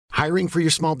Hiring for your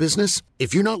small business?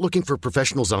 If you're not looking for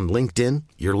professionals on LinkedIn,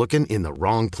 you're looking in the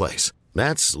wrong place.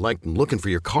 That's like looking for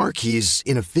your car keys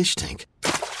in a fish tank.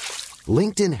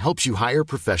 LinkedIn helps you hire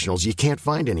professionals you can't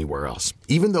find anywhere else,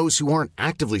 even those who aren't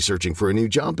actively searching for a new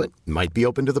job but might be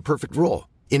open to the perfect role.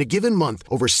 In a given month,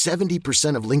 over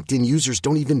 70% of LinkedIn users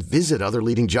don't even visit other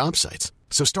leading job sites.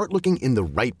 So start looking in the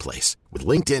right place. With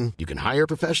LinkedIn, you can hire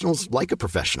professionals like a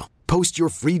professional. Post your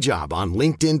free job on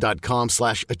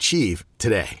linkedin.com/achieve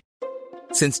today.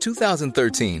 Since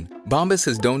 2013, Bombas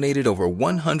has donated over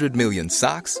 100 million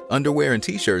socks, underwear, and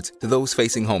T-shirts to those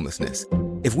facing homelessness.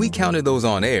 If we counted those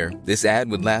on air, this ad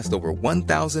would last over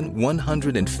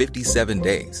 1,157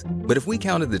 days. But if we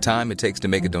counted the time it takes to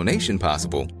make a donation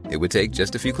possible, it would take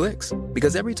just a few clicks.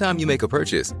 Because every time you make a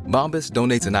purchase, Bombas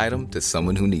donates an item to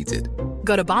someone who needs it.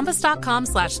 Go to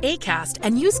bombas.com/ACAST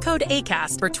and use code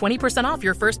ACAST for 20% off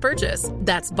your first purchase.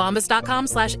 That's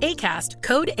bombas.com/ACAST,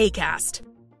 code ACAST.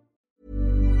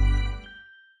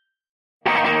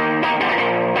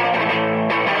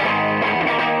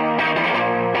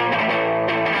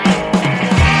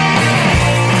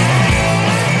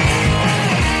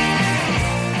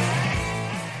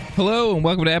 Hello and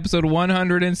welcome to episode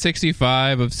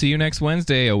 165 of See You Next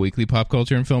Wednesday, a weekly pop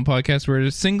culture and film podcast where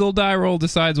a single die roll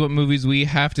decides what movies we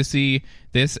have to see.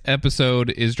 This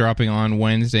episode is dropping on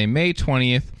Wednesday, May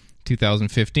 20th,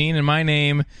 2015, and my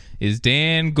name is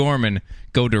Dan Gorman.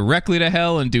 Go directly to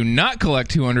hell and do not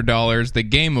collect $200, the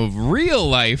game of real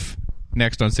life,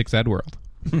 next on Six Ed World.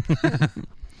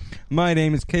 My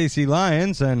name is Casey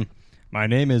Lyons, and my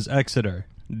name is Exeter.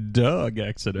 Doug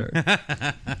Exeter.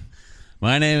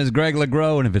 My name is Greg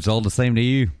LeGros, and if it's all the same to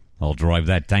you, I'll drive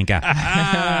that tanker.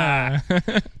 That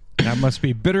must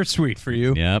be bittersweet for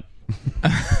you. Yep.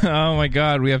 Oh my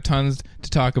god, we have tons to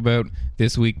talk about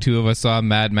this week. Two of us saw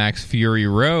Mad Max Fury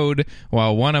Road,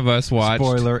 while one of us watched...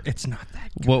 Spoiler, it's not that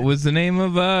good. What was the name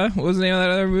of that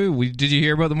other movie? Did you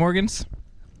hear about the Morgans?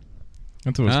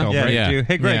 That's what it's called, yeah, right? Yeah.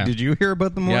 Hey, Greg, did you hear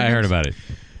about the Morgans? Yeah, I heard about it.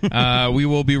 We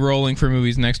will be rolling for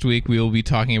movies next week. We will be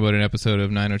talking about an episode of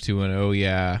 90210, Oh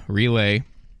Yeah, Relay.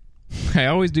 I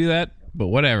always do that, but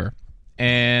whatever.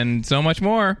 And so much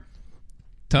more.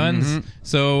 Tons. Mm-hmm.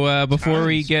 So before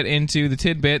we get into the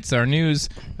tidbits, our news,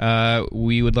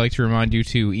 we would like to remind you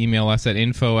to email us at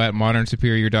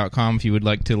info@modernsuperior.com if you would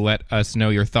like to let us know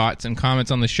your thoughts and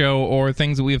comments on the show or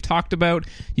things that we have talked about.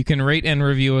 You can rate and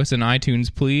review us in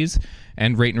iTunes, please,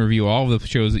 and rate and review all of the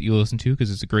shows that you listen to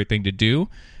because it's a great thing to do.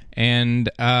 And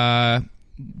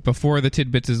before the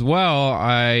tidbits as well,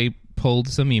 I pulled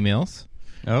some emails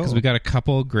because we got a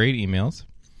couple great emails.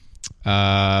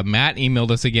 Matt emailed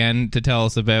us again to tell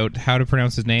us about how to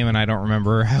pronounce his name, and I don't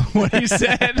remember what he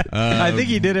said. I think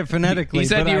he did it phonetically. He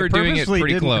said but you were doing it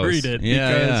pretty close. Read it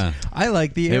Yeah. I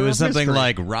like the. It was era of something mystery.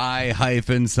 like Rye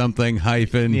hyphen something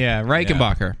hyphen. Yeah,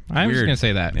 Reichenbacher. I'm just Weird. going to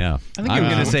say that. Yeah. I think I'm it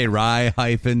going to was- say Rye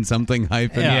hyphen something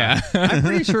hyphen. Yeah. I'm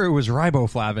pretty sure it was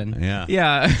riboflavin. Yeah.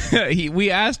 Yeah,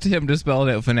 we asked him to spell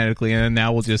it out phonetically, and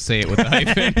now we'll just say it with the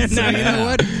hyphen. Now you know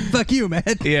what? Fuck you,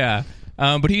 man. Yeah.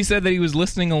 But he said that he was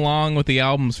listening along with the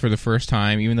albums for the first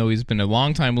time, even though he's been a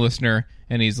long-time listener,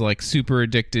 and he's like super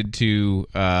addicted to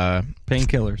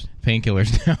Painkillers.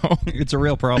 now. It's a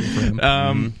real problem for him.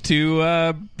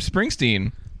 To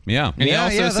Springsteen. Yeah. And he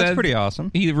also that's said pretty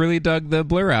awesome. he really dug the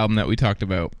Blur album that we talked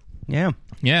about. Yeah.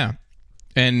 Yeah.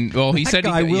 And well, he That said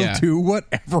guy will yeah. do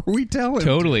whatever we tell him.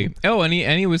 Totally. Oh, and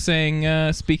he was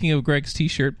saying, speaking of Greg's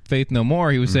T-shirt, Faith No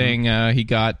More, he was saying he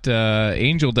got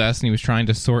Angel Dust and he was trying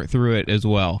to sort through it as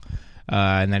well,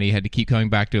 and then he had to keep coming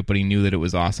back to it, but he knew that it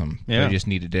was awesome. Yeah. So he just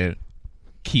needed to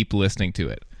keep listening to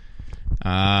it.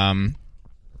 Yeah,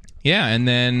 and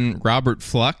then Robert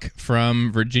Fluck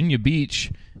from Virginia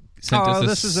Beach sent us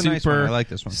this is a nice one. I like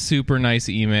this one. Super nice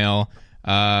email.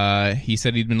 He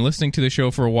said he'd been listening to the show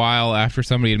for a while after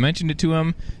somebody had mentioned it to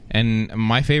him, and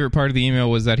my favorite part of the email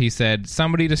was that he said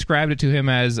somebody described it to him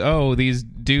as, oh, these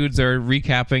dudes are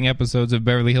recapping episodes of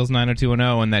Beverly Hills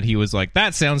 90210, and that he was like,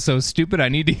 that sounds so stupid, I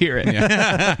need to hear it.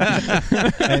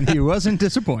 And he wasn't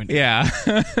disappointed. Yeah.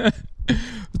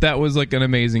 That was like an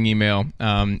amazing email.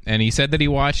 And he said that he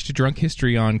watched Drunk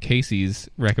History on Casey's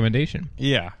recommendation.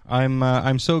 Yeah,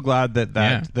 I'm so glad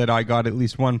that I got at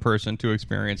least one person to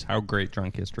experience how great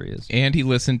Drunk History is. And he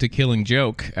listened to Killing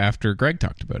Joke after Greg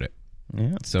talked about it.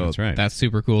 Yeah, So that's right. That's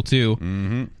super cool too.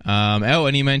 Mm-hmm.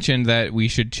 And he mentioned that we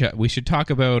should talk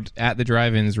about At the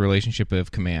Drive-In's relationship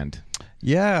of command.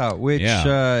 Yeah, which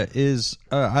is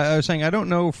I was saying I don't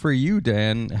know for you,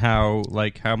 Dan, how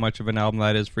much of an album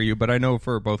that is for you, but I know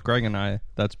for both Greg and I,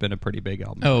 that's been a pretty big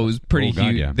album. Oh, it was pretty Oh, God,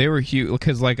 huge. yeah. They were huge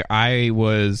because I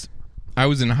was I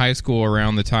was in high school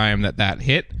around the time that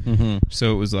hit,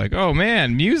 so it was like, oh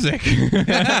man, music.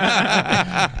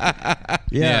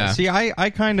 Yeah. See, I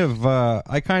kind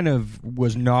of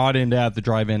was not into At the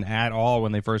Drive-In at all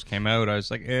when they first came out. I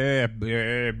was like,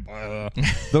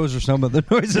 those are some of the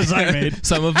noises I made.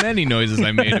 Some of many noises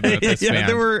I made about this band.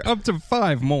 There were up to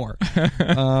 5 more.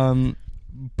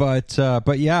 But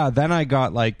yeah, then I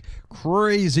got like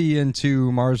crazy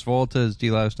into Mars Volta's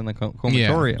Deloused in the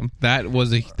Comatorium. Yeah, that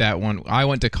was that one. I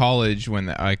went to college when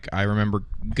I remember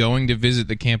going to visit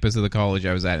the campus of the college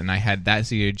I was at, and I had that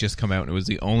CD had just come out, and it was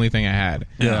the only thing I had.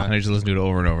 Yeah. And I just listened to it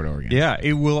over and over and over again. Yeah,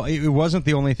 it wasn't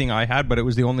the only thing I had, but it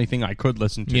was the only thing I could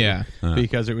listen to. Yeah.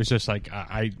 Because it was just like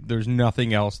there's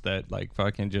nothing else that like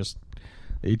fucking just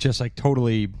like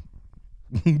totally.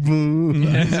 I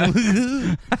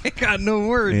got no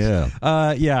words. Yeah.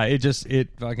 It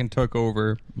fucking took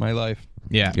over my life.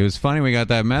 Yeah. It was funny we got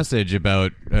that message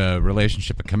about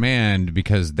Relationship of Command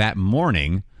because that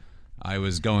morning I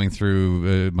was going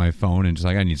through my phone and just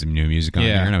like, I need some new music on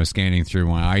here. And I was scanning through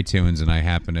my iTunes and I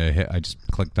happened to I just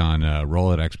clicked on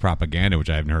Rolodex Propaganda, which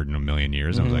I haven't heard in a million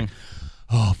years. And I was like,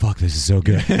 oh, fuck, this is so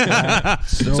good.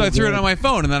 So I threw it on my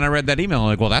phone, and then I read that email. I'm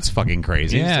like, well, that's fucking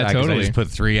crazy. Yeah, So totally. I just put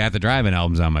 3 At the Drive-In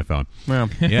albums on my phone. Well,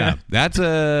 Yeah, that's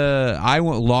I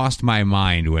lost my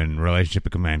mind when Relationship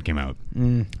of Command came out.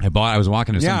 I was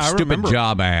walking to some I stupid remember.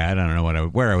 job I had. I don't know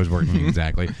where I was working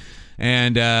exactly.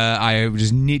 And I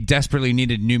just desperately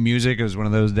needed new music. It was one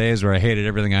of those days where I hated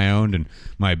everything I owned and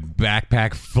my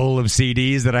backpack full of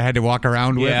CDs that I had to walk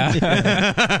around with.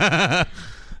 Yeah.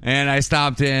 And I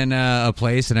stopped in a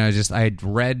place, and I had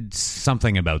read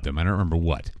something about them. I don't remember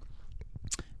what.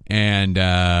 And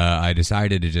I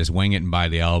decided to just wing it and buy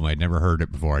the album. I'd never heard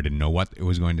it before. I didn't know what it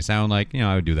was going to sound like.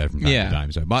 I would do that from time to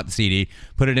time. So I bought the CD,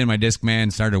 put it in my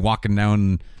Discman, started walking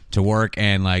down to work,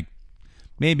 and like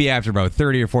maybe after about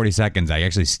 30 or 40 seconds, I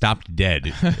actually stopped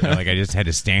dead. Like I just had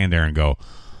to stand there and go,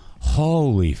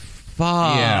 holy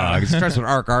fuck. Yeah. It starts with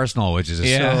Ark Arsenal, which is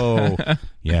so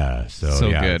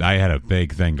good. I had a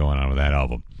big thing going on with that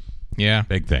album. Yeah.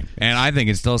 Big thing. And I think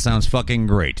it still sounds fucking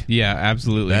great. Yeah,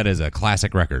 absolutely. That is a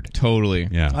classic record. Totally.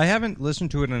 Yeah. I haven't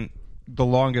listened to it in the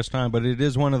longest time, but it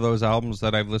is one of those albums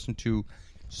that I've listened to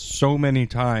so many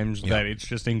times that it's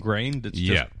just ingrained. It's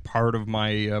just part of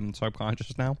my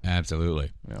subconscious now. Absolutely.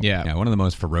 Yeah. One of the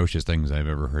most ferocious things I've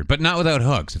ever heard. But not without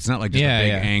hooks. It's not like just a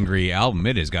big angry album.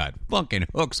 It has got fucking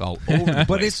hooks all over the But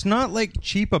place. it's not like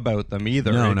cheap about them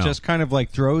either. No, it no. just kind of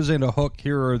like throws in a hook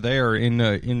here or there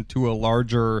into a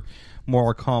larger,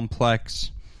 more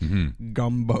complex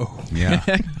gumbo. Yeah.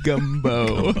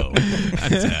 Gumbo.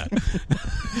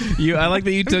 I like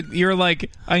that you're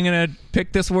like, I'm gonna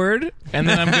pick this word and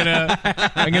then I'm gonna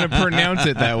pronounce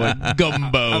it that way.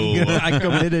 Gumbo. I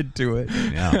committed to it.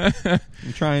 Yeah.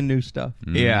 I'm trying new stuff.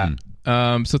 Yeah.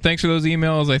 So thanks for those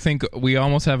emails. I think we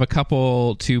almost have a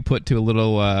couple to put to a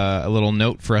little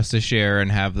note for us to share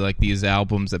and have like these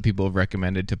albums that people have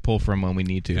recommended to pull from when we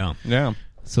need to. Yeah.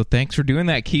 So thanks for doing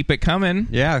that. Keep it coming.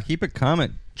 Yeah, keep it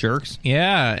coming, jerks.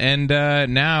 Yeah, and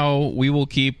now we will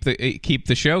keep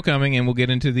the show coming, and we'll get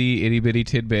into the Itty Bitty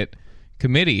Tidbit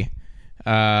Committee.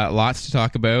 Lots to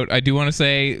talk about. I do want to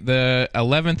say the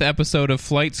 11th episode of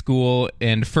Flight School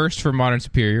and First for Modern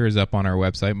Superior is up on our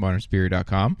website,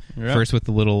 modernsuperior.com. Yep. First with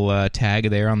the little tag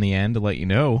there on the end to let you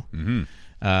know. Mm-hmm.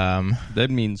 That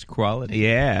means quality.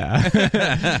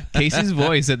 Yeah. Casey's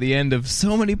voice at the end of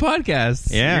so many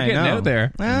podcasts. Yeah, You're getting I know. out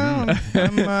there. Well,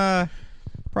 I'm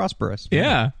prosperous.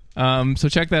 Yeah. So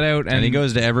check that out. And he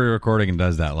goes to every recording and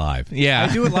does that live. Yeah.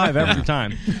 I do it live every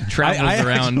time. Travels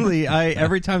around. Actually,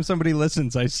 every time somebody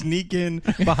listens, I sneak in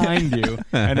behind you,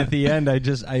 and at the end, I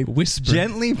Whisper.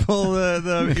 gently pull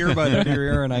the earbud out of your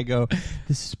ear, and I go,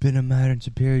 "This has been a Modern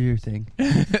Superior thing.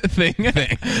 thing.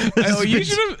 Oh, you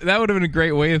should have. That would have been a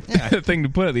great thing to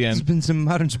put at the This has end. been some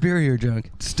Modern Superior junk."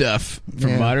 Stuff from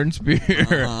Yeah. Modern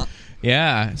Superior.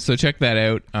 Yeah, so check that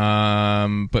out.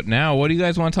 But now, what do you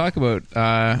guys want to talk about?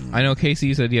 I know Casey,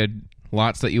 you said you had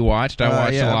lots that you watched. I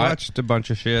watched a lot. I watched a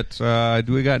bunch of shit. Do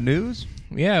we got news?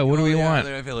 Yeah, what do we want?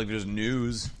 I feel like there's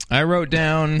news. I wrote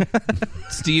down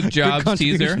Steve Good Jobs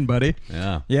contribution, teaser. buddy.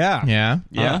 Yeah. Yeah. Yeah.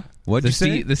 Yeah. What'd you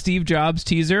say? The Steve Jobs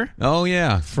teaser Oh,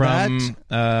 yeah. from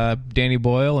Danny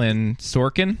Boyle and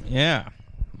Sorkin. Yeah.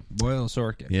 Boyle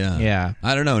Sorkin. Yeah. Yeah.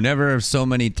 I don't know. Never have so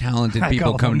many talented I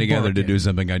people call come him together to Borkin. do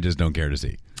something I just don't care to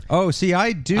see. Oh, see,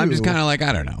 I do. I'm just kind of like,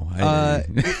 I don't know.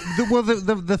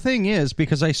 The thing is,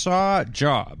 because I saw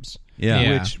Jobs, Yeah.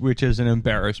 Yeah. which is an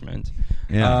embarrassment.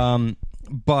 Yeah.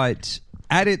 But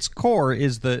at its core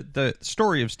is the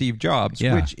story of Steve Jobs,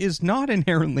 which is not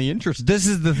inherently interesting. This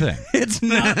is the thing. It's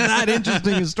not that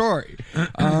interesting a story.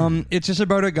 It's just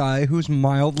about a guy who's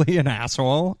mildly an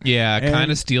asshole. Yeah,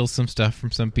 kind of steals some stuff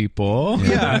from some people.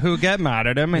 Yeah, who get mad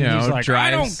at him, and he's like,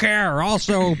 I don't drives- care.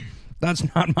 Also, that's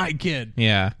not my kid.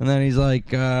 Yeah. And then he's like,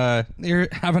 here,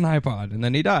 have an iPod. And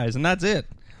then he dies, and that's it.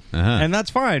 And that's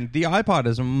fine. The iPod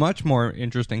is a much more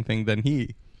interesting thing than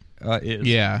he is.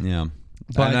 Yeah. Yeah.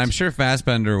 But- and I'm sure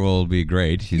Fassbender will be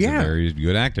great. He's Yeah. a very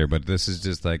good actor, but this is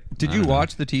just like... Did I you don't know.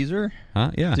 watch the teaser?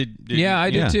 Huh? Yeah. Did Yeah,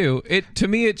 I did Yeah. too. To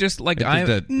me, it just like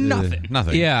Nothing.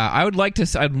 Nothing. Yeah, I would like to.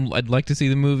 I'd like to see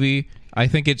the movie. I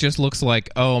think it just looks like,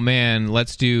 oh man,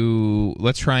 let's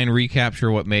try and recapture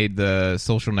what made the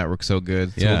Social Network so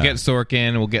good. So Yeah. we'll get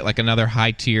Sorkin, we'll get like another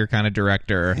high tier kind of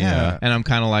director. Yeah. And I'm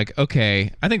kind of like,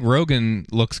 okay, I think Rogen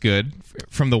looks good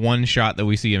from the one shot that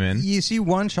we see him in. You see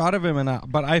one shot of him,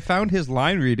 but I found his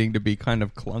line reading to be kind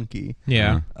of clunky.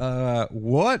 Yeah. He was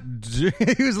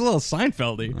a little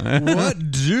Seinfeldy.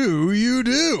 What do you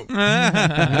do?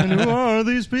 And who are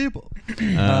these people?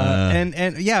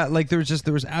 And yeah, like there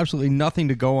was absolutely nothing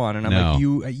to go on, and I'm No.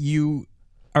 like, you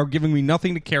are giving me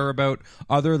nothing to care about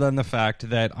other than the fact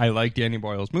that I like Danny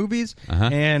Boyle's movies,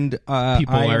 and People I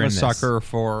are am in a this. sucker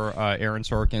for Aaron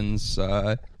Sorkin's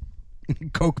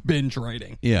coke binge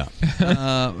writing. Yeah.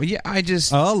 I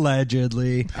just...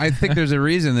 Allegedly. I think there's a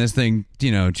reason this thing,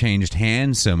 changed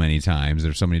hands so many times.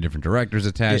 There's so many different directors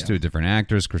attached to it, different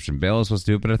actors. Christian Bale was supposed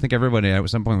to do it, but I think everybody at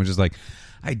some point was just like,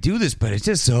 I do this, but it's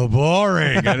just so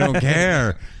boring. I don't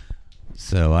care.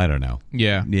 So I don't know.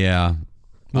 Yeah. Yeah.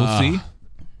 We'll see.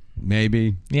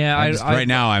 Maybe. Yeah, right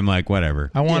now I'm like, whatever.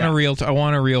 I want a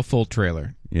real full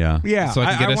trailer. Yeah. Yeah, So I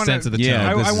can get a wanna- sense of the tone. Yeah.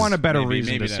 I this want is- a better maybe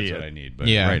reason to that's see what it. I need, but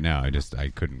Yeah. right now I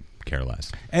couldn't care less.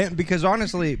 And because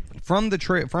honestly, from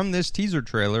this teaser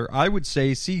trailer, I would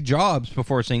say see Jobs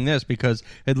before seeing this, because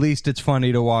at least it's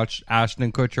funny to watch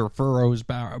Ashton Kutcher furrow his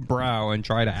brow and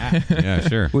try to act, Yeah,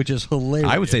 sure. which is hilarious.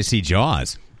 I would say see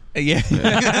Jaws. Yeah.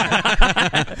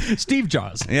 Steve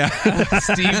Jaws. Yeah.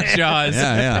 Steve Jaws.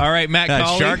 Yeah. All right, Matt That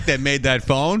Colley. shark that made that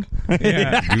phone?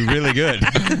 Yeah. Do really good.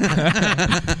 That's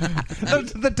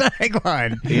the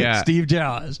tagline. Yeah. Steve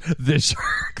Jaws. This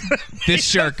shark. This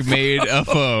shark made a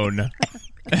phone.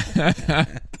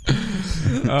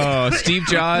 Oh, Steve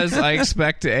Jaws! I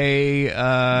expect a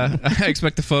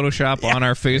Photoshop on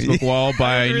our Facebook wall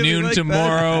by really noon like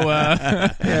tomorrow.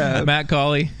 Matt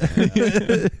Colley.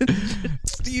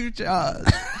 Steve Jaws.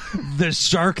 The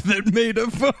shark that made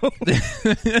a phone.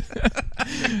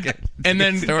 And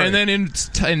then in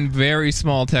very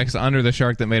small text under the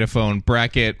shark that made a phone,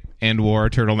 bracket and wore a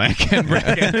turtleneck and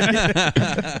bracket.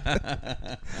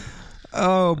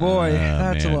 Oh boy,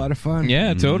 that's man. a lot of fun.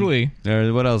 Yeah, totally.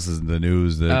 What else is in the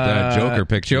news? The Joker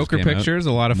pictures. Joker came out. pictures,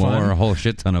 a lot of fun. More, a whole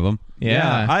shit ton of them.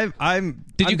 Yeah. I'm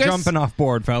Did you guys- jumping off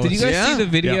board, fellas. Did you guys Yeah? see the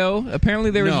video? Apparently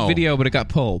there was No. a video, but it got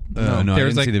pulled. No, I There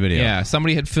didn't was see the video. Yeah,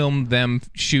 somebody had filmed them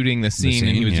shooting the scene, and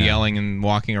he scene, was yeah. yelling and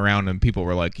walking around, and people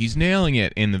were like, "He's nailing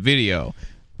it" in the video.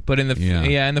 But in the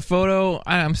in the photo,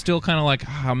 I'm still kind of like,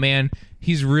 "Oh man,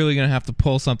 he's really gonna have to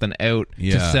pull something out to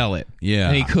Yeah. sell it." Yeah.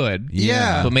 and he could.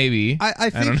 Yeah. but maybe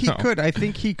I think don't he know. could. I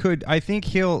think he could. I think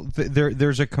he'll.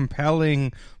 There's a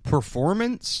compelling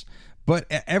performance, but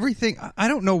everything. I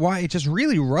don't know why it just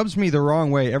really rubs me the wrong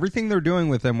way. Everything they're doing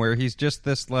with him, where he's just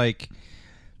this like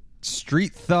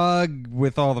street thug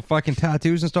with all the fucking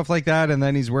tattoos and stuff like that, and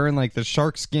then he's wearing like the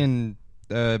shark skin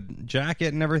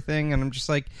jacket and everything, and I'm just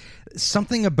like,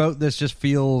 something about this just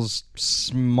feels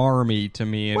smarmy to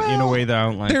me in a way that I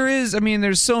don't like.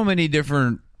 There's so many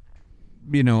different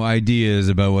ideas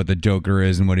about what the Joker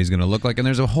is and what he's going to look like, and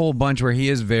there's a whole bunch where he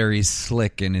is very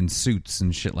slick and in suits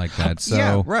and shit like that. So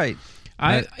yeah, right.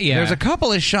 There's a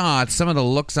couple of shots, some of the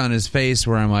looks on his face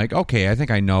where I'm like, okay, I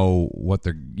think I know what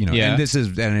they're, Yeah.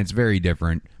 and it's very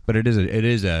different, but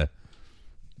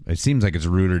it seems like it's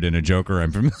rooted in a Joker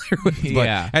I'm familiar with. But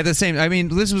Yeah. at the same,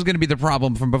 this was going to be the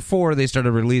problem from before they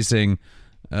started releasing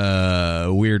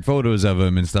weird photos of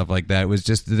him and stuff like that. It was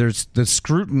just there's the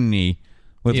scrutiny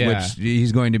with which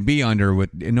he's going to be under,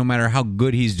 with no matter how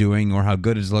good he's doing or how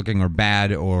good he's looking or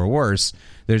bad or worse.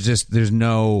 There's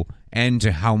no end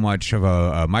to how much of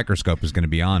a microscope is going to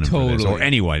be on him for this, Totally. or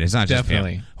anyone. It's not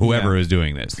Definitely. just him. Whoever is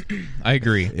doing this. I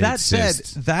agree. That It's said,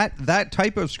 just- that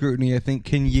type of scrutiny, I think,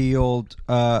 can yield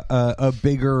a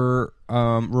bigger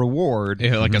reward,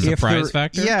 Yeah, like a if surprise there-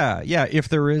 factor? Yeah. If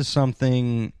there is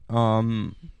something,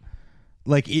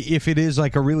 like if it is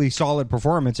like a really solid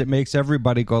performance, it makes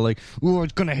everybody go like, "Ooh, I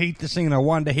was gonna hate this thing, and I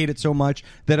wanted to hate it so much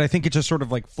that I think it just sort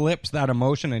of like flips that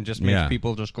emotion and just makes Yeah.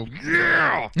 people just go,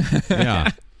 yeah."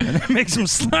 Yeah. and it makes him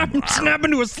snap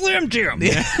into a Slim Jim.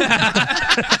 Makes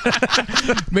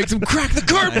him crack the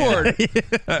cardboard.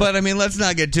 But I mean, let's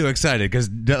not get too excited because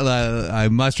I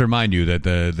must remind you that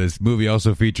this movie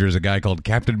also features a guy called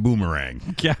Captain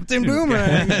Boomerang. Captain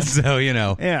Boomerang. So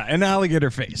Yeah, an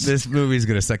alligator face. this movie's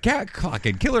gonna suck.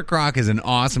 Fucking Killer Croc is an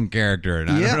awesome character,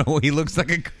 and I don't know, he looks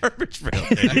like a garbage pail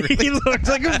kid. He looks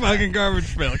like a fucking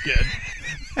garbage pail kid.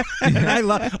 And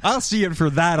I'll see it for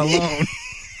that alone.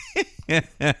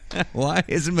 Why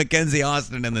isn't Mackenzie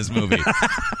Austin in this movie?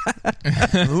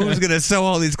 Who's going to sew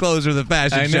all these clothes for the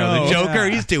fashion show? The Joker?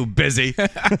 He's too busy.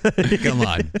 Come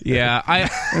on. Yeah,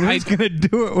 And who's going to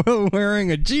do it while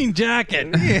wearing a jean jacket?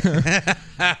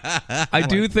 I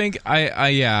do think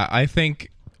I think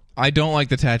I don't like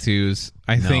the tattoos.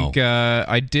 I think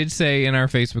I did say in our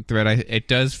Facebook thread, it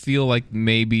does feel like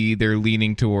maybe they're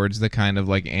leaning towards the kind of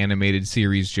like animated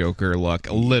series Joker look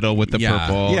a little with the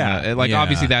purple. Yeah.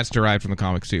 Obviously that's derived from the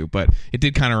comics too, but it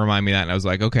did kind of remind me of that, and I was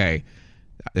like, okay,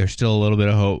 there's still a little bit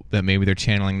of hope that maybe they're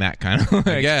channeling that kind of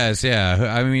like, Yes,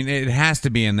 yeah. I mean, it has to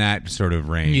be in that sort of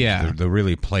range. Yeah. The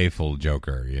really playful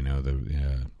Joker,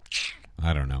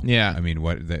 I don't know. Yeah. I mean,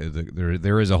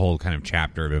 there is a whole kind of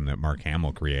chapter of him that Mark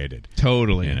Hamill created.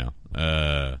 Totally.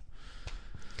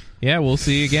 Yeah, we'll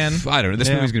see again. I don't know. This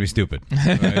movie's going to be stupid.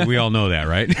 We all know that,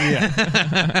 right?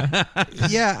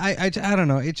 Yeah. I don't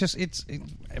know. It's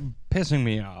pissing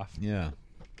me off. Yeah.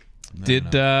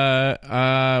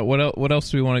 What else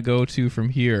do we want to go to from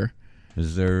here?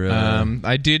 Is there...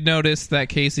 I did notice that,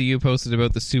 Casey, you posted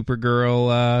about the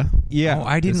Supergirl. Yeah. Oh,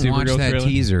 I didn't watch Supergirl that trailer.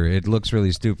 teaser. It looks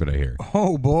really stupid, I hear.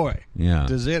 Oh, boy. Yeah.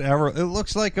 Does it ever... It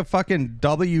looks like a fucking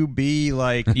WB,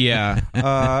 like... Yeah.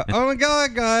 Oh, my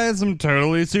God, guys. I'm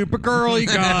totally Supergirl, you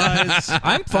guys.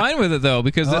 I'm fine with it, though,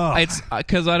 because Ugh.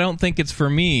 because I don't think it's for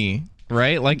me,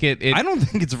 right? Like, it I don't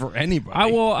think it's for anybody.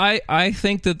 I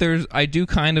think that I do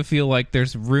kind of feel like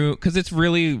there's room, because it's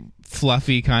really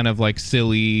fluffy, kind of like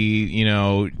silly,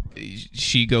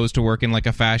 she goes to work in like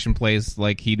a fashion place,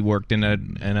 like he'd worked in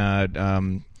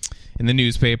the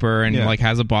newspaper, and like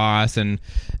has a boss,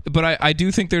 but I do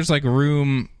think there's like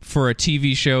room for a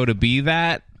TV show to be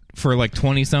that for like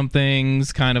 20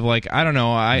 somethings, kind of like, I don't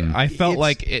know, I felt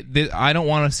I don't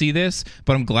want to see this,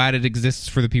 but I'm glad it exists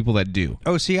for the people that do.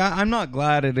 Oh, see, I'm not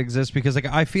glad it exists, because like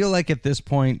I feel like at this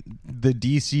point the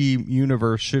DC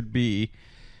universe should be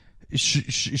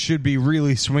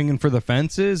really swinging for the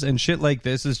fences, and shit like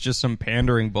this is just some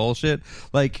pandering bullshit.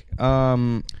 Like,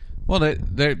 Well,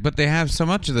 but they have so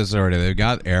much of this already. They've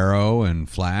got Arrow and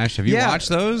Flash. Have you watched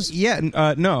those? Yeah,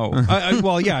 no.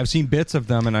 I've seen bits of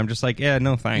them, and I'm just like, yeah,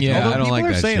 no thanks. Yeah, Although I don't people like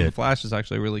are that saying shit. Flash is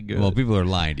actually really good. Well, people are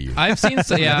lying to you. I've seen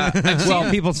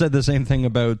people said the same thing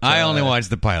about. I only watched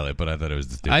the pilot, but I thought it was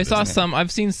the stupidest.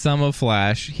 I've seen some of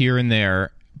Flash here and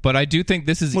there, but I do think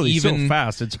this is Well, he's even so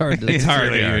fast. It's hard. It's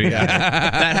hard. That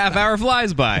half hour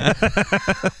flies by.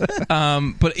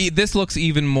 But this looks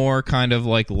even more kind of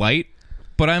like light.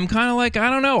 But I'm kind of like, I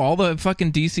don't know. All the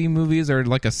fucking DC movies are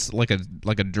like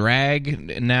a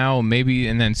drag now, maybe.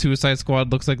 And then Suicide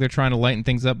Squad looks like they're trying to lighten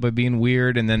things up by being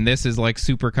weird. And then this is like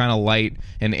super kind of light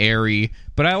and airy.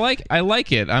 But I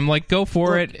like it. I'm like, go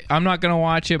for it. I'm not gonna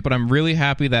watch it, but I'm really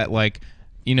happy that like,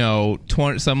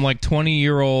 some like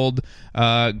 20-year-old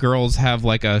girls have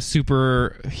like a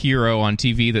superhero on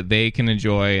TV that they can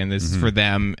enjoy, and this is for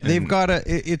them. And They've got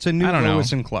it's a new I don't know.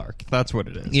 Lois and Clark. That's what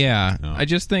it is. yeah, I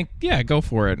just think, go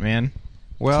for it, man.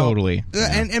 Well, totally.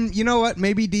 And you know what?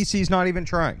 Maybe DC's not even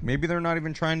trying. Maybe they're not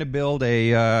even trying to build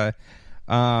a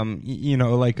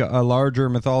like a larger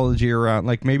mythology around,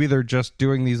 like maybe they're just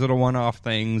doing these little one-off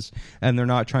things, and they're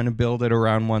not trying to build it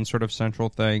around one sort of central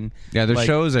thing. Yeah, their Like-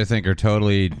 shows, I think, are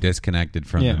totally disconnected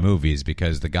from the movies,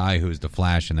 because the guy who's the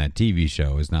Flash in that TV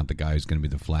show is not the guy who's going to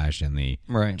be the Flash in the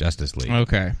Justice League.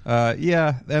 Okay.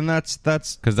 Yeah, and that's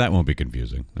Because that won't be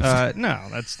confusing. no,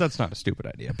 that's not a stupid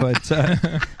idea, but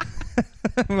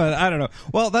but I don't know.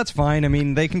 Well, that's fine. I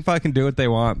mean, they can fucking do what they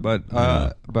want, but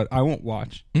I won't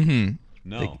watch. Mm-hmm.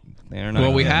 No. They're not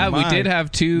Well, we getting did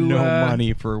have two. no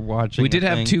money for watching. We did a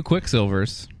have thing. two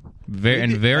Quicksilvers, very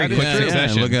quick Yeah,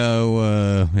 succession. look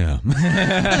how,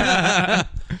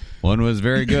 one was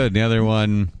very good. The other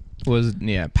one... Was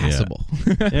passable.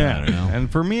 Yeah, I don't know.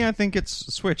 and for me, I think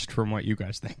it's switched from what you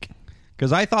guys think,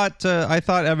 because I thought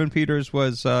Evan Peters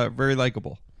was very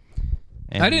likable.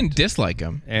 I didn't dislike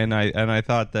him. and I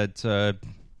thought that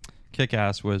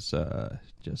Kick-Ass was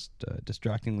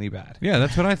distractingly bad. Yeah,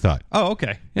 that's what I thought. Oh,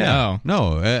 okay. Yeah. Oh.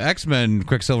 No, X-Men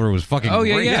Quicksilver was fucking Oh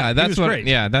yeah, great. yeah. he That's was what. great.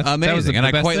 Yeah, that's Amazing. That was the and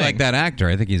I best quite thing. like that actor.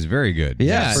 I think he's very good.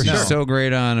 Yeah, for he's sure. so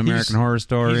great on American Horror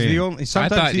Story. He's the only.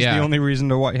 Sometimes thought, he's yeah. the only reason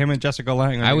to watch him and Jessica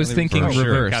Lange. I was thinking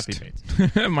reversed. Kathy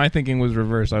Bates. My thinking was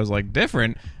reversed. I was like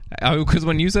different because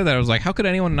when you said that, I was like, how could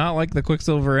anyone not like the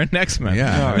Quicksilver and X-Men?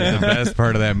 Yeah, the best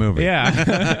part of that movie.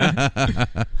 Yeah.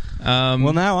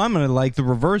 Well, now I'm going to like the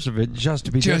reverse of it just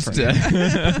to be Just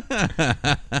different.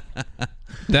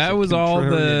 that was all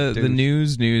contrarian the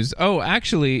douche. news. Oh,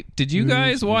 actually, did you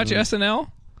guys watch SNL?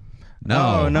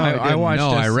 No, Oh, no, I watched No,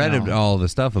 I read SNL. all the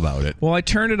stuff about it. Well, I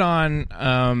turned it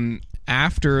on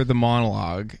after the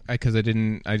monologue because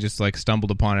I just like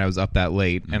stumbled upon it. I was up that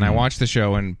late, and I watched the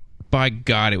show, and by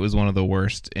God, it was one of the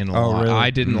worst in a Oh, lot. really? I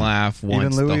didn't laugh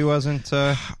once. Even Louis The- wasn't.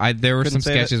 there were couldn't some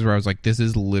say it. sketches where I was like, "This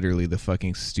is literally the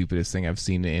fucking stupidest thing I've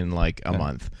seen in like a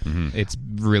month." It's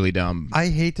really dumb. I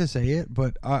hate to say it,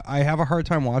 but I have a hard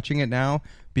time watching it now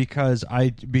because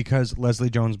Leslie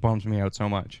Jones bums me out so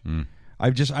much.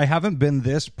 I haven't been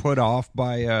this put off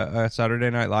by a Saturday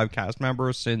Night Live cast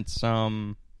member since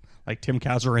like Tim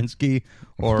Kazurinsky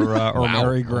or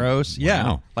Mary Gross. Yeah,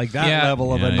 Wow. like that Yeah.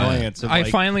 level of Yeah, yeah. annoyance. Of, I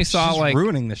like, finally saw, she's like,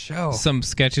 ruining the show. Some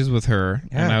sketches with her,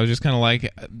 and Yeah. I was just kind of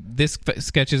like, "This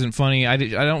sketch isn't funny." I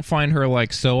don't find her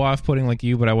like so off-putting like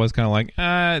you, but I was kind of like,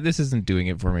 "This isn't doing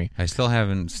it for me." I still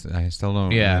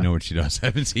don't Yeah. really know what she does. I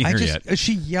haven't seen her yet.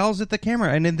 She yells at the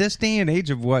camera, and in this day and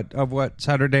age of what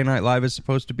Saturday Night Live is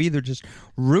supposed to be, they're just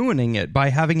ruining it by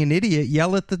having an idiot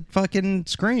yell at the fucking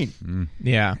screen.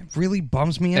 Yeah. It really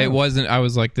bums me out. It wasn't. I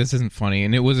was like, "This isn't funny,"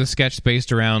 and it was a sketch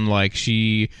based around like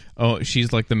she's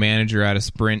like the manager at a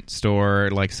Sprint store,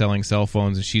 like selling cell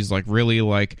phones, and she's like really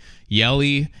like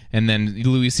yelly, and then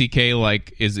Louis C.K.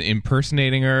 like is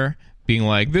impersonating her, being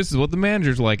like, "This is what the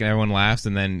manager's like," and everyone laughs,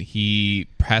 and then he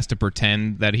has to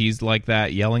pretend that he's like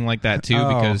that, yelling like that too,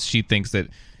 because she thinks that.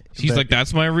 She's like,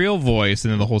 "That's my real voice,"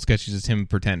 and then the whole sketch is just him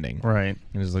pretending. Right.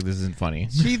 And it's like, this isn't funny.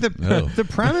 See the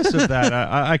premise of that.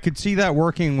 I could see that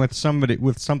working with somebody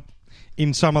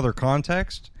in some other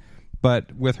context,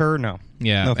 but with her, no.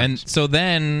 Yeah, No and thanks. so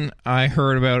then I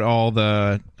heard about all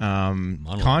the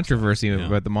controversy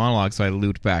about the monologue, so I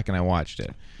looped back and I watched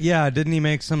it. Yeah, didn't he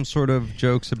make some sort of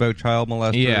jokes about child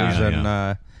molesters? Yeah.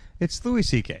 And it's Louis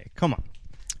C.K. Come on.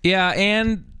 Yeah,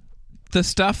 and the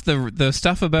stuff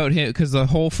about him, because the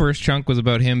whole first chunk was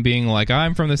about him being like,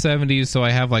 "I'm from the 70s, so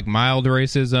I have like mild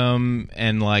racism,"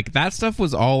 and like that stuff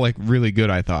was all like really good.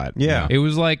 I thought. Yeah. it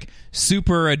was like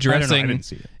super addressing. I didn't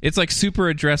see it. It's like super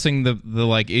addressing the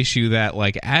like issue that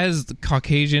like as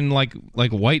Caucasian like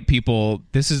white people,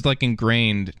 this is like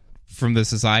ingrained from the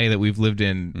society that we've lived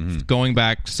in going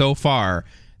back so far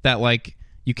that like.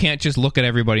 You can't just look at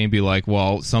everybody and be like,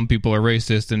 "Well, some people are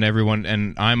racist, and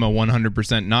I'm a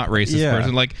 100% not racist Yeah.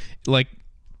 person." Like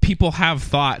people have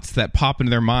thoughts that pop into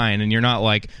their mind, and you're not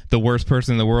like the worst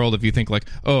person in the world if you think like,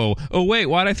 "Oh, wait,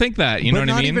 why'd I think that?" You know But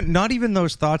what I mean? Not even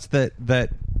those thoughts that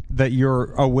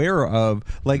you're aware of.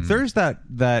 Like there's that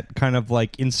kind of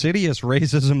like insidious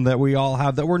racism that we all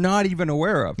have that we're not even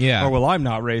aware of. Yeah. Or well, I'm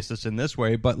not racist in this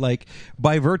way, but like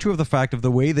by virtue of the fact of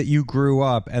the way that you grew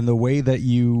up and the way that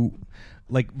you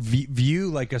like view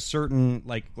like a certain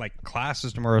like class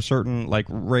system or a certain like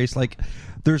race, like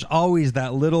there's always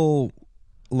that little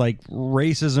like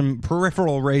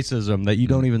peripheral racism that you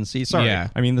don't even see. Sorry, Yeah.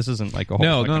 I mean this isn't like a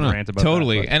whole fucking rant about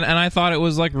totally. that, And I thought it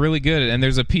was like really good. And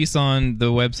there's a piece on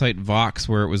the website Vox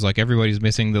where it was like everybody's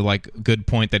missing the like good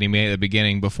point that he made at the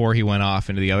beginning before he went off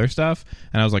into the other stuff.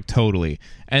 And I was like, totally.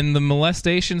 And the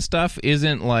molestation stuff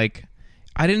isn't like,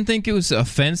 I didn't think it was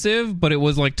offensive, but it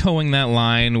was like towing that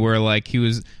line where like he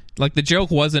was like the joke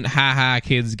wasn't "ha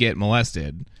kids get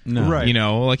molested." No. Right. You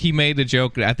know, like he made the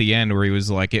joke at the end where he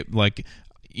was like it like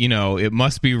you know, it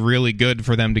must be really good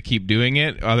for them to keep doing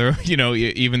it. Other, you know,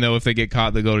 even though if they get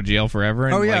caught, they go to jail forever.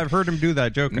 And Oh yeah, like, I've heard him do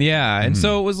that joke. yeah, and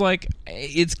so it was like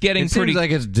it's getting It pretty seems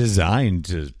like it's designed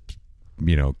to,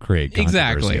 create controversy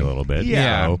Exactly. a little bit.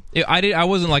 Yeah, So I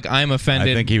wasn't like I'm offended.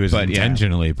 I think he was but yeah.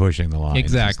 intentionally pushing the line.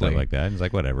 Exactly. And stuff like that. It's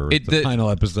like, whatever. It- the the- final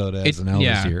episode of SNL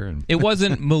this year. And It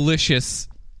wasn't malicious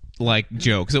like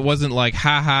jokes. It wasn't like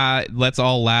haha, let's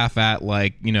all laugh at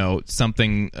like, you know,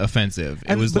 something offensive.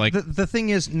 It was but like the thing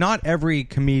is, not every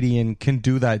comedian can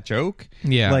do that joke.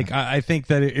 Yeah. like I think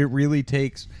that it really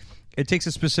takes. It takes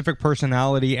a specific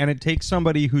personality, and it takes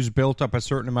somebody who's built up a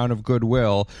certain amount of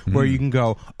goodwill, where you can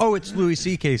go, "Oh, it's Louis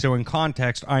C.K., so in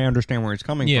context, I understand where he's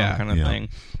coming Yeah. from," kind of Yeah. thing.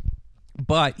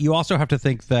 But you also have to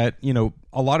think that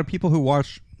a lot of people who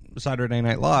watch Saturday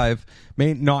Night Live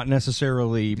may not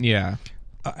necessarily yeah.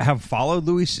 have followed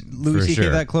Louis C.K. sure.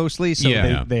 that closely, so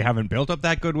Yeah. they haven't built up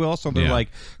that goodwill. So they're Yeah. like,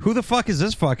 "Who the fuck is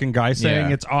this fucking guy saying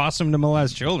Yeah. it's awesome to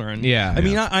molest children?" Yeah. I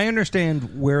mean, I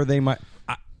understand where they might.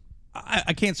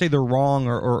 I can't say they're wrong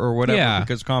or whatever Yeah.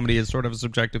 because comedy is sort of a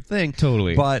subjective thing.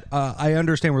 Totally. But I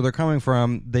understand where they're coming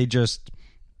from. They just,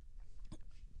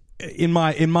 in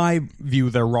my view,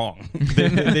 they're wrong.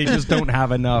 they just don't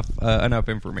have enough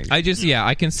information.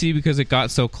 I can see because it got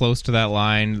so close to that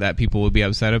line that people would be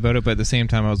upset about it. But at the same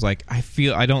time, I was like,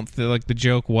 I don't feel like the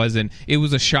joke wasn't. It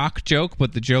was a shock joke,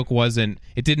 but the joke wasn't.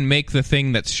 It didn't make the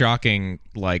thing that's shocking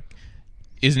like.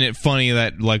 Isn't it funny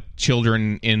that like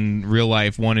children in real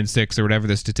life, 1 in 6 or whatever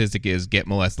the statistic is, get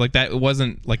molested? Like that, it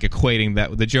wasn't like equating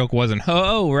that. The joke wasn't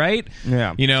right?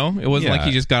 Yeah. You know, it wasn't like Yeah.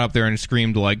 he just got up there and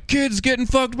screamed like kids getting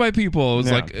fucked by people. It was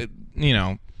Yeah. like,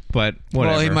 but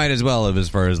whatever. Well, he might as well have, as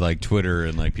far as like Twitter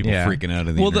and like people Yeah. freaking out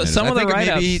on the Well, internet. some of I the think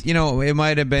write-ups- maybe, it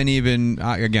might have been even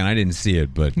again. I didn't see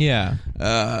it, but Yeah.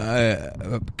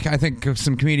 I think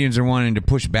some comedians are wanting to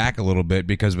push back a little bit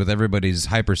because with everybody's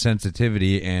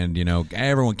hypersensitivity and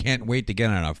everyone can't wait to get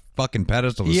on a fucking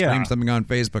pedestal to Yeah. scream something on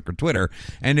Facebook or Twitter,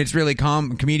 and it's really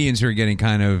comedians who are getting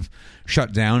kind of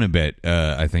shut down a bit.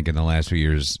 I think in the last few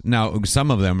years. Now,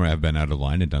 some of them have been out of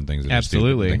line and done things that are stupid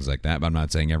Absolutely. and things like that. But I'm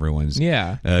not saying everyone's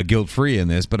Yeah. guilt free in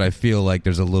this, but I feel like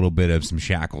there's a little bit of some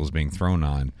shackles being thrown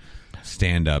on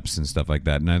stand-ups and stuff like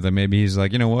that, and I thought maybe he's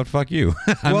like, you know what, fuck you.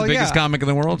 I'm Well, the biggest yeah. comic in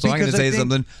the world, so I'm going Because to I say think-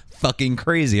 something fucking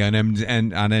crazy on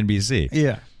on NBC.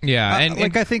 Yeah, Yeah,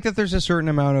 and I think that there's a certain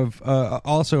amount of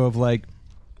also of like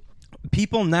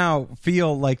people now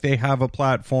feel like they have a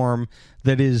platform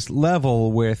that is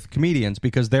level with comedians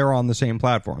because they're on the same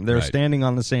platform. They're Right. standing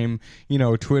on the same,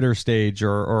 Twitter stage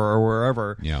or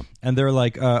wherever. Yeah. And they're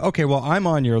like, okay, well, I'm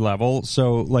on your level,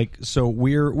 so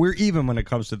we're even when it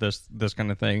comes to this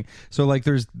kind of thing. So like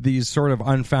there's these sort of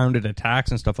unfounded attacks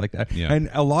and stuff like that. Yeah.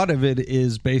 And a lot of it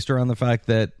is based around the fact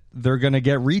that they're going to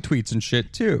get retweets and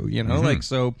shit too, like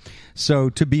so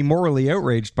to be morally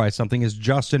outraged by something is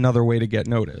just another way to get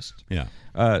noticed. Yeah.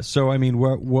 So I mean,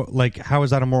 what like how is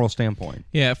that a moral standpoint?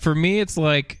 Yeah, for me, it's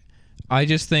like I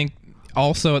just think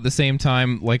also at the same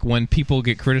time, like when people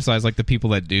get criticized, like the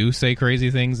people that do say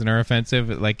crazy things and are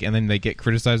offensive, like and then they get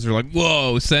criticized, they're like,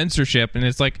 "Whoa, censorship!" And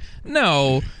it's like,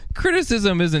 no.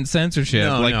 Criticism isn't censorship.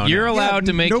 No, you're no. allowed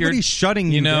to make nobody's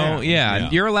shutting you down. Yeah.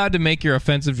 You're allowed to make your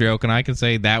offensive joke, and I can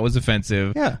say that was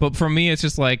offensive. Yeah. But for me, it's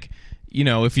just like,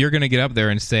 if you're going to get up there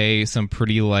and say some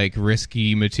pretty like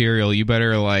risky material, you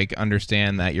better like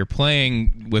understand that you're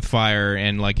playing with fire,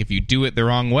 and like if you do it the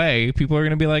wrong way, people are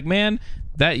going to be like, man,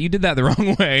 that you did that the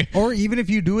wrong way. Or even if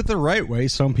you do it the right way,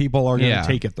 some people are going to Yeah.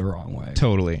 take it the wrong way.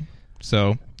 Totally.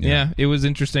 So yeah, it was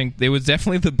interesting. It was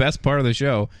definitely the best part of the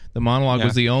show. The monologue Yeah.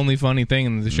 was the only funny thing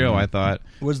in the show. I thought.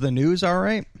 Was the news all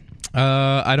right?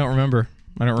 I don't remember.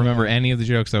 I don't remember any of the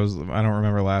jokes. I don't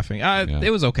remember laughing.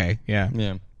 It was okay. Yeah.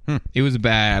 Yeah. It was a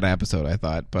bad episode, I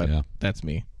thought, but Yeah. that's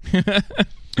me.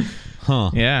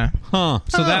 Huh. Yeah. Huh.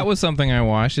 So that was something I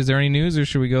watched. Is there any news, or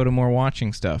should we go to more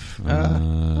watching stuff?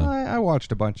 I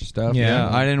watched a bunch of stuff. Yeah.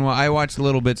 I didn't. I watched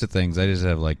little bits of things. I just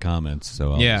have like comments,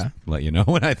 so I'll Yeah. just let you know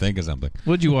when I think of something.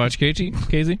 What'd you watch, Casey?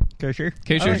 Kosher. Kosher.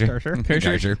 I like kosher.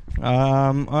 Kosher.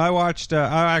 I watched.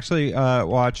 I actually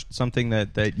watched something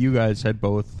that you guys had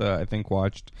both, I think,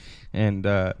 watched and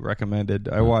recommended.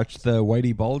 I watched the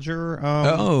Whitey Bulger.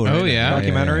 yeah.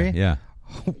 documentary. Yeah.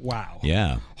 Wow.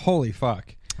 Yeah. Holy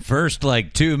fuck. First,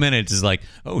 like 2 minutes is like,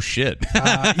 oh shit.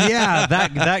 Yeah,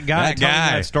 that guy That telling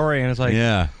guy. that story, and it's like,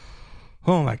 yeah.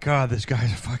 oh my god, this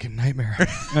guy's a fucking nightmare.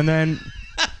 and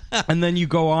then you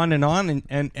go on, and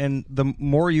the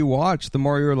more you watch, the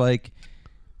more you're like,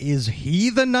 is he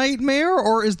the nightmare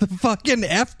or is the fucking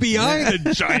FBI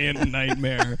the giant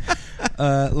nightmare?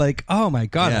 Like, oh my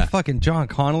god, Yeah. the fucking John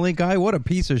Connolly guy, what a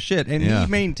piece of shit, and Yeah.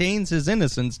 he maintains his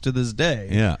innocence to this day.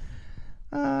 Yeah.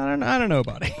 I don't know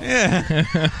about it.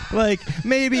 Yeah. Like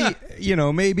maybe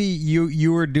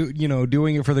you were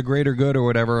doing it for the greater good or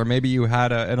whatever, or maybe you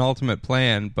had an ultimate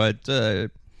plan, but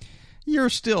you're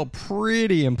still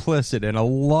pretty implicit in a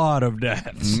lot of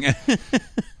deaths.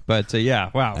 But Yeah.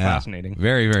 fascinating.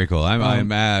 Very, very cool.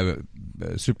 I'm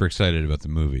super excited about the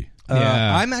movie.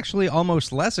 Yeah. I'm actually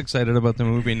almost less excited about the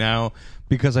movie now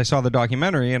because I saw the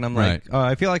documentary, and I'm like,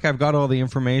 I feel like I've got all the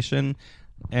information.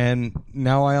 And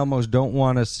now I almost don't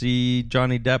want to see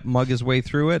Johnny Depp mug his way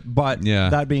through it. But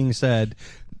that being said,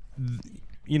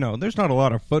 there's not a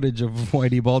lot of footage of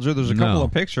Whitey Bulger. There's a couple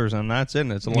of pictures, and that's it.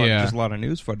 It's just a lot of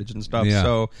news footage and stuff. Yeah.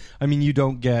 So, I mean, you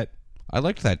don't get... I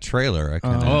liked that trailer. I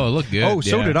kinda, Oh, it looked good. Oh,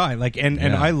 so Yeah. did I. Like, and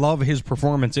Yeah. I love his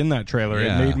performance in that trailer.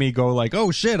 Yeah. It made me go like,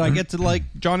 oh shit, I get to like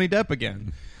Johnny Depp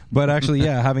again. But actually,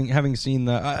 yeah, having seen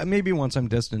the maybe once I'm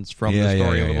distanced from the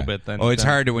story a little bit, then it's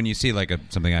hard to when you see like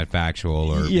something that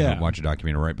factual or watch a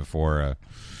documentary right before.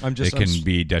 It can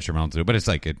be detrimental to it, but it's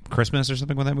like at Christmas or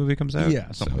something when that movie comes out.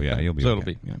 Yeah, something like that. You'll be. So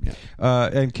okay. it'll be.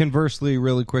 And conversely,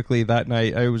 really quickly that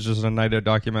night, I was just a night of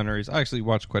documentaries. I actually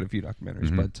watched quite a few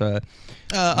documentaries, but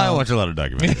I watch a lot of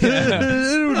documentaries.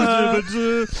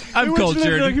 I'm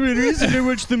cultured. Documentaries, and I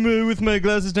watched them with my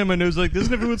glasses down my nose like this,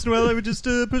 and every once in a while I would just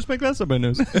push my glass up my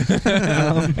nose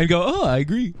and go, "Oh, I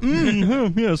agree."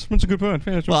 Yes, that's a good point.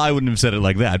 Yeah, sure. Well, I wouldn't have said it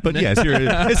like that, but yes, you're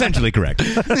essentially correct.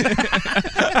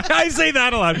 I say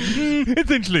that a lot.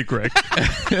 Essentially correct.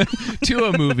 To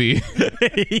a movie.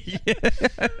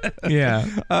 Yeah.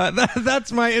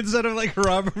 That's my, instead of like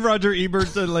Roger Ebert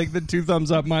to like the 2 thumbs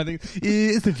up, my thing.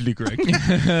 Essentially correct.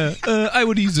 I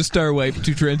would use a star wipe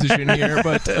to transition here,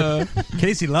 but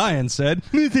Casey Lyons said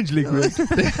essentially correct.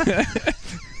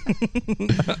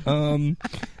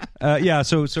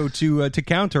 So to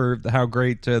counter how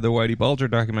great the Whitey Bulger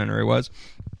documentary was,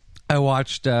 I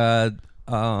watched the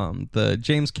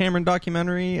James Cameron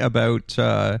documentary about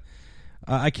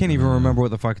I can't even remember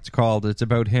what the fuck it's called. It's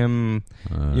about him,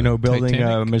 building Titanic?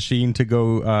 a machine to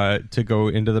go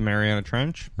into the Mariana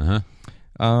Trench. And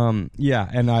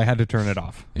I had to turn it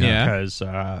off. Yeah. Because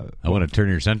I want to turn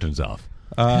your sentence off.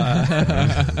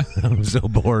 I'm so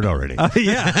bored already. And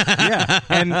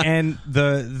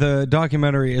the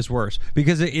documentary is worse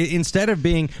because instead of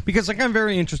being, because like I'm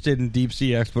very interested in deep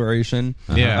sea exploration,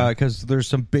 because there's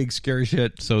some big scary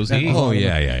shit. So is he.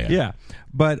 Yeah.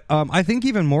 But I think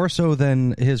even more so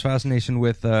than his fascination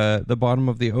with the bottom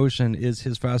of the ocean is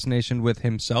his fascination with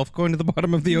himself going to the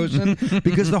bottom of the ocean.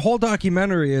 Because the whole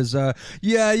documentary is, I'm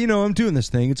doing this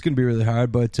thing. It's going to be really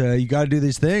hard, but you got to do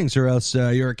these things or else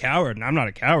you're a coward. And I'm not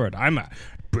a coward. I'm a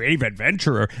brave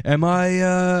adventurer.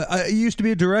 I used to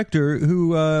be a director who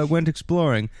went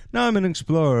exploring. Now I'm an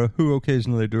explorer who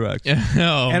occasionally directs.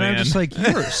 Man. I'm just like,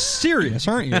 you're serious,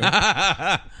 aren't you?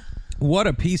 What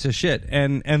a piece of shit!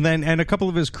 And then a couple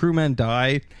of his crewmen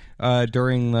died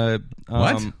during the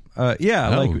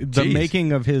the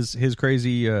making of his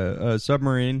crazy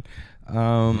submarine.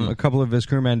 A couple of his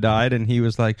crewmen died, and he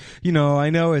was like, I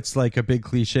know it's like a big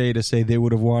cliche to say they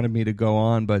would have wanted me to go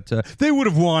on, but they would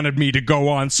have wanted me to go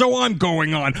on, so I'm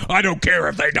going on. I don't care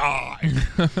if they die.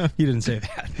 He didn't say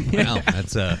that. Well,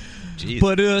 that's Jeez.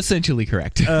 But essentially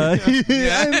correct. I'm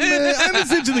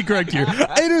essentially correct here.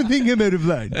 I don't think I'm out of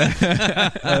line.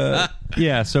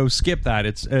 So skip that.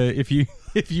 It's if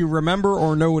you remember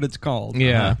or know what it's called,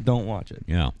 don't watch it.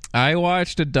 Yeah. I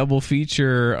watched a double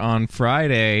feature on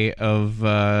Friday of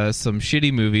some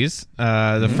shitty movies.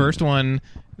 The first one,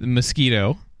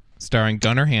 Mosquito, starring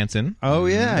Gunnar Hansen. Oh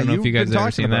yeah, I don't know if you guys been have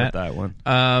ever talking seen about that one.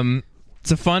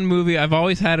 It's a fun movie. I've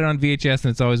always had it on VHS, and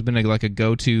it's always been like a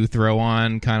go-to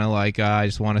throw-on, kind of like I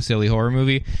just want a silly horror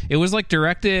movie. It was like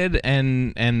directed,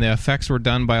 and the effects were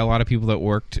done by a lot of people that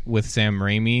worked with Sam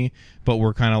Raimi, but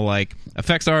were kind of like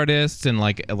effects artists and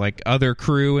like other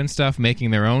crew and stuff making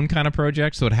their own kind of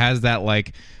project. So it has that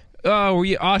like,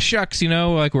 shucks,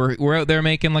 like we're out there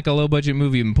making like a low-budget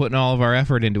movie and putting all of our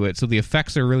effort into it. So the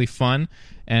effects are really fun,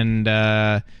 and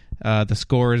the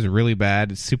score is really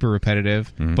bad. It's super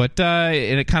repetitive, but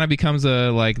it kind of becomes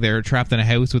they're trapped in a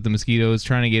house with the mosquitoes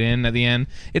trying to get in at the end.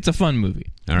 It's a fun movie.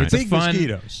 All right. It's Big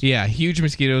mosquitoes. Yeah, huge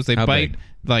mosquitoes. They How bite big?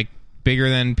 like bigger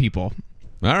than people.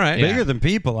 All right. Yeah. Bigger than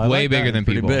people. Way bigger than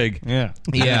Pretty people. big. Yeah.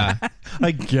 Yeah.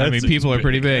 I guess. I mean, people are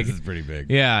pretty big. This is pretty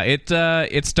big. Yeah,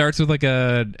 it starts with like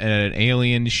an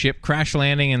alien ship crash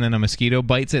landing, and then a mosquito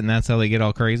bites it, and that's how they get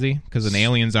all crazy because an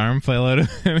alien's arm fell out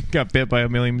and got bit by a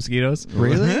million mosquitoes.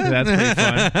 Really? That's pretty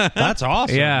fun. That's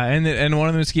awesome. Yeah, and one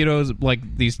of the mosquitoes, like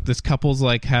this couple's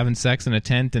like having sex in a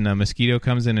tent, and a mosquito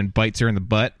comes in and bites her in the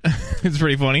butt. It's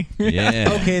pretty funny.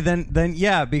 Yeah. Okay, then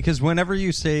yeah, because whenever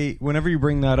you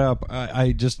bring that up,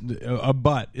 I just a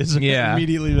butt is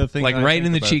immediately the thing. Like I right think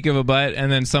in the about. cheek of a butt,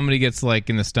 and then somebody gets like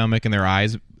in the stomach, and their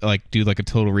eyes like do like a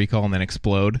total recall and then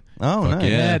explode. Oh, nice.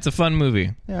 Yeah, it's a fun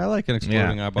movie. Yeah, I like an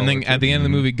exploding Yeah, eyeball. and then or at two. the end of the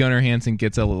movie, Gunnar Hansen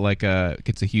gets a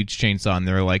huge chainsaw, and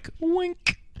they're like,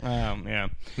 wink. Yeah.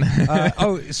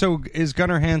 So is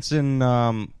Gunnar Hansen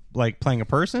like playing a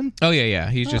person? Oh yeah,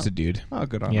 he's just a dude. Oh,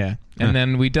 good on Yeah, him. and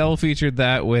then we double featured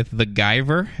that with The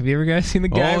Guyver. Have you ever guys seen The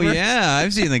Guyver? Oh yeah,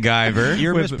 I've seen the Guyver.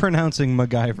 You're mispronouncing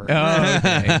MacGyver. Oh,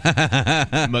 okay.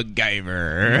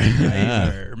 MacGyver.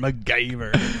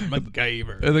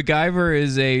 MacGyver. The Guyver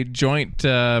is a joint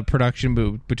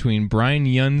production between Brian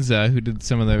Yunza, who did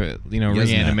some of the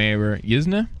Reanimator.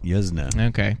 Yuzna?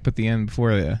 Okay, put the N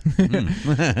before the.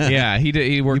 Yeah,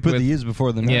 he worked You put with. the U's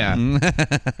before the name.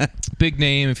 Yeah. Big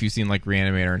name. If if you've seen like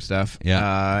Reanimator and stuff,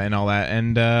 Yeah. and all that,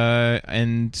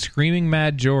 and Screaming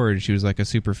Mad George, he was like a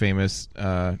super famous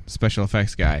special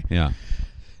effects guy. Yeah.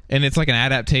 And it's like an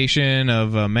adaptation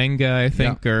of a manga, I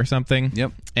think, or something.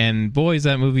 Yep. And boy, is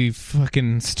that movie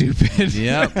fucking stupid.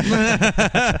 Yep.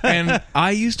 And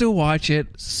I used to watch it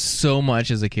so much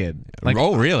as a kid. Like,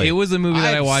 oh, really? It was a movie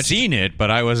that I I've watched. seen it,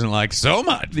 but I wasn't like, so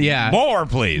much. Yeah. More,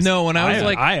 please. No, when I was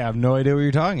like, I have no idea what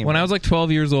you're talking about. when I was like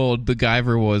 12 years old, The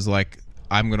Guyver was like,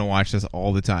 I'm going to watch this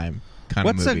all the time kind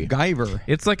What's of movie. a Guyver?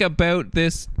 It's like about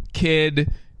this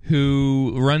kid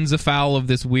who runs afoul of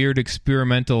this weird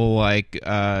experimental like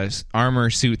armor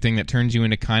suit thing that turns you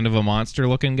into kind of a monster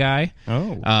looking guy.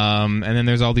 Oh. And then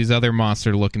there's all these other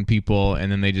monster looking people,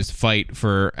 and then they just fight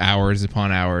for hours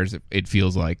upon hours. It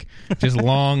feels like just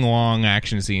long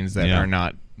action scenes that are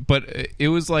not. But it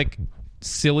was like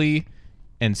silly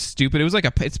and stupid. It was like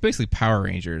it's basically Power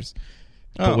Rangers.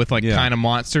 But with like kind of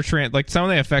monster like some of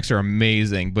the effects are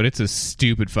amazing, but it's a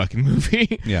stupid fucking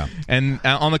movie. Yeah. And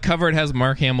on the cover it has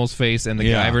Mark Hamill's face and the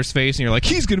Guyver's face, and you're like,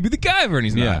 he's gonna be the Guyver, and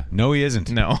he's Yeah. not. No, he isn't.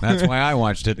 No. That's why I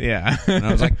watched it. Yeah. And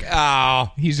I was like,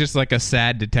 oh. He's just like a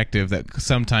sad detective that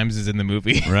sometimes is in the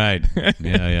movie. Right.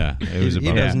 Yeah. It was He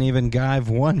about doesn't even Guyve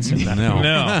once in that. No.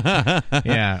 No.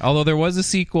 Yeah. Although there was a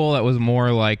sequel that was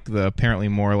more like apparently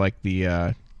more like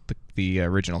the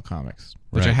original comics,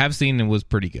 which I Right. have seen and was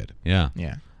pretty good. Yeah.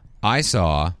 Yeah. I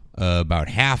saw about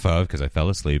half of, because I fell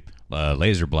asleep,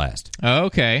 Laser Blast. Oh,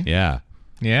 okay. Yeah.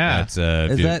 Yeah. That's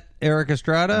Is that Eric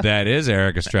Estrada? That is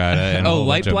Eric Estrada. And a whole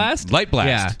Light bunch of- Blast? Light Blast.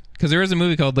 Yeah. Because there is a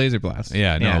movie called Laser Blast.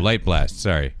 Yeah, no, Light Blast.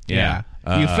 Sorry. Yeah.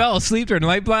 You fell asleep during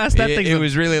Light Blast? That thing It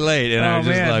was really late, and I was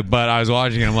just man. like, but I was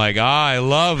watching it, I'm like, I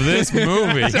love this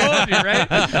movie. Told you,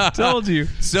 right? Told you.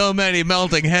 So many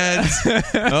melting heads.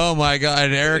 Oh my god!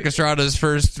 And Eric Estrada's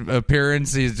first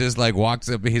appearance, he's just like walks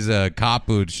up. He's a cop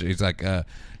who he's like,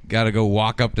 got to go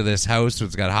walk up to this house.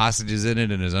 It's got hostages in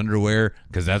it in his underwear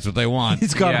because that's what they want.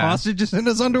 He's got Yeah. hostages in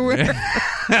his underwear.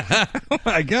 Oh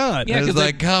my god! Yeah, It's 'cause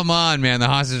like, come on, man. The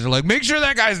hostages are like, make sure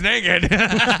that guy's naked.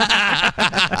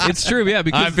 It's true, yeah,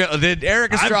 because Did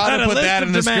Eric I've got Estrada a put list that of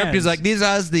in the script? demands. He's like,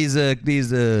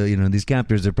 these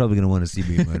captors are probably going to want to see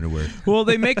me in my underwear. well,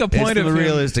 they make a point It's of a him-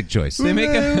 realistic choice. They make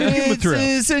a it's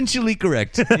essentially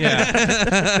correct.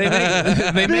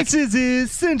 yeah. They make This is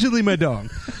essentially my dong.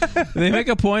 they make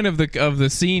a point of the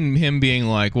scene, him being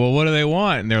like, well, what do they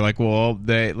want? And they're like, well,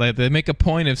 they make a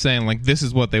point of saying like, this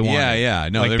is what they want. Yeah.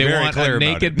 No, like they're they very want clear a about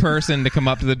naked it. person to come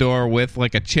up to the door with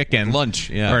like a chicken Lunch,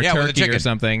 or a with a turkey chicken or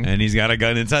something. and he's got a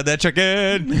gun inside that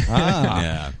chicken.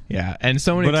 Ah. Yeah, and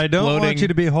so many But I don't exploding, want you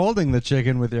to be holding the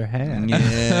chicken with your hand.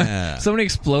 Yeah. so many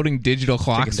exploding digital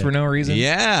clocks for no reason.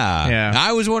 Yeah. Yeah.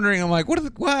 I was wondering, I'm like,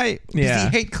 why? Yeah. Does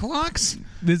he hate clocks?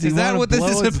 Does he Is that wanna what this blow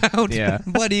is his- about? Yeah.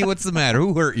 Buddy, what's the matter?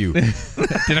 Who hurt you?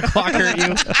 Did a clock hurt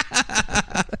you?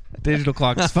 Digital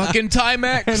clocks. Fucking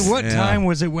Timex. And what Yeah. time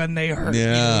was it when they hurt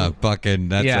Yeah, fucking.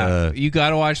 That's Yeah, you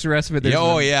got to watch the rest of it. There's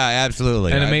Oh yeah,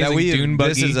 absolutely. an amazing dune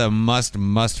This buggy. is a must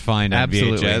find on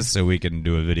Absolutely. VHS, so we can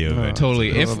do a video of it. Totally.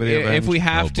 It's a little video If we revenge.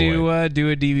 have Oh, to do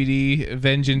a DVD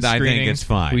vengeance I screening, think it's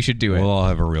fine. We should do it. We'll all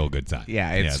have a real good time.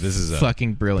 Yeah, it's this is a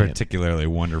fucking brilliant. particularly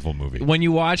wonderful movie. When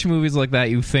you watch movies like that,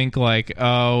 you think like,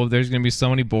 oh, there's going to be so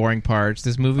many boring parts.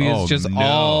 This movie is just no.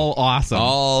 all awesome.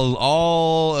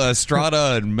 all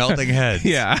Strata and melting heads.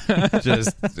 Yeah.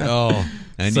 Just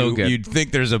and So good. you'd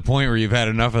think there's a point where you've had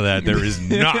enough of that. There is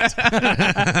not.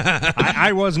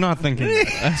 I was not thinking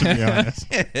that, to be honest.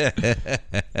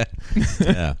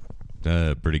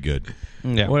 Yeah, pretty good.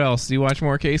 Yeah. What else? Do you watch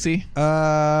more, Casey?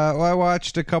 Well, I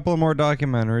watched a couple more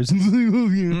documentaries.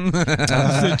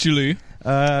 Essentially.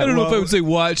 I don't know if I would say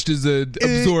watched as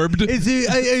absorbed.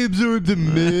 I absorbed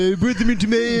them, brought them into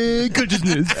my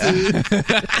consciousness.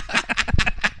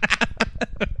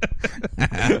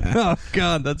 Oh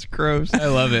God, that's gross. I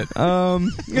love it.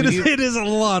 It is a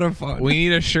lot of fun. We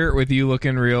need a shirt with you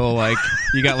looking real like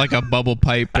you got like a bubble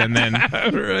pipe and then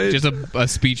just a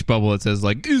speech bubble that says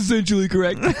like essentially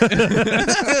correct.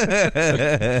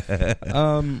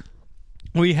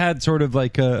 We had sort of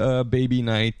like a baby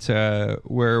night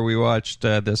where we watched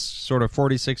this sort of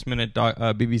 46-minute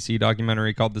BBC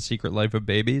documentary called The Secret Life of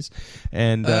Babies.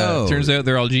 And Turns out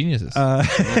they're all geniuses.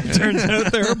 turns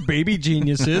out there are baby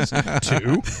geniuses,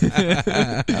 too.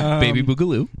 Baby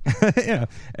Boogaloo. Yeah.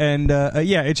 And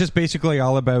yeah, it's just basically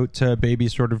all about baby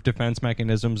sort of defense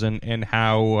mechanisms and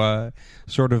how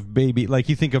sort of baby, like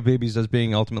you think of babies as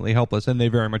being ultimately helpless, and they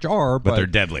very much are, But they're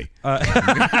deadly.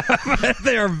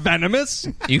 they are venomous.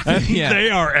 helpless. Yeah. They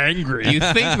are angry. You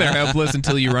think they're helpless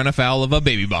until you run afoul of a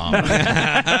baby bomb.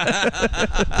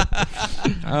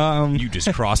 You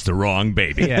just crossed the wrong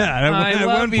baby. Yeah, I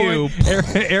love you.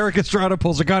 Eric Estrada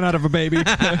pulls a gun out of a baby.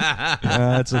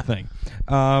 That's the thing.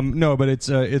 No, but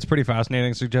it's pretty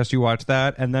fascinating. Suggest you watch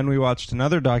that. And then we watched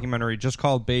another documentary just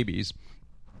called Babies.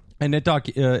 And it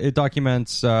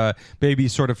documents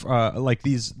babies, sort of like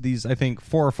these I think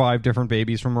 4 or 5 different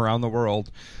babies from around the world,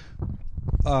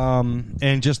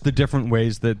 and just the different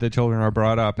ways that the children are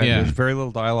brought up. And there's very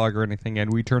little dialogue or anything.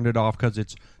 And we turned it off because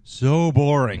it's so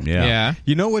boring. Yeah.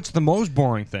 You know what's the most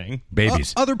boring thing?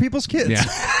 Babies. Other people's kids. Yeah.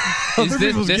 Other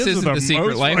people's This kids isn't are the Secret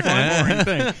most Life fucking boring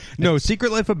thing. No,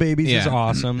 Secret Life of Babies is Yeah.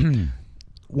 awesome.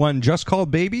 One just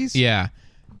called Babies. Yeah.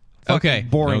 Okay.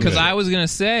 boring. Because No good. I was going to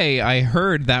say, I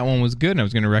heard that one was good and I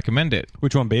was going to recommend it.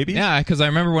 Which one, Babies? Yeah, because I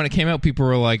remember when it came out, people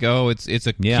were like, "Oh, it's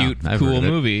a Yeah, cute, I've heard cool of it.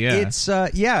 movie." Yeah, It's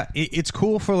it's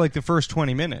cool for like the first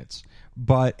 20 minutes,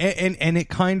 but and it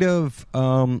kind of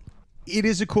it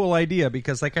is a cool idea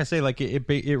because, like I say, like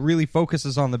it really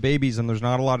focuses on the babies and there's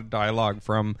not a lot of dialogue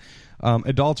from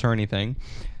adults or anything.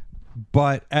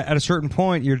 But at a certain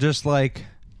point, you're just like,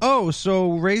 oh,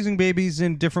 so raising babies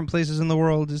in different places in the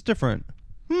world is different.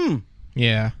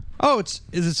 yeah. Oh, is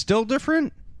it still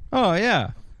different? Oh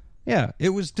yeah. Yeah, it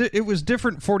was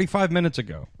different 45 minutes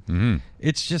ago. Mm-hmm.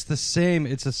 It's just the same.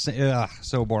 It's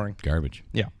so boring. Garbage.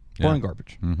 Yeah, boring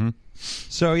garbage. Mm-hmm.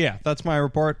 So yeah, that's my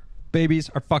report. Babies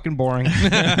are fucking boring.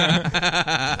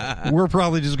 We're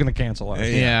probably just gonna cancel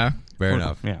it. Yeah. Fair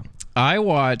enough. Yeah. I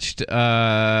watched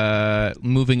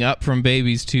moving up from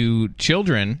babies to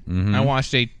children. I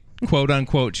watched a quote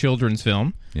unquote children's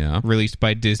film released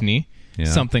by Disney. Yeah.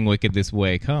 Something Wicked This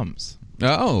Way Comes.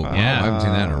 Oh, Yeah. I haven't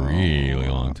seen that in a really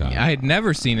long time. I had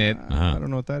never seen it. I don't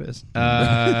know what that is.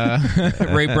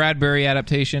 Ray Bradbury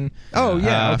adaptation. Oh,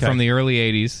 yeah, okay. From the early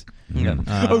 80s.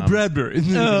 Oh, Bradbury.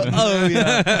 Oh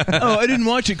yeah. Oh, I didn't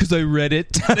watch it because I read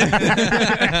it. And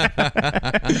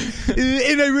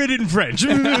I read it in French.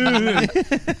 I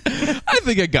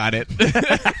think I got it.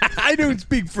 I don't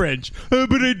speak French,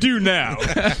 but I do now.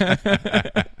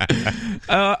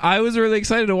 I was really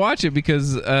excited to watch it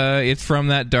because it's from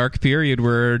that dark period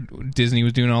where Disney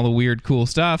was doing all the weird, cool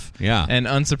stuff. Yeah. And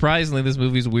unsurprisingly, this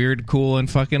movie's weird, cool, and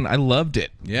fucking. I loved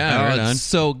it. Yeah, right it's on.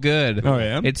 so good. Oh,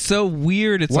 yeah? It's so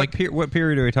weird. It's What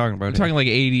period are we talking about? I'm talking like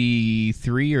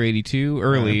 83 or 82,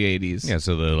 early 80s. Yeah,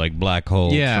 so the like Black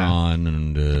Hole, Yeah. Tron,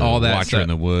 and All that Watcher stuff. in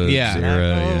the Woods Yeah. era.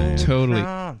 Yeah. Totally.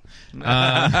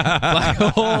 Black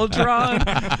Hole Tron.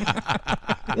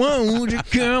 Won't you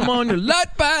come on your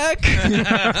light back?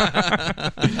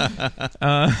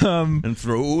 And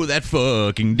throw that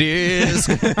fucking disc.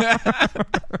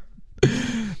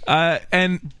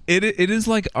 And it is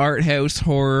like art house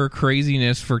horror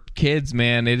craziness for kids,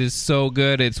 man. It is so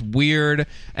good. It's weird,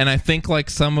 and I think like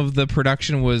some of the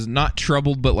production was not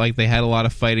troubled, but like they had a lot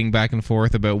of fighting back and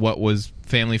forth about what was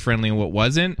family friendly and what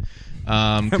wasn't.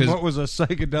 What was a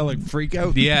psychedelic freak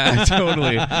out? Yeah,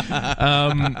 totally.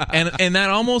 And that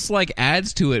almost like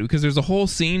adds to it because there's a whole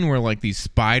scene where like these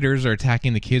spiders are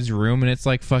attacking the kids' room, and it's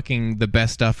like fucking the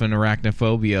best stuff in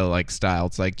arachnophobia like style.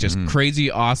 It's like just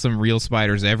crazy, awesome, real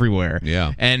spiders everywhere.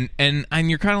 Yeah. And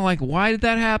you're kind of like, why did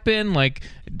that happen? Like,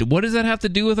 what does that have to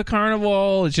do with a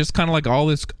carnival? It's just kind of like all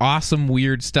this awesome,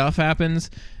 weird stuff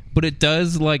happens, but it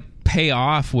does like pay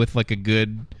off with like a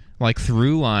good like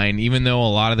through line, even though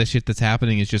a lot of the shit that's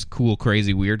happening is just cool,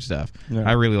 crazy, weird stuff. Yeah.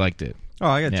 I really liked it. Oh,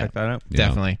 I gotta Yeah. check that out. Yeah.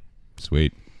 Definitely.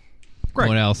 Sweet. Great.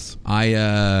 What else?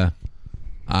 I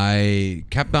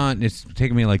kept on. It's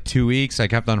taken me like 2 weeks. I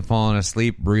kept on falling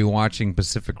asleep rewatching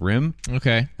Pacific Rim.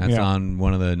 Okay. That's Yeah. on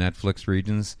one of the Netflix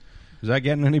regions. Is that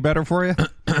getting any better for you?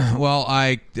 Well,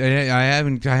 I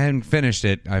haven't finished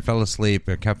it. I fell asleep.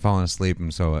 I kept falling asleep,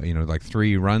 and so like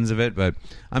 3 runs of it. But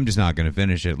I'm just not going to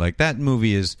finish it. Like that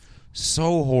movie is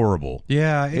so horrible.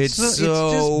 Yeah, It's it's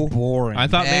so just boring. I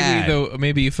thought Bad.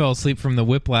 maybe you fell asleep from the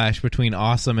whiplash between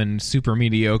awesome and super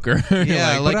mediocre.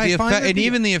 Yeah, but like I the find effect, that and the-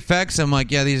 even the effects. I'm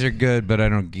like, yeah, these are good, but I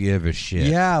don't give a shit.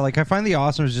 Yeah, like I find the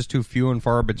awesome is just too few and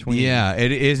far between. Yeah,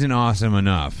 it isn't awesome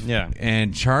enough. Yeah.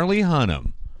 And Charlie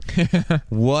Hunnam,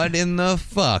 what in the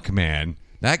fuck, man?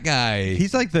 That guy.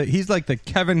 He's like the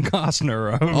Kevin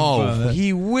Costner of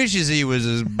he wishes he was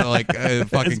as like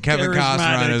fucking Kevin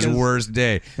Costner on his charismatic as- worst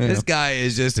day. This guy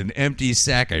is just an empty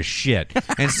sack of shit.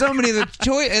 And so many of the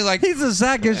choice, like he's a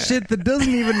sack of shit that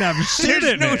doesn't even have shit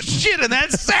there's in no it. shit in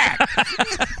that sack.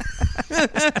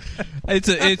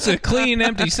 It's a clean,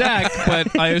 empty sack,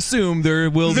 but I assume there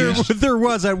will be There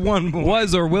was at one point.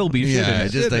 was or will be shit in Yeah, it.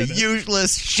 just a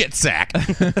useless shit sack.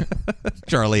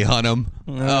 Charlie Hunnam.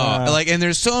 And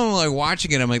there's so like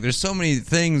watching it. I'm like, there's so many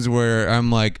things where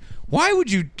I'm like, why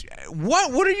would you?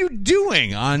 What are you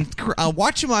doing on?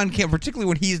 Watch him on camera, particularly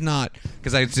when he's not.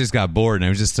 Because I just got bored and I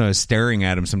was just sort of staring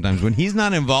at him sometimes. When he's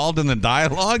not involved in the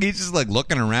dialogue, he's just like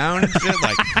looking around and shit,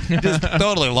 like just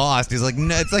totally lost. He's like,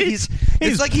 no, it's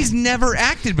like he's never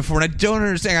acted before, and I don't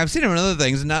understand. I've seen him in other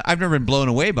things, and I've never been blown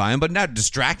away by him, but not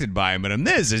distracted by him. But in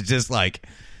this, it's just like.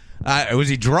 Was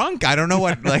he drunk? I don't know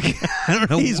what. Like, I don't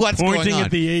know what's going on. Pointing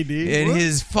at the AD. And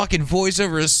his fucking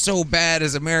voiceover is so bad.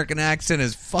 His American accent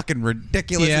is fucking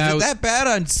ridiculous. Yeah, is it that bad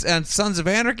on Sons of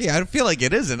Anarchy? I feel like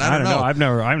it isn't. I don't know. I've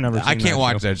never. Seen I can't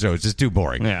watch that show. It's just too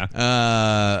boring. Yeah.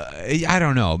 I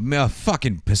don't know.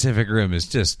 Fucking Pacific Rim is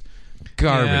just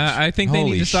garbage. Yeah, I think they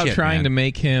Holy need to stop shit, trying man. to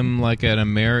make him like an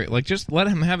American. Like, just let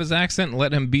him have his accent and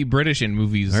let him be British in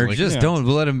movies. Or like, just don't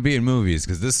let him be in movies,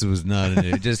 because this was not.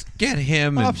 Just get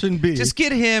him. And, Option B. Just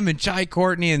get him and Chai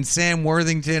Courtney and Sam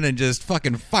Worthington and just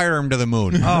fucking fire him to the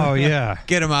moon. Oh yeah.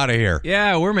 Get him out of here.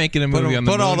 yeah, we're making a movie on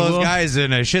the Put all moon. those We'll- guys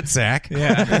in a shit sack.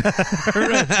 Yeah,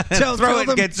 Throw it.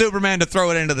 them- Get Superman to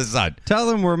throw it into the sun. Tell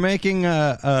them we're making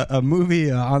a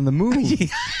movie on the moon.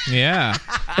 yeah,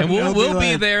 and we'll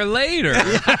be there later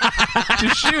to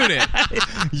shoot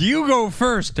it. You go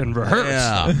first and rehearse.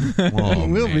 Yeah. Oh,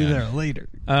 We'll be man. there later.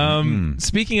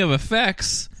 Speaking of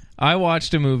effects, I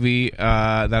watched a movie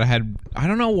that I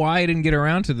don't know why I didn't get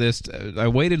around to this. I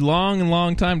waited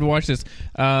long time to watch this.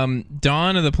 Dawn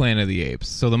of the Planet of the Apes.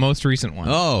 So the most recent one.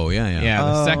 Oh, yeah. Yeah,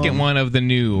 the second one of the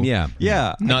new. Yeah.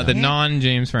 Yeah. Not the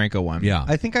non-James Franco one. Yeah.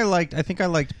 I think I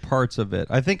liked parts of it.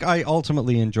 I think I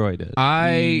ultimately enjoyed it.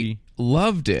 I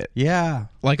loved it. Yeah.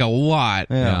 Like a lot.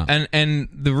 Yeah. And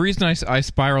the reason I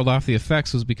spiraled off the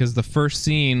effects was because the first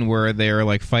scene where they're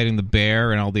like fighting the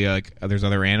bear and all the like there's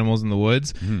other animals in the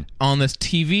woods on this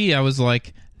TV, I was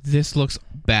like, this looks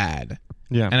bad.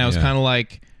 Yeah. And I was kind of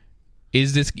like,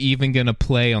 is this even going to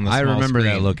play on the I small remember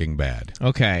that screen? looking bad.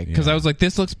 Okay, because I was like,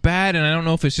 this looks bad, and I don't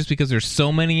know if it's just because there's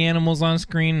so many animals on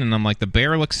screen, and I'm like, the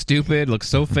bear looks stupid, looks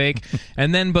so fake.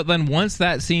 But then once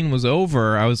that scene was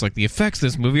over, I was like, the effects of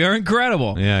this movie are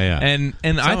incredible. Yeah. And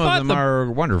I Some thought of them are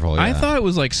wonderful. Yeah. I thought it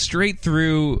was like straight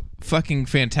through fucking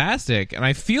fantastic, and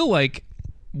I feel like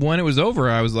when it was over,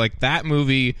 I was like, that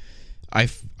movie, I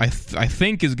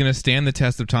think is going to stand the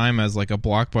test of time as like a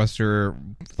blockbuster,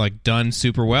 like done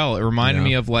super well. It reminded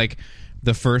me of like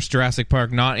the first Jurassic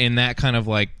Park, not in that kind of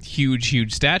like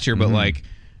huge stature, but like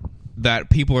that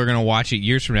people are going to watch it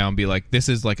years from now and be like, this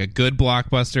is like a good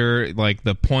blockbuster. Like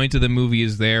the point of the movie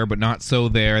is there, but not so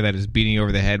there that it's beating you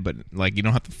over the head. But like you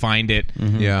don't have to find it.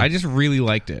 Yeah. I just really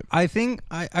liked it. I think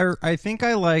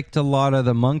I liked a lot of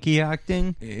the monkey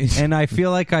acting, and I feel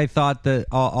like I thought that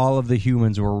all of the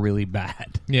humans were really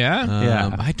bad. Yeah.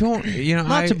 Yeah. I don't.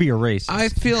 Not to be a racist. I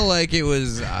feel like it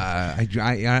was. I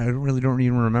really don't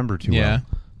even remember too Yeah. well.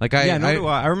 Like I. Yeah, nor do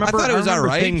I. I remember- I thought it was I all remember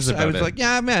right. things I about was it. like,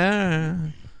 yeah,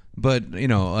 man. But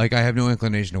like I have no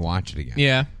inclination to watch it again.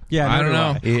 Yeah. Yeah, I don't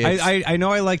know. I know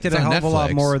I liked it It's a on hell of a lot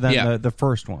Netflix. more than Yeah. the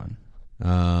first one.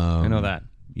 I know that.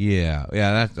 Yeah.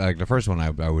 That's like the first one.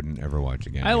 I wouldn't ever watch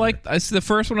again. I liked the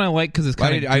first one. I liked because it's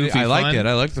kind of I goofy liked fun. it.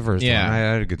 I liked the first Yeah. one. I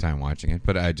had a good time watching it.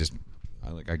 But I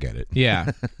get it.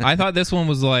 Yeah, I thought this one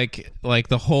was like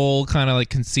the whole kind of like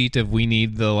conceit of we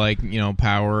need the like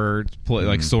power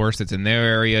like source that's in their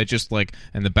area, just like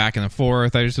and the back and the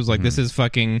forth. I just was like, this is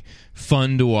fucking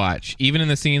fun to watch, even in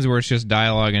the scenes where it's just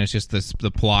dialogue and it's just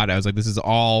the plot. I was like, this is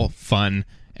all fun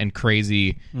and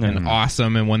crazy and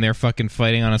awesome. And when they're fucking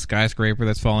fighting on a skyscraper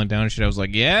that's falling down and shit, I was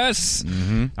like, yes.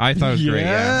 I thought it was great.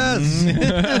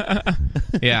 Yeah,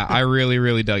 yeah, I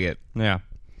really dug it. Yeah.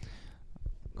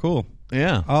 Cool.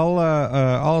 Yeah.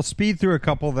 I'll speed through a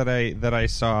couple that I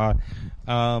saw.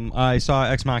 I saw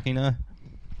Ex Machina.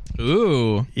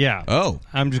 Ooh. Yeah. Oh.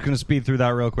 I'm just going to speed through that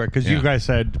real quick because Yeah. you guys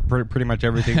said pretty much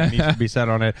everything that needs to be said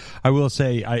on it. I will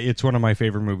say it's one of my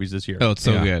favorite movies this year. Oh, it's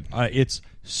so Yeah. good. It's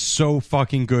so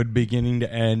fucking good beginning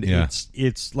to end. Yeah.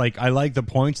 It's like I like the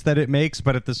points that it makes,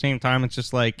 but at the same time it's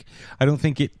just like I don't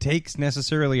think it takes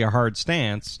necessarily a hard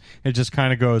stance. It just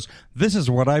kind of goes, this is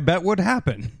what I bet would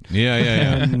happen. Yeah.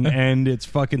 and it's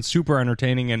fucking super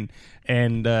entertaining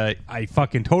and I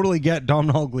fucking totally get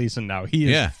Domhnall Gleeson now. He is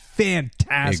Yeah.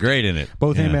 fantastic. He's great in it.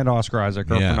 Both him Yeah. and Oscar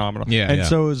Isaac are Yeah. phenomenal. Yeah. And Yeah.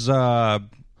 so is the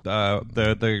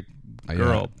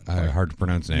girl. Hard to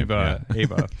pronounce the name.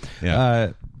 Ava. Yeah.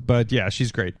 But yeah,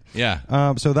 she's great.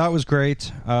 Yeah. So that was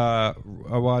great. I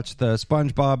watched the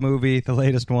SpongeBob movie, the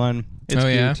latest one. It's Oh,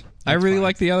 cute. yeah? I really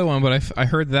like the other one, but I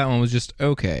heard that one was just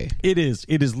okay. It is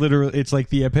literally, it's like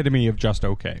the epitome of just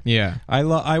okay. Yeah.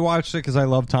 I watched it because I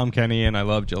love Tom Kenny and I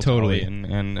love Jill Totally.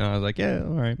 Tully, and I was like, yeah, all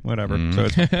right, whatever. So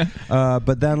it's,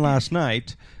 but then last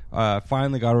night,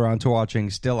 finally got around to watching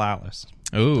Still Alice.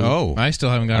 Ooh. Oh. I still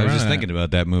haven't got I was around just to thinking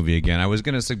about that movie again. I was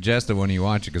going to suggest that when you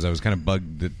watch it because I was kind of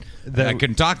bugged that I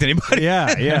couldn't talk to anybody.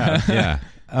 Yeah, yeah.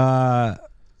 Yeah.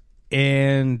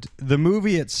 And the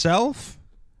movie itself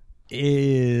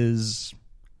is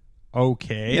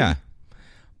okay. Yeah.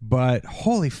 But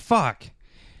holy fuck,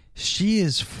 she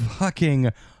is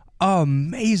fucking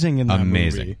amazing in that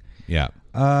Amazing. movie. Yeah.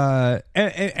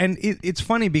 And it's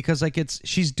funny because like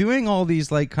she's doing all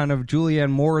these like kind of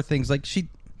Julianne Moore things. Like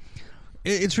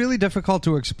it's really difficult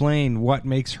to explain what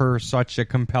makes her such a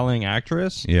compelling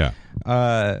actress. Yeah.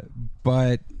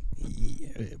 But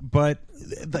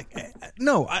like,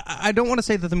 no, I don't want to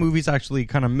say that the movie's actually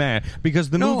kind of meh, because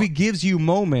the movie gives you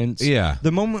moments. Yeah.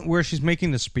 The moment where she's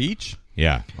making the speech,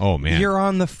 Yeah. Oh, man. you're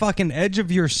on the fucking edge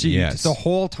of your seat Yes. the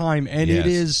whole time, and Yes. it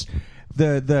is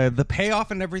the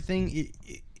payoff and everything.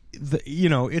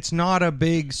 It's not a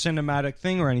big cinematic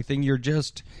thing or anything. You're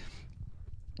just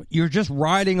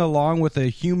riding along with a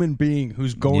human being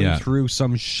who's going Yeah. through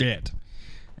some shit.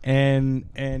 And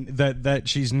that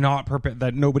she's not prepared,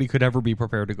 that nobody could ever be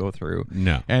prepared to go through.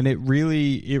 No. And it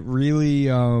really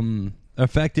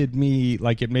affected me.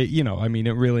 Like it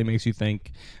really makes you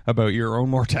think about your own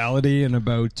mortality and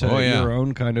about your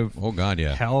own kind of Oh, God,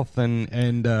 yeah. health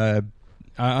and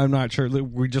I'm not sure.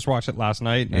 We just watched it last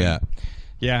night. And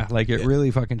yeah, like it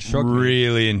really fucking shook me.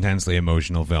 Really intensely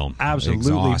emotional film.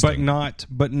 Absolutely, Exhausting.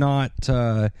 but not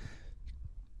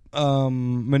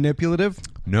manipulative.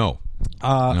 No.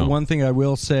 One thing I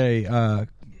will say,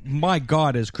 my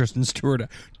God, is Kristen Stewart a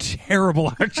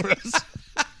terrible actress?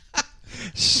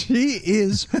 She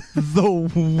is the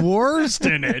worst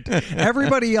in it.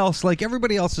 Everybody else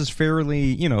is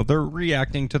fairly, they're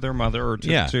reacting to their mother or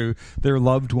to their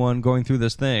loved one going through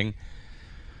this thing.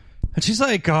 And she's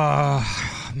like, my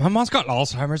mom's got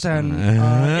Alzheimer's, and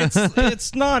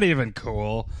it's not even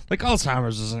cool. Like,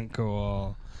 Alzheimer's isn't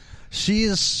cool. She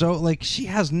is so, like, she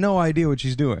has no idea what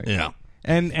she's doing. Yeah.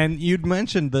 And you'd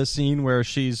mentioned the scene where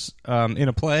she's in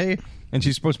a play, and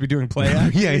she's supposed to be doing play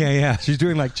acting. Yeah. She's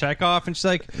doing, like, Chekhov, and she's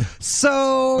like,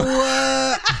 so,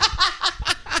 I'm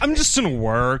just gonna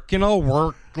work, and I'll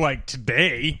work, like,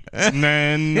 today, and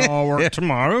then I'll work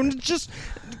tomorrow, and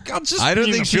I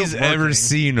don't think she's ever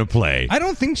seen a play. I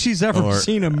don't think she's ever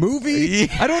seen a movie.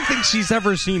 Yeah. I don't think she's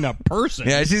ever seen a person.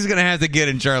 Yeah, she's going to have to get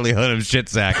in Charlie Hunnam's shit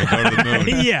sack and go to the moon.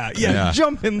 yeah.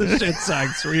 Jump in the shit sack,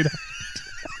 sweetheart.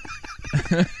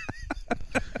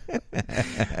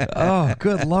 Oh,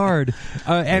 good Lord.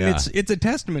 And it's a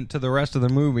testament to the rest of the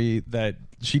movie that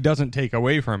she doesn't take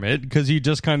away from it, because you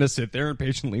just kind of sit there and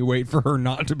patiently wait for her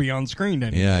not to be on screen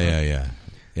anymore.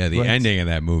 Yeah, the ending of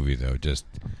that movie, though, just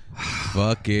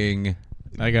fucking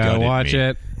I gotta gutted watch me.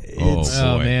 it. Oh,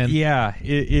 Oh, boy. man. Yeah,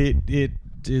 it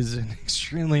is an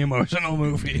extremely emotional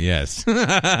movie. Yes.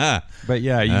 But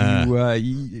yeah,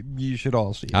 you should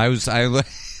all see it. I was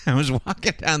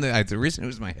walking down the reason it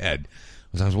was in my head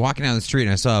was I was walking down the street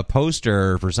and I saw a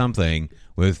poster for something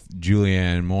with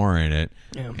Julianne Moore in it,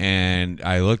 and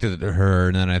I looked at her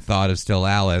and then I thought of Still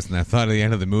Alice, and I thought of the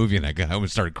end of the movie, and I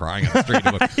almost started crying on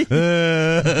the street.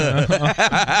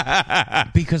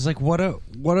 Because like what a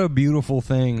beautiful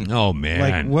thing. Oh, man.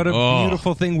 Like what a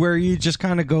beautiful thing where you just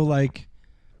kind of go like,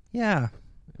 yeah.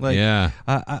 Like, Yeah.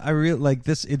 I really like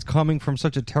this. It's coming from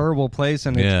such a terrible place,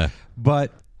 and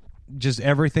but just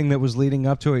everything that was leading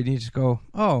up to it, you just go,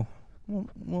 oh,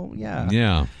 well, yeah.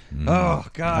 Yeah. Oh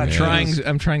God,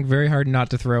 I'm trying very hard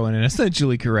not to throw in an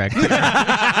essentially correct. It's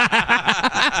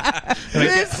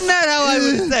not how I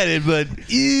would said it, but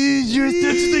you're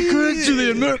essentially correct,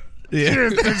 Julian. You're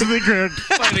essentially correct.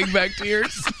 Fighting back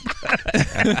tears.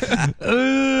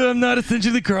 I'm not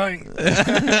essentially crying.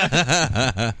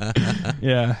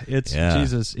 Yeah, it's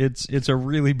Jesus. It's a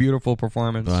really beautiful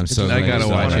performance. Well, I'm so I glad gotta you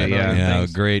saw watch that. it, yeah. Yeah,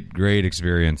 great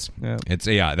experience. Yeah. It's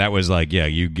that was like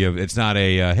you give. It's not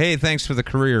a hey, thanks for the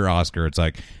career Oscar. It's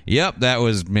like, yep, that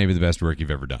was maybe the best work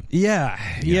you've ever done. Yeah,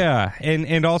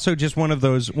 and also just one of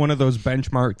those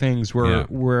benchmark things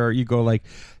where you go like,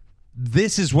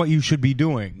 this is what you should be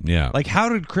doing. Yeah. Like, how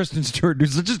did Kristen Stewart do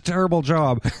such a terrible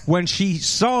job when she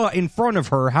saw in front of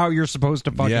her how you're supposed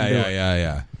to fucking do it?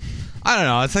 Yeah. I don't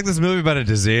know. It's like this movie about a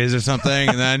disease or something,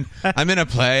 and then I'm in a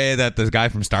play that the guy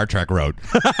from Star Trek wrote.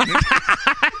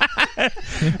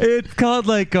 It's called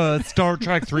like Star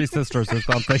Trek Three Sisters or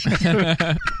something.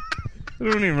 I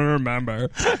don't even remember.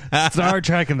 Star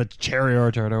Trek and the Cherry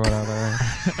Orchard or whatever.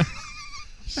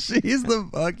 She's the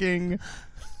fucking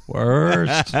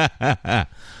Worst.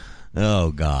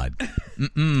 Oh God.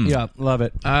 Yeah, love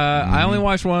it. I only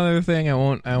watched one other thing. I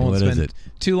won't What is spend it?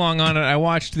 too long on it. I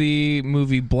watched the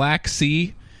movie Black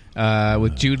Sea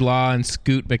with Jude Law and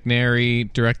Scoot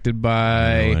McNairy, directed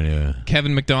by No idea.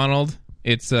 Kevin McDonald.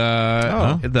 It's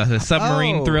the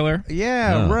submarine thriller.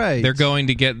 Yeah, right. They're going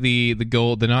to get the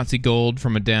gold, the Nazi gold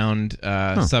from a downed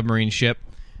submarine ship,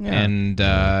 and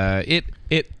it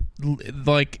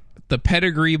like the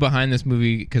pedigree behind this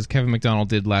movie, because Kevin McDonald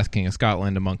did Last King of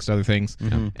Scotland amongst other things,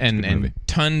 and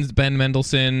tons Ben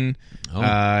Mendelsohn,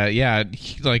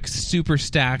 like super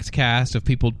stacked cast of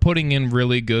people putting in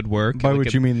really good work. By like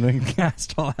which you mean the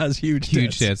cast all has huge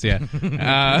tits, yeah.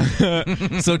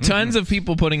 So tons of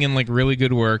people putting in like really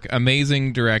good work.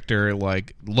 Amazing director,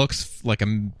 like looks like a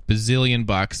bazillion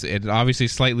bucks. It obviously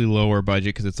slightly lower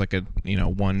budget because it's like a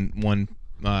one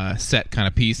set kind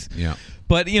of piece. Yeah.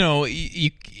 But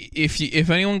if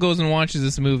anyone goes and watches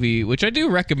this movie, which I do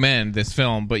recommend this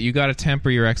film, but you got to temper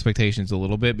your expectations a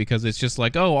little bit, because it's just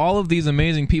like, oh, all of these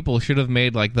amazing people should have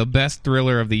made like the best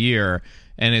thriller of the year,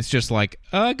 and it's just like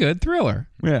a good thriller.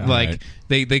 Yeah, like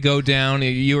they go down.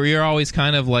 You're always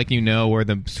kind of like where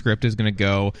the script is going to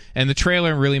go, and the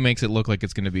trailer really makes it look like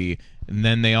it's going to be. And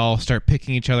then they all start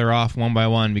picking each other off one by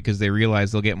one because they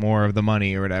realize they'll get more of the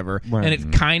money or whatever. Right. And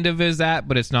it kind of is that,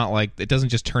 but it's not like, it doesn't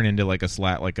just turn into like a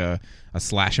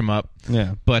slash 'em up.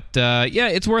 Yeah. But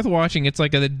it's worth watching. It's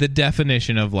like the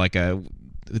definition of like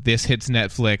this hits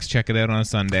Netflix, check it out on a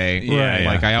Sunday. Yeah,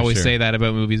 Like I for always sure. say that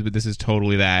about movies, but this is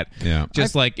totally that. Yeah.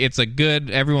 Just like it's a good,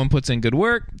 everyone puts in good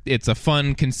work. It's a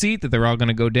fun conceit that they're all going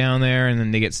to go down there and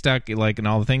then they get stuck, like, and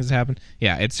all the things that happen.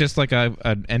 Yeah, it's just like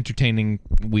an entertaining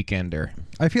weekender.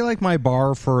 I feel like my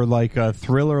bar for like a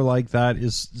thriller like that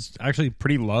is actually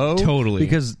pretty low. Totally.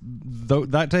 Because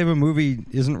that type of movie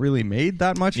isn't really made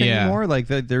that much anymore. Like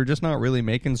they're just not really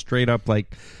making straight up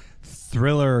like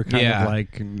thriller kind of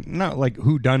like, not like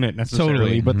whodunit necessarily,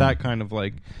 Totally. but that kind of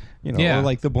like, or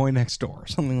like The Boy Next Door or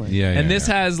something like that. And this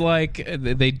has like,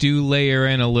 they do layer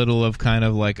in a little of kind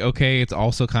of like, okay, it's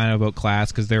also kind of about class,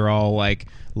 because they're all like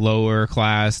lower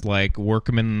class, like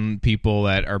workman people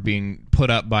that are being put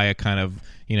up by a kind of,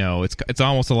 it's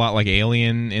almost a lot like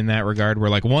Alien in that regard, where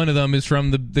like one of them is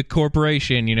from the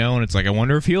corporation, and it's like, I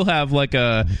wonder if he'll have like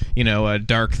a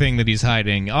dark thing that he's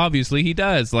hiding. Obviously he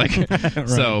does, like right.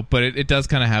 So, but it does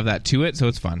kind of have that to it, so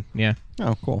it's fun. Yeah.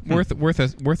 Oh, cool.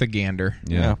 Worth a gander.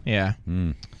 Yeah.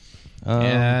 And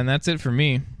that's it for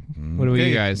me. What do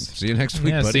you guys? See you next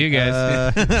week, Yeah, buddy. see you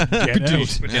guys.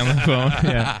 Put you on the phone.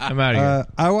 Yeah, I'm out of here.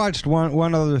 I watched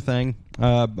one other thing,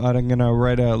 but I'm gonna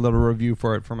write a little review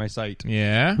for it for my site.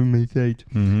 Yeah. For my site.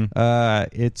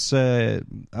 It's a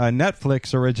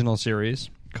Netflix original series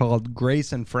called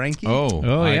Grace and Frankie. Oh,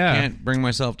 I yeah. can't bring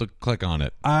myself to click on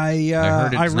it. I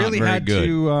heard it's really not very had good.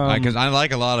 to Because I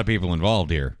like a lot of people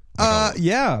involved here.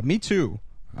 yeah, me too.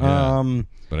 Yeah.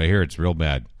 But I hear it's real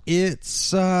bad.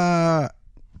 It's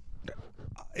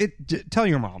tell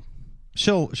your mom.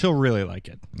 She'll really like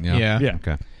it. Yeah. Yeah.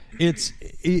 Okay.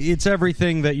 It's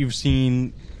everything that you've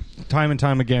seen time and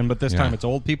time again, but this time it's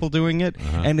old people doing it,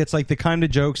 and it's like the kind of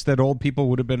jokes that old people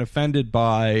would have been offended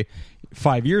by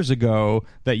 5 years ago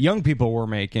that young people were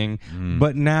making,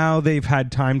 but now they've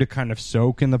had time to kind of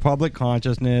soak in the public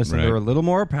consciousness, and they're a little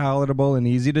more palatable and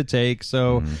easy to take.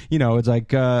 So it's like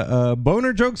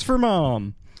boner jokes for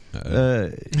mom. It's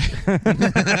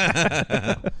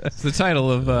the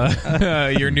title of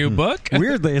your new book.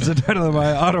 Weirdly, it's the title of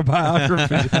my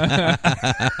autobiography.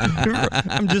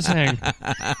 I'm just saying,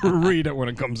 read it when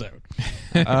it comes out.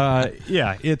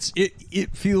 It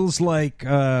feels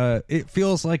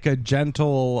like a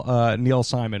gentle Neil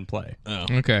Simon play. Oh.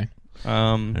 Okay.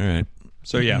 All right.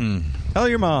 So tell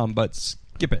your mom, but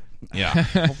skip it. Yeah.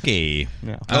 Okay.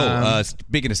 Yeah.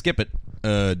 Speaking of skip it,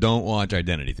 don't watch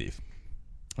Identity Thief.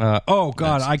 Oh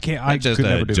God, I can't. I just could a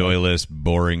never do joyless,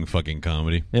 boring fucking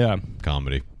comedy. Yeah.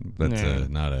 Comedy. That's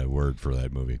not a word for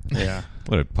that movie. Yeah.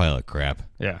 What a pile of crap.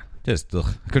 Yeah. Just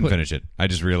couldn't finish it. I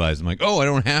just realized I'm like, I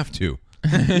don't have to.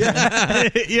 Yeah.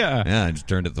 Yeah, I just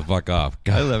turned it the fuck off.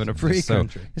 God, I live in a free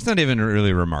country. It's not even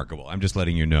really remarkable. I'm just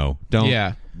letting you know. Don't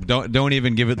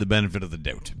even give it the benefit of the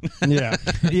doubt. Yeah.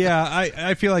 Yeah.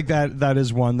 I feel like that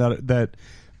is one that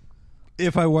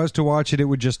if I was to watch it, it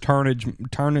would just tarnish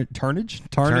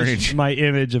my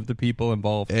image of the people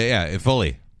involved. Yeah,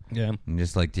 fully. Yeah. I'm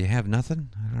just like, do you have nothing?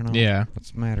 I don't know. Yeah.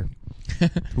 What's the matter?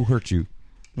 Who hurt you?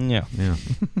 Yeah. Yeah.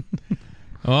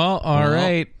 Well, all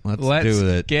right. Let's do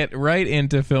it. Get right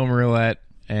into Film Roulette,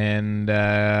 and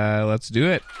let's do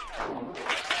it.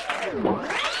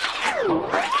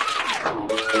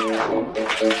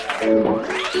 Film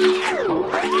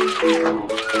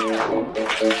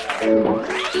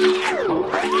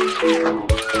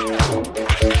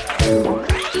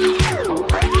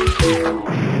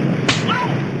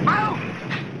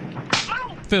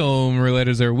Roulette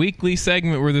is our weekly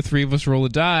segment where the three of us roll a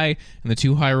die, and the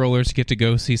two high rollers get to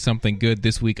go see something good.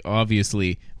 This week,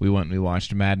 obviously, we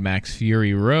watched Mad Max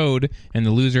Fury Road, and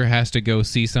the loser has to go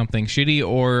see something shitty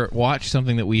or watch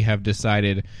something that we have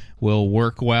decided will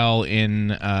work well in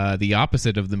the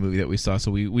opposite of the movie that we saw.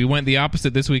 So we went the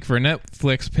opposite this week for a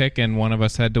Netflix pick, and one of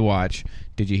us had to watch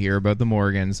Did You Hear About the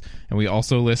Morgans? And we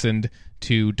also listened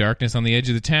to Darkness on the Edge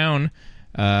of the Town,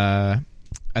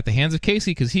 at the hands of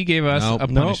Casey, because he gave us a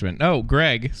punishment. Oh,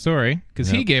 Greg, sorry, because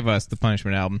he gave us the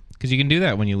punishment album. Because you can do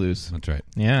that when you lose. That's right.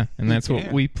 Yeah, and that's how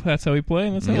we play,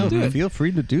 and that's how we do it. Feel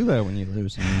free to do that when you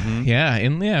lose. Yeah,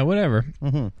 and whatever.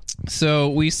 So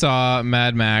we saw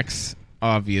Mad Max,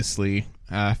 obviously,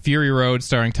 Fury Road,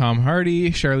 starring Tom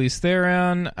Hardy, Charlize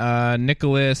Theron,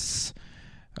 Nicholas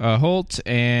Hoult,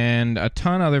 and a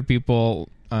ton of other people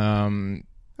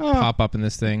pop up in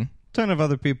this thing. Ton of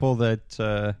other people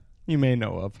that you may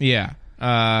know of. Yeah.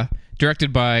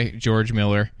 Directed by George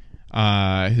Miller,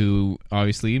 who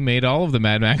obviously made all of the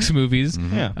Mad Max movies.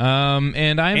 Yeah.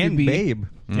 And IMDb. Babe.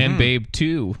 And Babe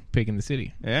 2, Pig in the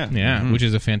City. Yeah. Yeah, which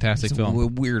is a fantastic film. The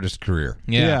weirdest career.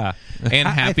 Yeah. And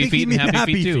Happy Feet and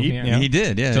Happy Feet 2. Yeah. He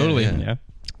did, yeah. Totally. Yeah.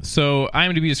 So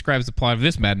IMDb describes the plot of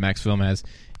this Mad Max film as: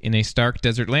 in a stark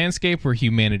desert landscape where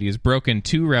humanity is broken,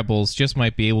 two rebels just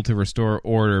might be able to restore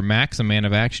order. Max, a man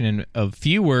of action and of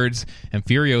few words, and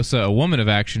Furiosa, a woman of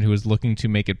action who is looking to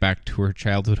make it back to her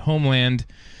childhood homeland.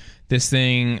 This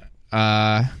thing,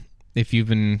 if you've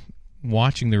been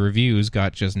watching the reviews,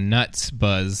 got just nuts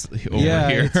buzz over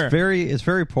here. It's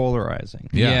very polarizing.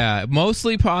 Yeah,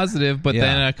 mostly positive, but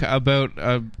then about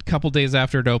a couple days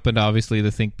after it opened, obviously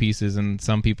the think pieces and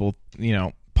some people,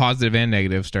 positive and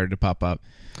negative, started to pop up.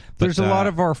 There's a lot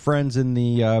of our friends in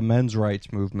the men's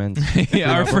rights movement.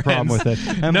 Yeah, our have a problem with it.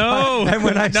 And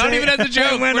when I not say, even as a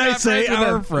joke. When We're I not say friends with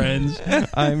our them. friends,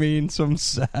 I mean some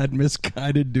sad,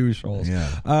 misguided doucheholes.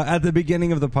 Yeah. At the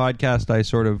beginning of the podcast, I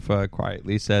sort of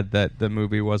quietly said that the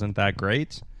movie wasn't that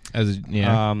great.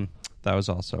 That was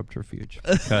all subterfuge,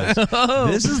 because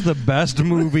this is the best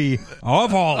movie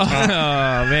of all time.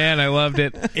 Oh man, I loved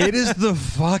it. It is the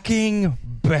fucking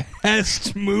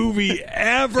best movie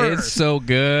ever. It's so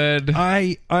good.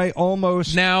 I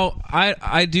almost Now,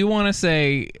 I do want to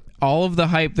say, all of the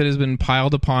hype that has been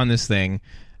piled upon this thing,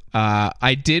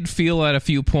 I did feel at a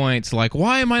few points like,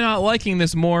 why am I not liking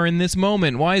this more in this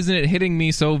moment? Why isn't it hitting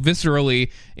me so viscerally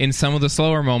in some of the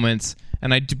slower moments?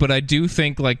 But I do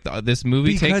think this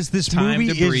movie because takes this time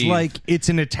movie to breathe. is like it's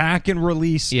an attack and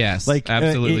release. Yes,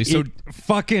 absolutely. So it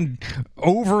fucking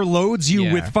overloads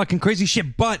you with fucking crazy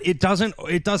shit, but it doesn't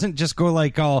just go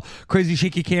like all crazy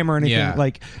shaky camera or anything. Yeah.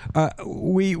 Like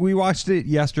we watched it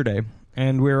yesterday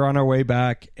and we were on our way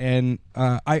back, and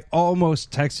I almost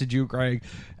texted you, Greg,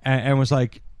 and was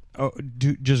like, oh,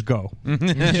 just go. You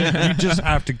just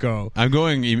have to go. I'm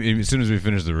going as soon as we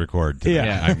finish the record tonight.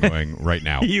 Yeah. I'm going right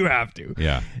now. You have to.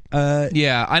 Yeah.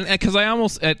 Because I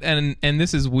almost and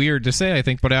this is weird to say, I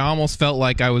think, but I almost felt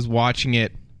like I was watching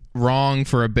it wrong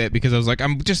for a bit, because I was like,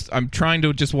 I'm trying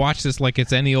to just watch this like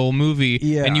it's any old movie.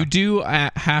 Yeah. And you do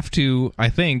have to, I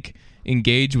think,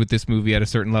 engage with this movie at a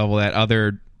certain level that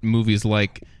other movies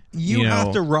like. You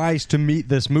have to rise to meet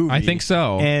this movie. I think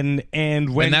so. And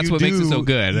when that's you what do, makes it so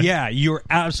good. Yeah, you're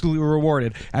absolutely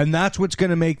rewarded. And that's what's going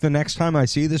to make the next time I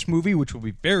see this movie, which will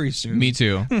be very soon. Me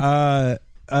too.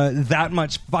 That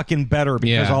much fucking better,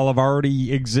 because I'll have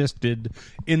already existed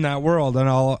in that world,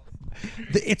 and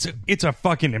it's a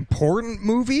fucking important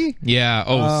movie. Yeah.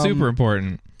 Oh, super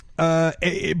important.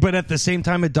 But at the same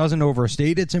time, it doesn't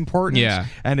overstate its importance. Yeah.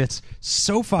 And it's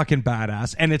so fucking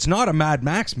badass. And it's not a Mad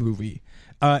Max movie.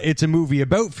 It's a movie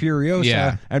about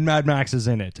Furiosa, and Mad Max is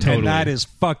in it. Totally. And that is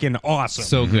fucking awesome.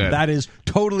 So good. That is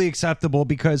totally acceptable,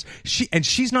 because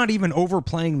she's not even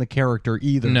overplaying the character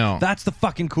either. No. That's the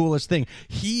fucking coolest thing.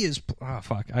 He is... Oh,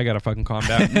 fuck. I gotta fucking calm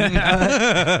down.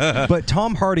 But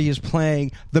Tom Hardy is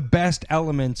playing the best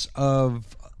elements of...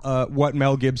 what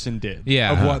Mel Gibson did.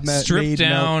 Yeah. Of what stripped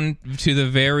down to the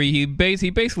very... He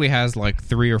basically has like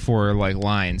 3 or 4 like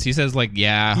lines. He says like,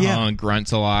 and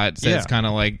grunts a lot. Says kind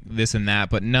of like this and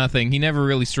that, but nothing. He never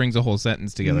really strings a whole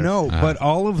sentence together. No, but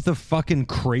all of the fucking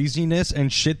craziness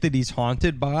and shit that he's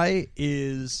haunted by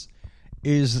is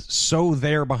so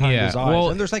there behind his eyes.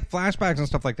 Well, and there's like flashbacks and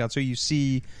stuff like that, so you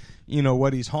see,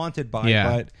 what he's haunted by.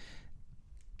 Yeah. But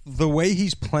the way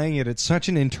he's playing it, it's such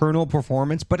an internal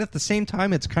performance, but at the same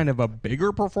time, it's kind of a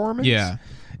bigger performance. Yeah.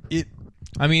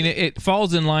 I mean, it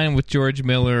falls in line with George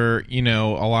Miller. You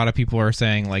know, a lot of people are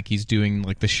saying like he's doing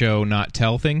like the show not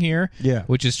tell thing here. Yeah.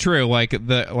 Which is true. Like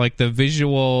the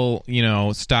visual, you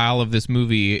know, style of this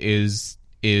movie is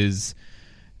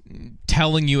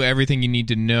telling you everything you need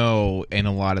to know in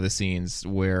a lot of the scenes,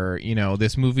 where, you know,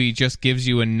 this movie just gives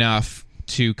you enough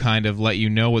to kind of let you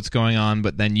know what's going on,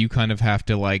 but then you kind of have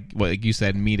to, like you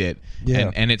said, meet it.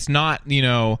 Yeah. And it's not, you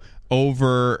know,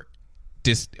 over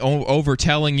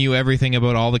telling you everything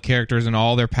about all the characters and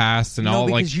all their pasts and all,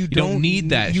 like, you don't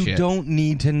need that shit. You don't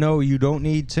need to know. You don't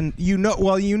need to. You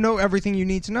know everything you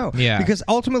need to know. Yeah. Because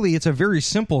ultimately, it's a very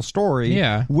simple story.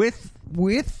 Yeah.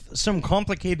 With some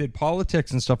complicated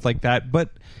politics and stuff like that, but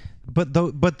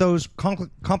those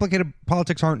complicated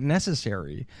politics aren't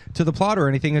necessary to the plot or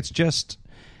anything. It's just.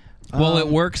 Well, it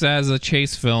works as a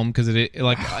chase film because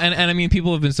and I mean,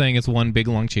 people have been saying it's one big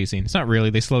long chase scene. It's not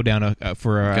really. They slow down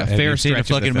for a fair Seen a stretch of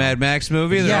the fucking film. Mad Max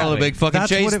movie? They're all a big fucking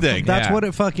chase thing. That's what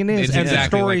it fucking is. It's and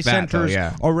exactly the story like that, though, centers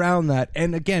yeah. around that.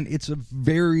 And again, it's a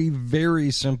very,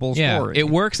 very simple story. It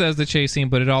works as the chase scene,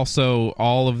 but it also,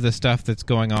 all of the stuff that's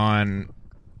going on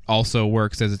also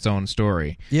works as its own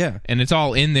story. Yeah. And it's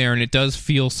all in there, and it does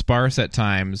feel sparse at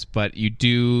times, but you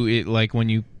do it, like, when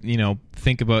you know,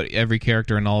 think about every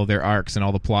character and all of their arcs and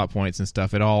all the plot points and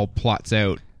stuff, it all plots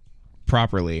out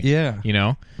properly. Yeah. You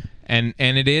know? And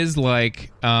it is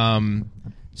like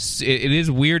it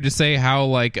is weird to say how,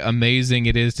 like, amazing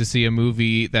it is to see a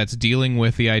movie that's dealing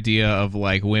with the idea of,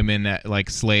 like, women like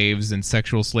slaves and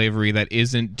sexual slavery that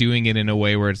isn't doing it in a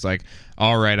way where it's like,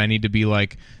 all right, I need to be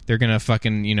like, they're gonna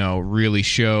fucking, you know, really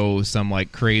show some,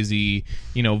 like, crazy,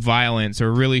 you know, violence,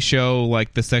 or really show,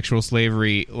 like, the sexual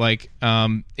slavery. Like,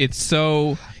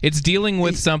 it's dealing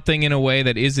with something in a way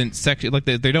that isn't sexual. Like,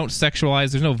 they don't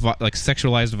sexualize. There's no like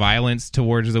sexualized violence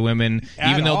towards the women,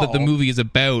 even though that the movie is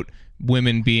about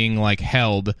women being, like,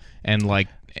 held and, like,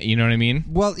 you know what I mean?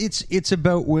 Well, it's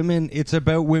about women. It's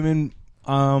about women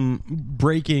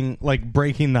breaking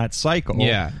that cycle.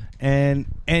 Yeah.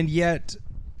 And yet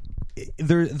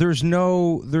there's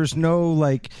no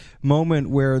like moment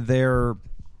where they're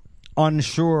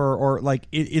unsure, or like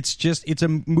it's a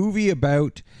movie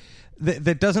about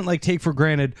that doesn't, like, take for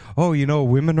granted, oh, you know,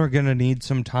 women are gonna need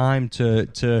some time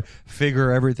to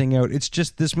figure everything out. It's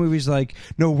just, this movie's like,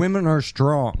 no, women are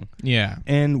strong. Yeah.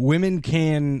 And women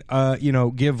can you know,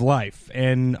 give life,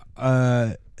 and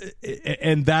that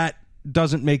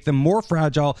doesn't make them more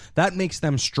fragile. That makes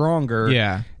them stronger.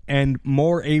 Yeah. And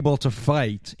more able to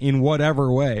fight in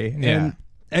whatever way. Yeah.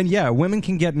 And yeah, women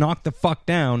can get knocked the fuck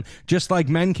down just like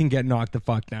men can get knocked the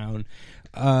fuck down.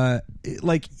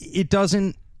 Like, it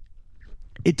doesn't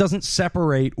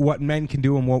separate what men can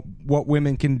do and what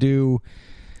women can do.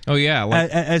 Oh yeah, like,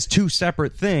 as two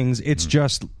separate things. It's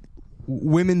just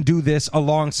women do this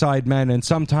alongside men, and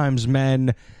sometimes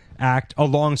men act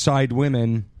alongside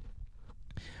women.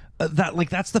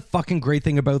 That's the fucking great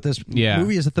thing about this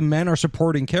movie, is that the men are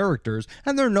supporting characters,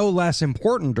 and they're no less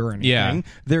important or anything. Yeah.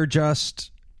 They're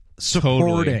just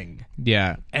supporting. Totally.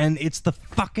 Yeah. And it's the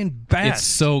fucking best. It's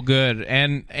so good.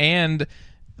 And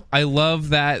I love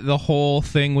that the whole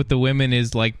thing with the women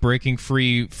is, like, breaking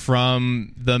free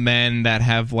from the men that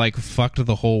have, like, fucked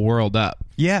the whole world up.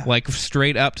 Yeah. Like,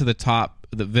 straight up to the top,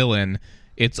 the villain.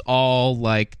 It's all,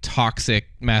 like, toxic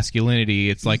masculinity.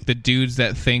 It's like the dudes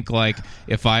that think, like,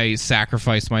 if I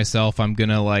sacrifice myself, I'm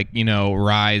gonna, like, you know,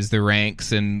 rise the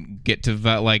ranks and get to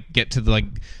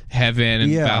heaven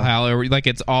and Valhalla. Like,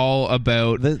 it's all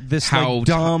about this how like,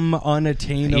 dumb,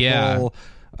 unattainable.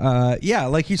 Yeah.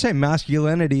 Like you say,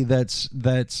 masculinity that's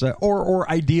or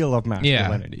ideal of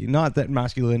masculinity. Yeah. Not that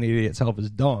masculinity itself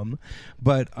is dumb,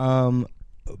 but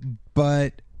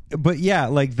yeah,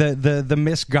 like the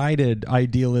misguided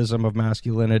idealism of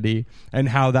masculinity, and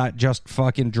how that just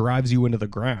fucking drives you into the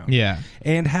ground. Yeah.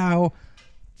 And how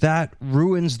that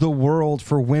ruins the world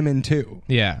for women too.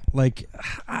 Yeah. Like,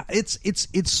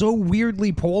 it's so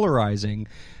weirdly polarizing.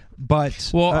 But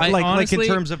well, honestly,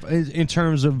 in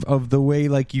terms of the way,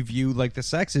 like, you view, like, the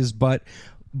sexes, but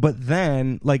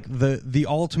then, like, the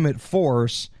ultimate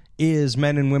force is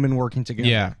men and women working together.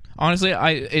 Yeah. Honestly,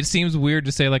 it seems weird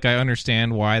to say, like, I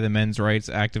understand why the men's rights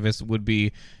activists would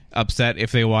be upset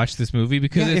if they watch this movie,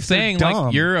 because it's saying,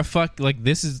 like, you're a like,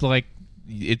 this is, like,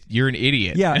 you're an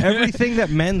idiot. Yeah, everything that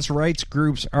men's rights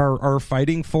groups are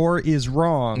fighting for is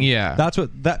wrong. Yeah. That's what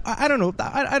I don't know.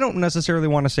 I don't necessarily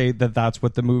want to say that that's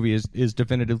what the movie is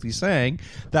definitively saying.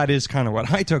 That is kind of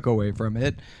what I took away from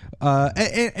it.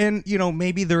 And you know,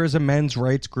 maybe there is a men's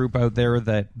rights group out there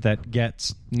that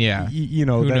gets, yeah, you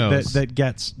know, Who knows? that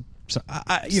gets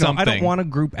I don't want to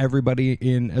group everybody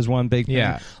in as one big thing.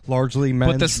 Yeah. Largely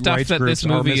men's But the stuff rights that groups this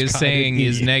movie are is saying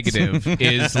is misguided negative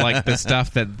is like the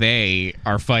stuff that they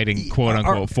are fighting, quote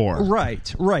unquote, for. Right.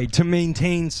 To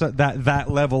maintain that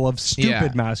level of stupid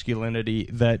Yeah. masculinity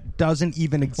that doesn't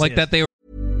even exist. Like that they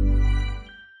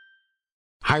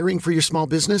Hiring for your small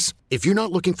business? If you're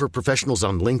not looking for professionals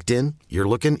on LinkedIn, you're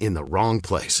looking in the wrong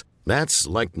place. That's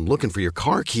like looking for your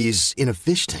car keys in a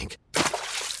fish tank.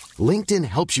 LinkedIn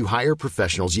helps you hire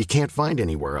professionals you can't find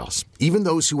anywhere else, even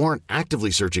those who aren't actively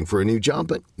searching for a new job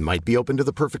but might be open to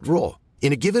the perfect role.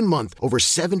 In a given month, over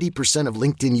 70% of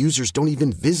LinkedIn users don't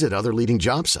even visit other leading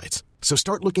job sites. So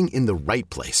start looking in the right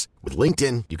place. With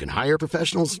LinkedIn, you can hire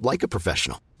professionals like a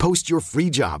professional. Post your free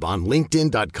job on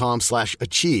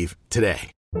linkedin.com/achieve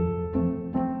today.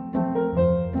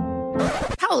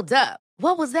 Hold up.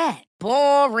 What was that?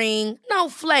 Boring. No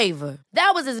flavor.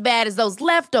 That was as bad as those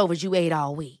leftovers you ate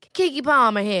all week. Keke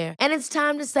Palmer here, and it's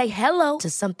time to say hello to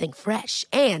something fresh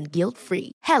and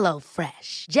guilt-free. Hello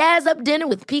Fresh. Jazz up dinner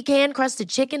with pecan-crusted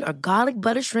chicken or garlic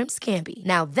butter shrimp scampi.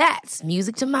 Now that's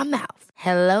music to my mouth.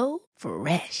 Hello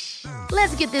Fresh.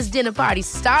 Let's get this dinner party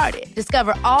started.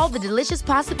 Discover all the delicious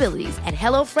possibilities at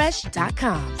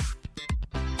HelloFresh.com.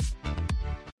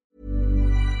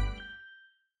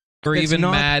 Or It's even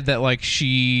not- mad that like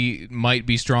she might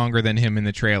be stronger than him in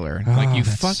the trailer. Like you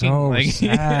that's fucking so like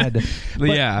sad.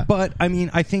 Yeah. But I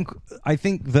mean, I think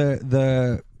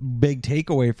the big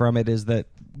takeaway from it is that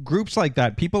groups like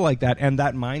that, people like that, and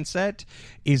that mindset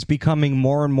is becoming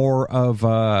more and more of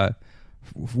a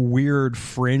weird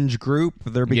fringe group.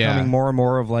 They're becoming more and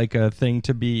more of like a thing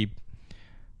to be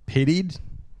pitied.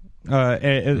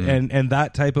 And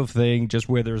that type of thing just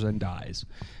withers and dies.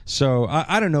 So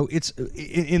I don't know. It's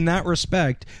in that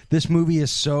respect, this movie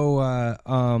is so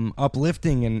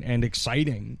uplifting and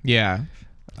exciting. Yeah.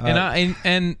 And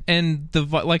the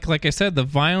like I said, the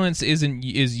violence is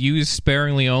used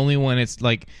sparingly only when it's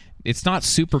like it's not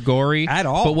super gory At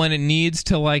all. but when it needs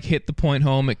to like hit the point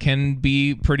home, it can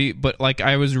be pretty. But like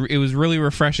it was really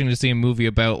refreshing to see a movie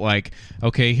about like,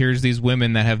 okay, here's these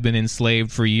women that have been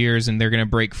enslaved for years and they're gonna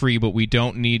break free, but we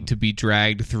don't need to be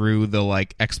dragged through the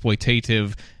like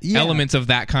exploitative elements of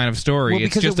that kind of story. Well, it's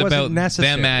because just it wasn't about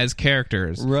necessary. them as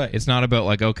characters. Right. It's not about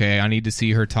like, okay, I need to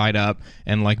see her tied up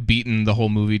and like beaten the whole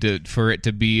movie for it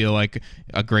to be like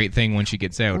a great thing when she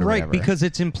gets out or Right, whatever. because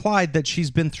it's implied that she's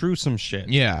been through some shit.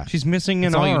 Yeah. She's missing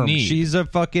an That's all you arm. need. She's a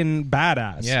fucking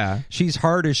badass. Yeah. She's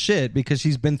hard as shit because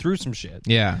she's been through some shit.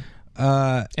 Yeah.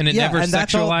 And it Yeah, never and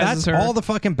that's sexualizes her. all the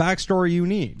fucking backstory you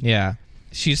need. Yeah.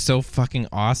 She's so fucking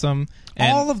awesome.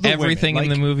 And All of the everything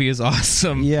women, in the like- movie is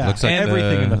awesome. Yeah. Looks like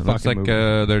everything in the looks fucking like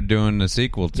movie. they're doing a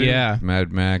sequel to Yeah.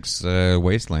 Mad Max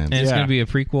Wasteland. And it's Yeah. going to be a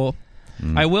prequel.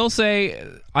 I will say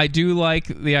I do like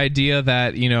the idea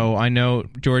that, you know, I know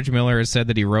George Miller has said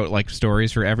that he wrote like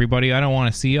stories for everybody. I don't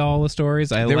want to see all the stories.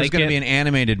 There was like going to be an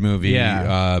animated movie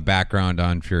background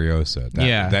on Furiosa.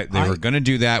 They were going to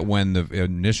do that when the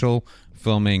initial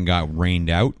filming got rained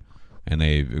out,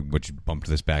 and which bumped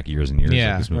this back years and years.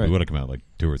 Yeah, Like, this movie would have come out like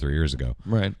 2 or 3 years ago.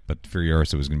 Right. But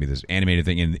Furiosa was going to be this animated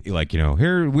thing, and like, you know,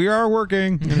 here we are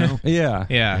working. You know. Yeah.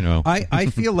 Yeah. You know. I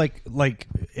feel like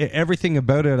everything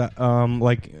about it,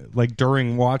 like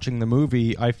during watching the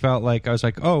movie, I felt like I was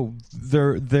like, oh,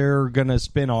 they're gonna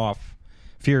spin off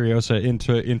Furiosa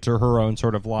into her own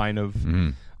sort of line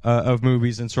of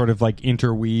movies and sort of like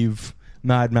interweave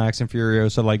Mad Max and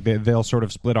Furiosa. Like they'll sort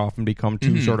of split off and become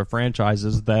two sort of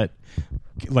franchises that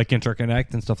like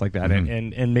interconnect and stuff like that.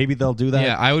 And maybe they'll do that.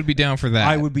 Yeah, I would be down for that.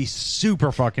 I would be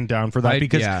super fucking down for that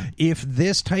because yeah. if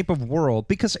this type of world,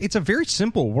 because it's a very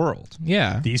simple world.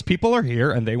 Yeah. These people are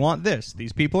here and they want this.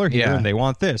 These people are here Yeah. and they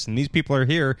want this. And these people are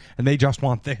here and they just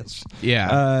want this.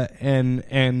 Yeah.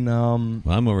 Well,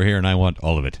 I'm over here and I want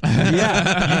all of it.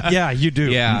 Yeah, you do.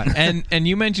 Yeah, and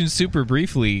you mentioned super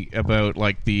briefly about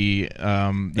like the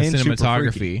And super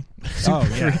cinematography. Oh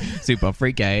yeah, Super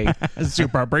freaky.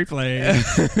 super briefly.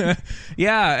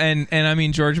 Yeah, and I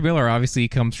mean George Miller obviously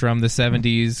comes from the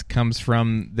 70s, comes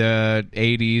from the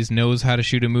 80s, knows how to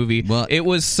shoot a movie. Well, it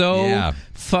was so yeah.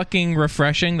 fucking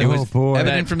refreshing. That Oh, was boy.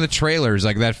 Evident from the trailers,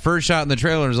 like that first shot in the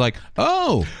trailer is like,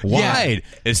 oh, wide,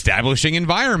 establishing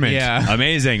environment, Yeah.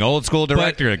 amazing, old school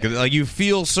director. Like you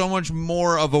feel so much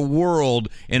more of a world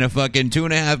in a fucking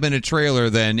 2.5 minute trailer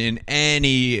than in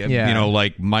any you know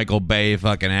like Michael Bay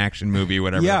fucking action movie,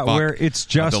 whatever. Yeah, the fuck where it's of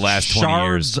just the last 20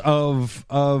 shards years.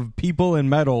 of people in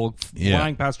metal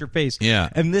flying past your face. Yeah.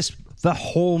 And this The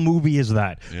whole movie is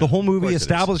that. The whole movie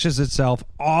establishes itself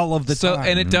all of the time.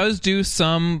 And it does do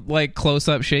some like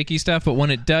close-up shaky stuff, but when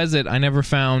it does it, I never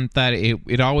found that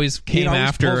it always came always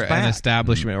after pulls an back.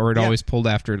 establishment, or it always pulled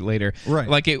after it later. Right.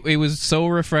 Like it was so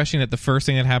refreshing that the first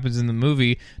thing that happens in the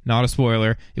movie, not a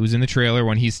spoiler, it was in the trailer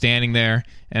when he's standing there,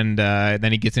 and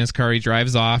then he gets in his car, he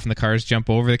drives off, and the cars jump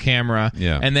over the camera,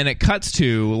 and then it cuts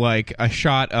to like a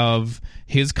shot of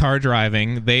his car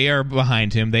driving. They are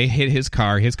behind him. They hit his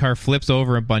car flips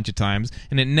over a bunch of times,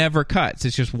 and it never cuts.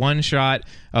 It's just one shot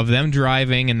of them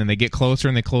driving, and then they get closer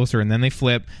and they closer, and then they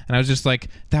flip. And I was just like,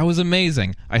 that was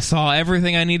amazing. I saw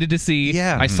everything I needed to see.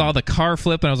 I saw the car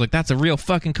flip, and I was like, that's a real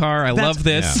fucking car. I love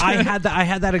this. I had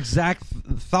that exact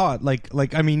thought.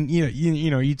 Like I mean, you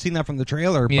know, you'd seen that from the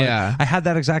trailer. But I had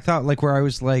that exact thought, like where I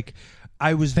was like,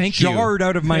 I was jarred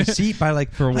out of my seat by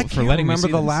like for I can't letting me remember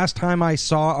see the this. last time I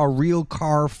saw a real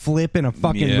car flip in a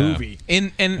fucking movie,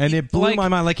 and it blew like, my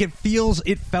mind. Like it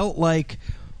felt like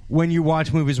when you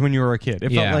watch movies when you were a kid.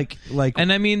 It felt like,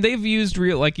 and I mean they've used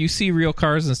real, like you see real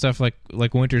cars and stuff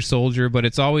like Winter Soldier, but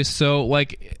it's always so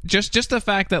like just the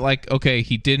fact that like, okay,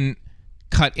 he didn't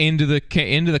cut into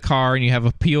the car, and you have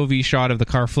a POV shot of the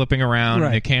car flipping around,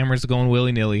 and the camera's going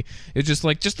willy-nilly. It's just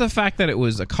like, just the fact that it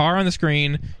was a car on the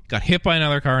screen, got hit by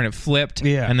another car, and it flipped,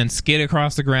 and then skid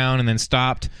across the ground, and then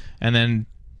stopped, and then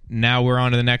now we're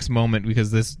on to the next moment,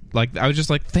 because this, like, I was just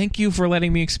like, thank you for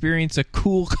letting me experience a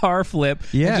cool car flip.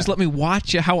 And just let me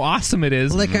watch how awesome it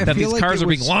is that these cars are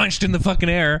being launched in the fucking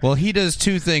air. Well, he does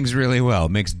two things really well.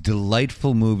 Makes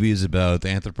delightful movies about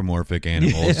anthropomorphic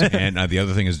animals, and the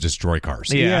other thing is destroy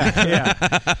cars.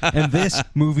 And this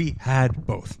movie had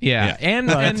both.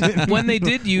 And when they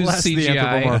did use Less the CGI,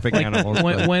 anthropomorphic animals,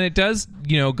 when it does,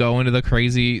 you know, go into the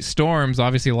crazy storms,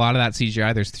 obviously a lot of that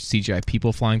CGI, there's CGI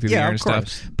people flying through the air and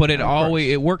stuff. But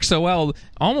it works so well,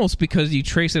 almost because you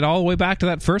trace it all the way back to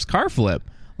that first car flip.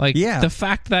 Like the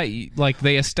fact that like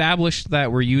they established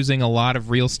that we're using a lot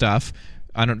of real stuff.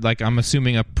 I'm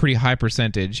assuming a pretty high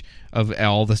percentage of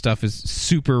all the stuff is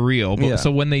super real. But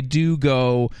so when they do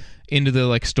go into the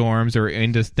like storms or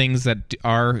into things that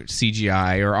are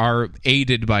CGI or are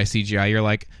aided by CGI, you're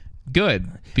like, good,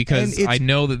 because I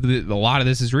know that a lot of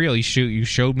this is real. You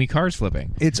showed me cars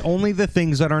flipping. It's only the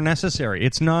things that are necessary.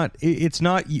 It's not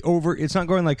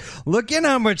going like, look at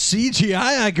how much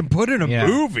CGI I can put in a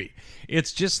movie.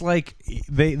 It's just like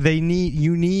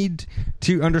you need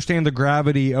to understand the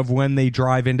gravity of when they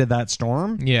drive into that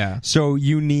storm. So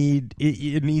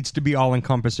it needs to be all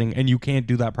encompassing, and you can't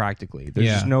do that practically. There's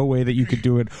just no way that you could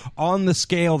do it on the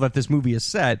scale that this movie is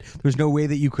set. There's no way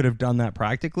that you could have done that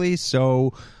practically.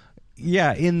 So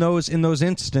in those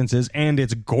instances, and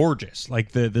it's gorgeous.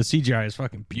 Like the CGI is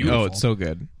fucking beautiful. Oh, it's so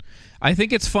good. I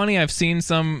think it's funny. I've seen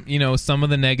some of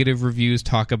the negative reviews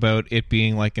talk about it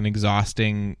being like an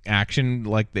exhausting action,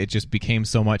 like it just became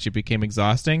so much it became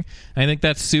exhausting. I think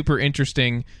that's super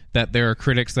interesting that there are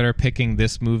critics that are picking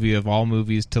this movie of all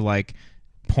movies to like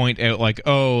point out like,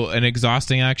 oh, an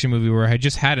exhausting action movie where I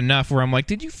just had enough, where I'm like,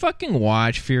 did you fucking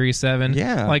watch Fury 7?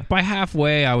 Like by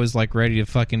halfway I was like ready to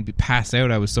fucking pass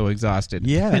out. I was so exhausted.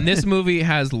 And this movie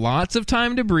has lots of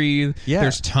time to breathe.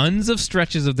 There's tons of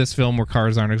stretches of this film where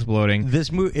cars aren't exploding.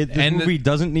 This movie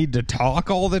doesn't need to talk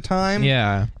all the time.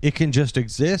 It can just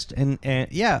exist, and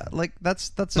like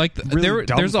that's like a really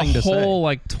dumb there's a thing to whole say.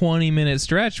 like 20-minute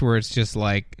stretch where it's just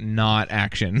like not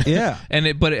action.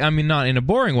 But I mean, not in a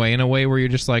boring way, in a way where you're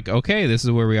just like, okay, this is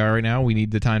where we are right now. We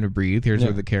need the time to breathe. Here's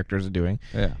what the characters are doing.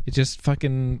 It's just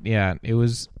fucking it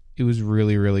was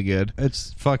really, really good.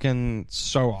 It's fucking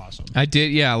so awesome. I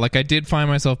did find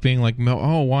myself being like,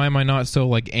 oh, why am I not so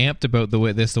like amped about the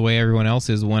way everyone else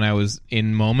is when I was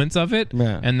in moments of it?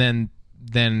 And then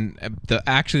the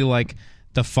actually like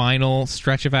the final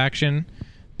stretch of action,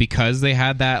 because they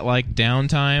had that like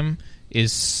downtime,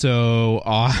 is so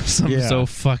awesome, so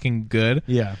fucking good.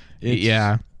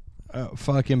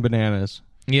 Fucking bananas.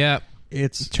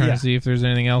 It's trying to see if there's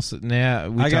anything else.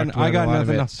 I got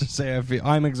nothing else to say.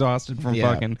 I'm exhausted from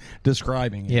fucking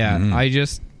describing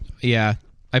it.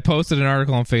 I posted an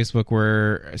article on Facebook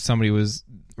where somebody was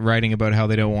writing about how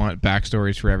they don't want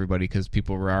backstories for everybody, because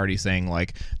people were already saying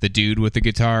like the dude with the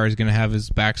guitar is going to have his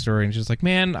backstory, and it's just like,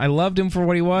 man, I loved him for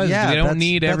what he was. They don't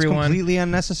need everyone. That's completely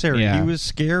unnecessary. He was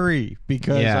scary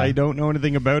because I don't know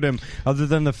anything about him other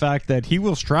than the fact that he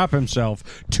will strap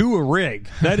himself to a rig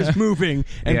that is moving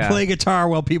and play guitar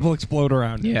while people explode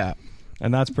around him.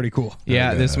 And that's pretty cool.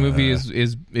 This movie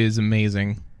is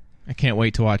amazing. I can't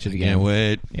wait to watch it again. Can't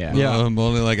wait. Yeah. I'm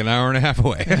only like an hour and a half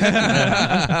away.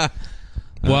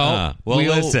 Well,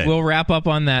 listen. we'll wrap up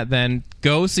on that then.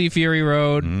 Go see Fury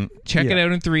Road. Check it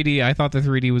out in 3D. I thought the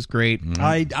 3D was great.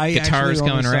 I Guitars actually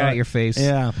going only right saw at your face.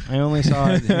 Yeah, I only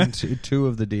saw it in two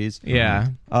of the Ds. Yeah.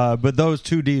 But those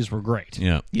 2Ds were great.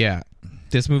 Yeah. Yeah.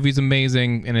 This movie's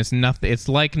amazing, and it's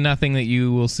like nothing that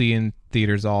you will see in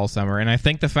theaters all summer. And I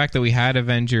think the fact that we had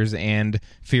Avengers and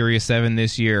Furious 7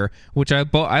 this year, which I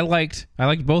liked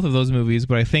both of those movies,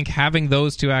 but I think having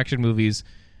those two action movies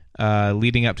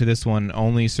leading up to this one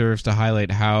only serves to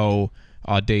highlight how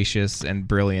audacious and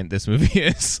brilliant this movie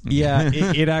is. Yeah,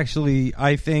 it actually,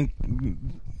 I think,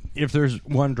 if there's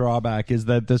one drawback, is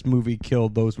that this movie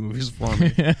killed those movies for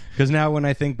me. Because now when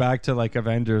I think back to like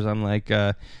Avengers, I'm like,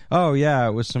 oh yeah,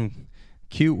 it was some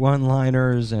cute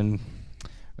one-liners and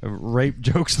rape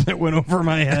jokes that went over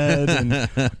my head,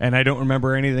 and I don't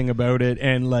remember anything about it.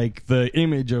 And like the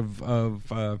image of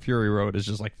Fury Road is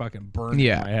just like fucking burned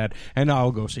in my head. And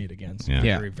I'll go see it again.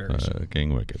 Very, very soon.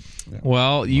 King Wicked.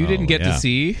 Well, you didn't get to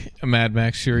see Mad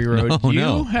Max Fury Road.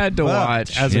 You had to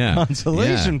watch as a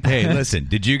consolation. Hey, listen,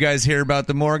 did you guys hear about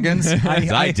the Morgans?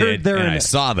 I did, and I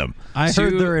saw them. I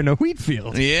heard they're in a wheat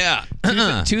field. Yeah.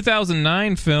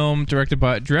 2009 film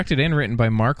directed and written by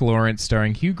Mark Lawrence,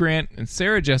 starring Hugh Grant and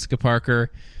Sarah Jessica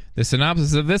Parker. The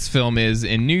synopsis of this film is: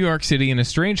 in New York City, an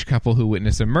estranged couple who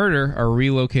witness a murder are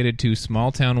relocated to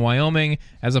small-town Wyoming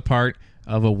as a part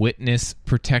of a witness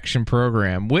protection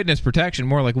program. Witness protection,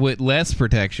 more like witless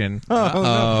protection.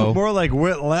 No, more like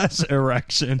witless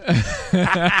erection.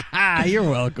 You're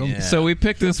welcome. Yeah. So we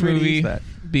picked this movie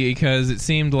because it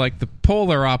seemed like the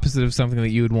polar opposite of something that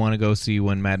you would want to go see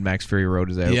when Mad Max Fury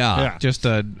Road is out. Yeah. Just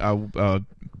a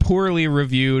poorly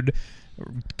reviewed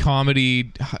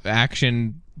comedy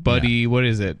action buddy. What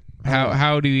is it?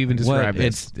 How do you even describe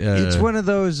it? It's one of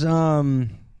those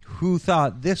who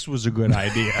thought this was a good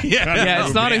idea.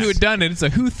 It's not a who done it, it's a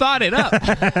who thought it up.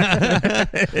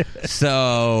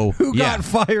 So who got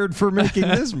fired for making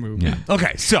this movie? Yeah.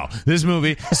 Okay, so this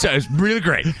movie is really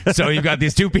great. So you've got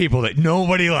these two people that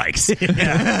nobody likes. And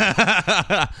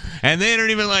they don't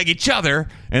even like each other,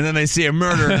 and then they see a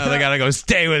murder, and now they gotta go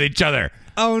stay with each other.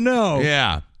 Oh no.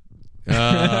 Yeah. Hey,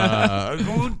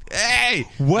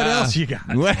 what else you got?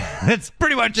 That's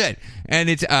pretty much it. And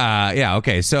it's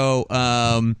okay. So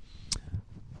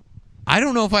I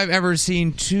don't know if I've ever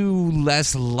seen two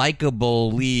less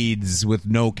likable leads with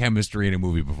no chemistry in a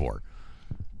movie before.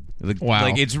 Wow.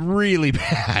 Like, it's really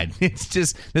bad. It's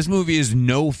just, this movie is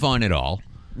no fun at all.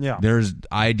 Yeah.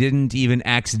 I didn't even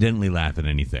accidentally laugh at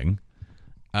anything.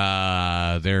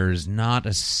 There's not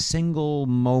a single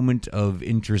moment of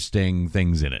interesting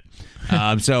things in it.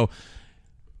 So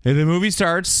the movie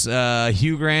starts.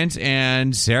 Hugh Grant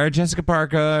and Sarah Jessica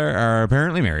Parker are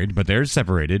apparently married, but they're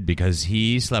separated because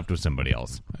he slept with somebody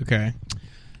else. Okay.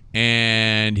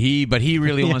 And he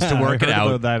really wants to work it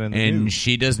out, and news.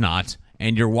 She does not.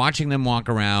 And you're watching them walk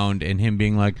around, and him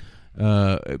being like,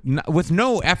 with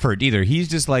no effort either. He's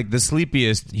just like the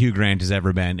sleepiest Hugh Grant has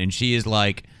ever been, and she is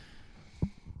like,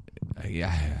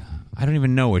 yeah, I don't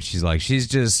even know what she's like. She's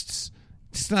just,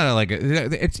 it's not like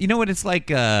it's, you know what it's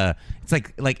like. It's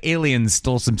like aliens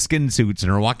stole some skin suits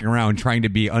and are walking around trying to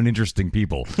be uninteresting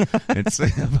people. It's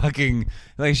fucking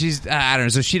like she's, I don't know.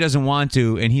 So she doesn't want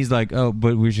to, and he's like, oh,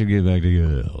 but we should get back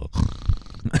together.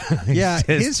 Yeah,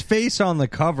 his face on the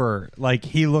cover, like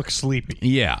he looks sleepy.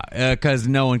 Yeah, because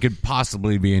no one could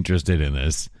possibly be interested in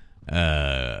this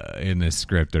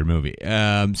script or movie.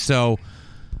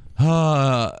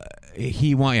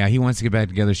 He wants to get back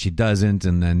together. She doesn't,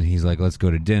 and then he's like, "Let's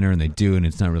go to dinner," and they do, and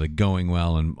it's not really going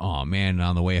well. And oh man,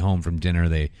 on the way home from dinner,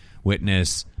 they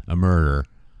witness a murder,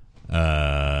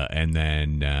 and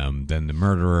then the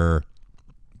murderer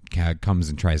comes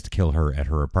and tries to kill her at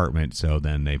her apartment. So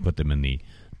then they put them in the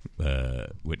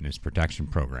witness protection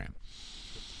program.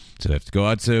 So they have to go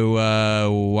out to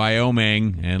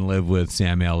Wyoming and live with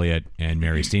Sam Elliott and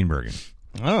Mary Steenburgen.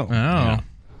 Oh. Yeah.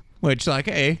 Which, like,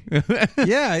 hey,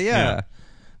 yeah.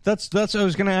 That's what I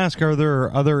was going to ask. Are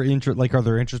there other are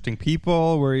there interesting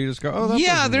people where you just go, oh,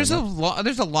 yeah? There's a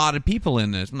lot of people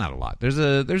in this. Not a lot. There's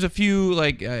a few,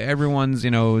 like, everyone's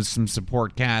some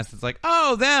support cast. It's like,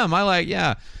 oh, them. I like,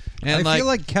 yeah. And I feel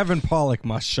like Kevin Pollak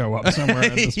must show up somewhere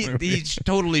in this movie. He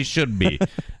totally should be.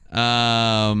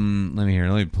 Let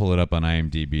me pull it up on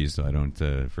IMDb so I don't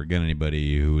forget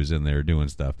anybody who was in there doing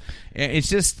stuff. It's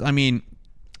just, I mean,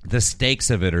 the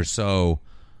stakes of it are so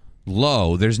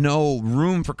low. There's no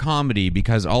room for comedy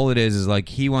because all it is like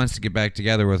he wants to get back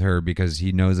together with her because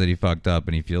he knows that he fucked up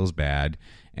and he feels bad,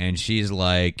 and she's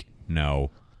like, no.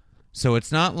 So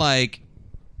it's not like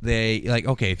they, like,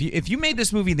 okay, if you made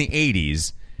this movie in the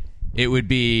 80s it would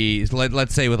be,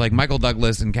 let's say with like Michael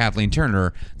Douglas and Kathleen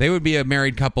Turner, they would be a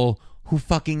married couple who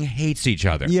fucking hates each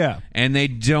other. Yeah. And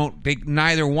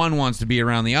neither one wants to be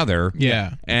around the other.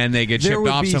 Yeah. And they get There shipped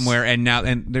would off be somewhere,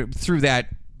 and through that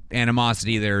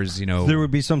animosity, there's, there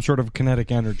would be some sort of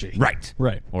kinetic energy. Right.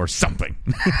 Right. Or something.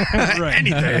 Right.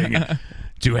 Anything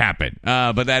to happen.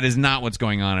 But that is not what's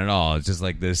going on at all. It's just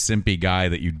like this simpy guy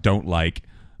that you don't like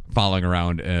following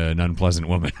around an unpleasant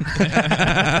woman.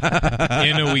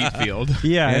 In a wheat field.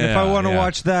 Yeah, and if I want to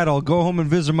watch that, I'll go home and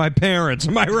visit my parents.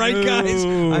 Am I right, guys?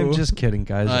 I'm just kidding,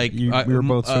 guys. Like you were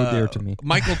both so dear to me.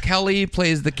 Michael Kelly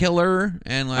plays the killer,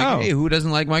 and hey, who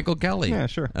doesn't like Michael Kelly? Yeah,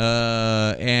 sure.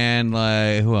 And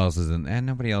who else is in? And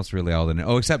nobody else really all in it.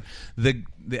 Oh, except the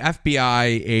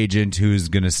FBI agent who's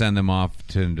going to send them off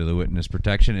into the witness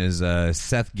protection is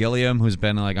Seth Gilliam, who's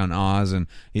been like on Oz, and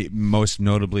most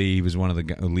notably, he was one of the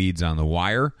leads on The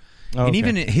Wire. Oh, and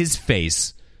even his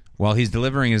face, while he's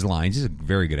delivering his lines, he's a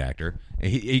very good actor.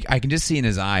 I can just see in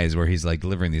his eyes where he's like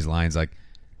delivering these lines, like,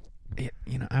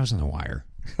 I was on The Wire.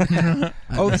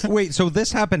 Oh, wait, so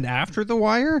this happened after The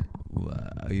Wire?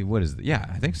 What is it? Yeah,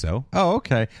 I think so. Oh,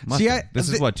 okay. See, this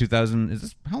is what, 2000? Is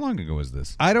this how long ago was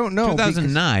this? I don't know.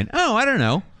 2009. Oh, I don't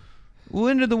know.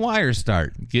 When did The Wire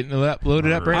start? Getting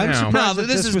loaded up right I'm now. surprised No, that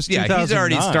this was is he's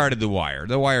already 2009. started The Wire.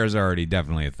 The Wire is already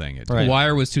definitely a thing. Right.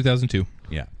 Wire was 2002.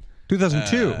 Yeah.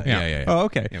 2002. Yeah. Oh,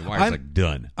 okay. Yeah, Wire's like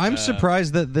done. I'm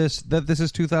surprised that this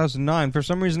is 2009. For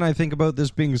some reason, I think about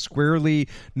this being squarely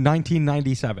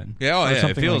 1997. Yeah, or it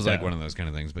something feels like like that. one of those kind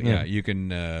of things. But Yeah. you can,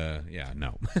 no.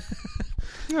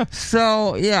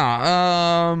 So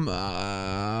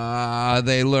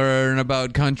they learn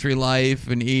about country life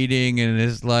and eating, and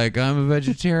it's like, I'm a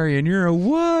vegetarian. You're a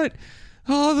what?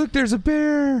 Oh, look, there's a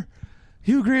bear.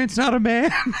 Hugh Grant's not a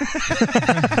man.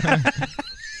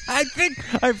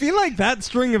 I feel like that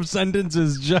string of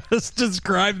sentences just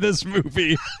describe this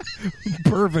movie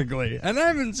perfectly. And I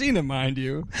haven't seen it, mind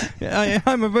you.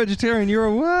 I'm a vegetarian. You're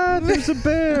a what? There's a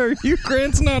bear. Hugh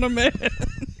Grant's not a man.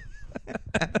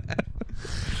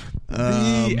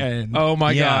 The end. Oh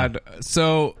my Yeah. God!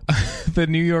 So, the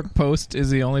New York Post is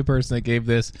the only person that gave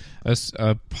this a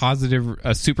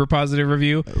super positive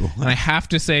review, and I have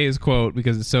to say his quote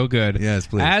because it's so good. Yes,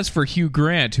 please. As for Hugh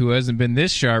Grant, who hasn't been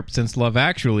this sharp since Love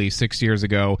Actually 6 years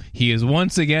ago, he is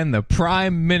once again the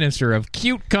prime minister of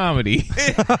cute comedy.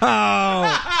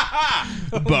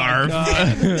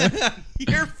 Barf.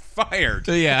 You're fired.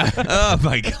 Yeah, Oh,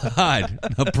 my God.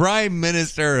 The Prime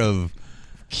Minister of...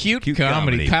 cute Cute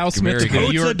comedy. comedy. Kyle Smith Very of the New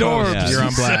good. York Adorbs. Post. You're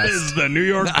on blast. Says the New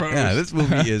York Post. Yeah, this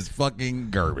movie is fucking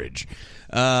garbage.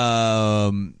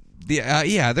 There's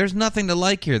nothing to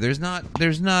like here. There's not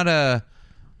a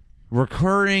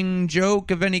recurring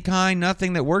joke of any kind.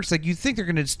 Nothing that works. Like, you think they're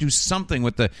going to do something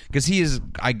with because he is,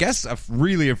 I guess,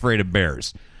 really afraid of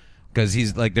bears. Because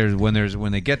he's like, when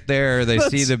they get there, they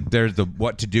see there's the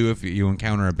what to do if you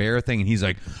encounter a bear thing, and he's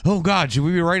like, oh God, should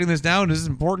we be writing this down? This is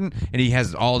important. And he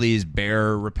has all these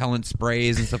bear repellent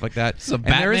sprays and stuff like that. It's a and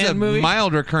there is a Batman movie?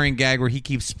 mild recurring gag where he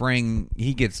keeps spraying.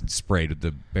 He gets sprayed with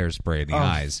the bear spray in the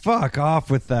eyes. Fuck off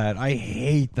with that. I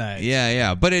hate that.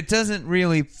 Yeah, but it doesn't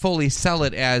really fully sell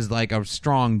it as like a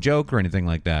strong joke or anything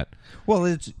like that. Well,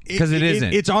 it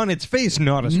isn't. It's on its face,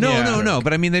 not a No.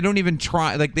 But I mean, they don't even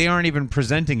try. Like, they aren't even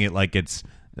presenting it like it's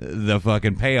the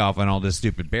fucking payoff on all this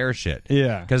stupid bear shit.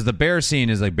 Yeah. Because the bear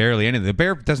scene is like barely anything. The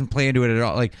bear doesn't play into it at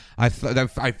all. Like, I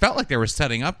felt like they were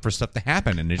setting up for stuff to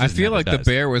happen, and it just I feel never like does. the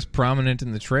bear was prominent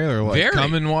in the trailer. Like, Very.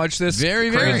 come and watch this very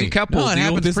crazy couple No, it deal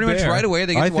with happens this pretty bear. much right away.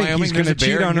 They get I to think Wyoming. he's going to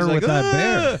cheat on her with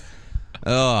that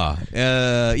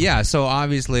bear. So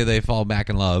obviously they fall back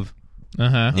in love.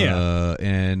 Uh-huh.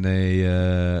 And they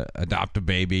adopt a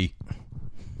baby.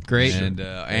 Great. And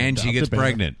she Adopt gets a baby.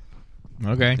 pregnant.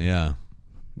 Okay. Yeah.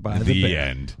 By The bear.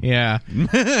 end. Yeah.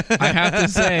 I have to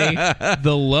say,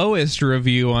 the lowest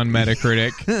review on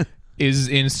Metacritic is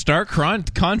in stark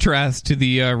contrast to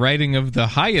the writing of the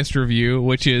highest review,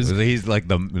 which is He's like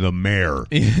the mayor.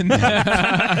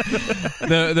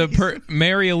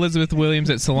 Mary Elizabeth Williams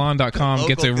at Salon.com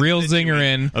gets a real zinger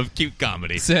in. Of cute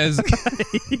comedy. Says,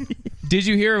 did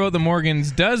you hear about the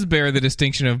Morgans does bear the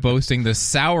distinction of boasting the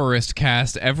sourest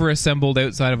cast ever assembled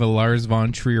outside of a Lars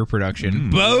von Trier production?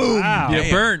 Boom! Wow.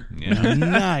 You burnt.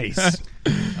 Nice.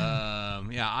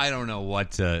 Yeah, I don't know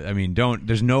what.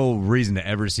 There's no reason to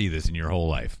ever see this in your whole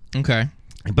life. Okay.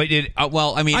 But it. I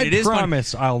is fun.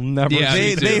 promise I'll never Yeah,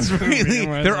 see They this really. movie in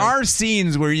my There life. are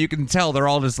scenes where you can tell they're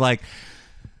all just like.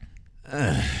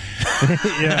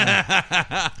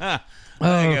 Yeah.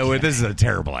 Well, this is a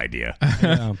terrible idea.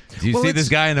 Yeah. Do you Well, see it's- this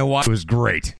guy in the water? It was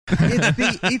great.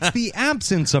 It's the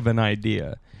absence of an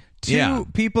idea. Two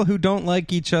people who don't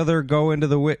like each other go into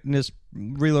the witness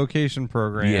relocation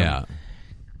program. Yeah.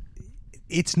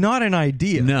 It's not an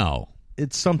idea. No.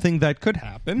 It's something that could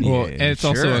happen. Well, and it's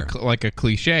also sure. like a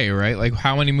cliche, right? Like,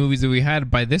 how many movies have we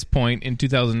had by this point in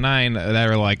 2009 that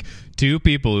are like two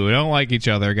people who don't like each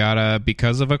other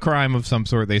because of a crime of some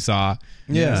sort they saw?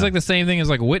 Yeah. It's like the same thing as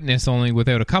like Witness, only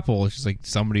without a couple. It's just like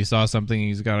somebody saw something,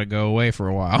 he's got to go away for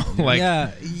a while. Like,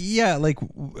 yeah. Like,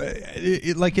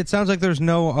 it sounds like there's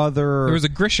no other. there was a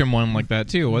Grisham one like that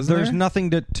too, wasn't there? There's nothing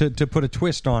to put a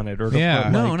twist on it, or to Yeah.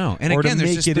 put, like, No. And or again, to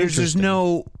there's make it interesting.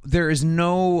 there's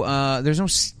no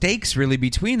stakes really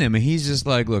between them. And he's just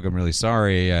like, look, I'm really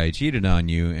sorry I cheated on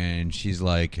you. And she's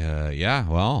like, yeah,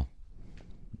 well,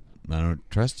 I don't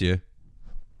trust you.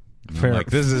 And I'm Fair. like,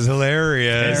 this is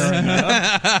hilarious.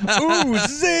 Ooh,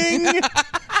 zing!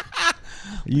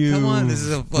 You Come on, this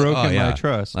is broken my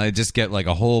trust. I just get like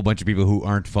a whole bunch of people who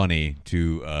aren't funny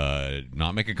to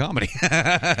not make a comedy.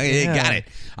 Got it.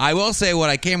 I will say what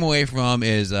I came away from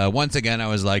is once again I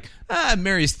was like,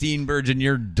 Mary Steenburgen,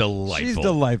 you're delightful. She's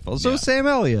delightful. So Yeah. Sam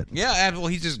Elliott. Yeah, well,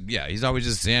 he's always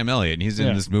just Sam Elliott, and he's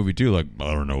in this movie too. Like,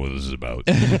 I don't know what this is about.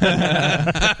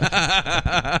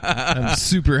 I'm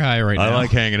super high right now. I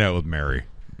like hanging out with Mary.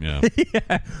 Yeah.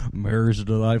 Mary's a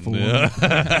delightful woman.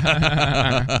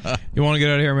 You want to get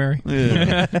out of here, Mary?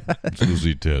 Let's go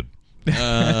see Ted.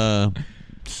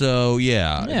 So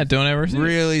yeah. Yeah, don't ever see it.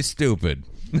 Really stupid.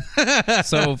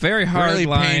 So very hard Really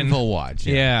line. painful watch.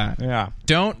 Yeah. Yeah.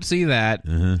 Don't see that.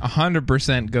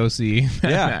 100% go see.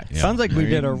 Yeah. Sounds like we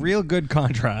did a real good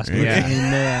contrast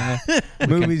between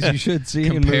movies you should see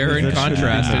Compare and and movies that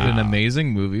contrasted an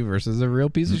amazing movie versus a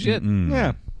real piece of shit.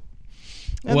 Yeah.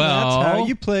 And Well- that's how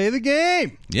you play the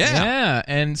game. Yeah.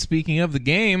 And speaking of the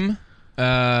game,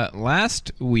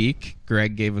 last week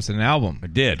Greg gave us an album. I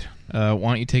did. Why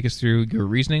don't you take us through your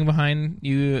reasoning behind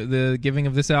the giving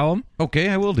of this album Okay,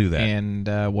 I will do that.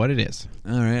 and what it is?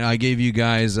 All right, I gave you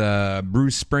guys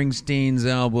Bruce Springsteen's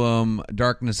album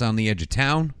 "Darkness on the Edge of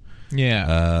Town,"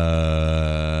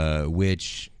 Yeah.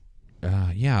 which,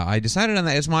 I decided on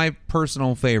that. It's my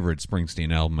personal favorite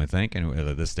Springsteen album, I think, and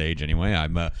at this stage, anyway.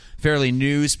 I'm a fairly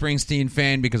new Springsteen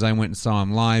fan because I went and saw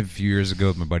him live a few years ago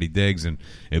with my buddy Diggs, and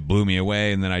it blew me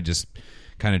away. And then I just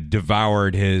kind of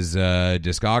devoured his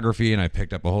discography, and I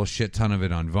picked up a whole shit ton of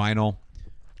it on vinyl,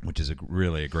 which is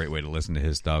really a great way to listen to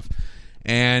his stuff.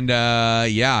 And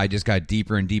I just got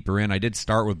deeper and deeper in. I did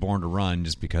start with Born to Run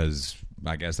just because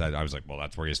I guess I was like, well,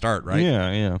 that's where you start, right?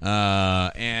 Yeah.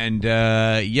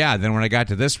 Then when I got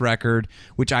to this record,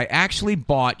 which I actually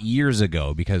bought years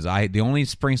ago because the only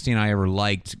Springsteen I ever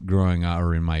liked growing up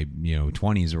or in my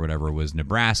 20s or whatever was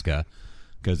Nebraska.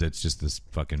 Because it's just this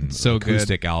fucking So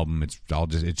acoustic album. It's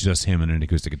just him and an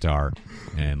acoustic guitar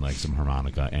and like some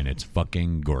harmonica, and it's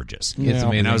fucking gorgeous. It's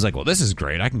amazing. And I was like, well, this is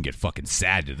great. I can get fucking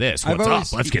sad to this. What's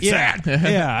up? Let's get sad.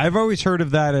 Yeah, I've always heard of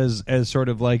that as sort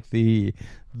of like the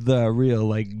real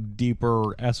like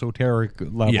deeper esoteric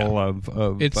level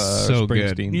of It's so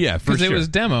good. Springsteen. Yeah, for Because sure. it was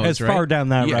demos, as right? far down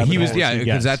that Yeah, rabbit he was. hole as Yeah, he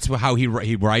because gets. that's how he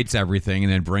writes everything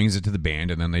and then brings it to the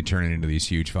band, and then they turn it into these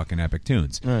huge fucking epic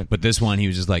tunes. Right. But this one, he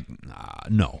was just like,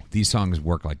 no, these songs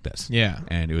work like this. Yeah.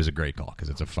 And it was a great call because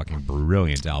it's a fucking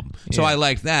brilliant album. So I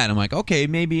liked that. I'm like, okay,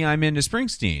 maybe I'm into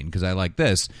Springsteen because I like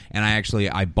this. And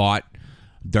I bought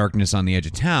Darkness on the Edge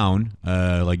of Town,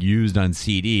 like used on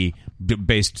CD,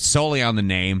 based solely on the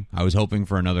name. I was hoping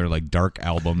for another like dark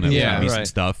album that Yeah, would give me some right.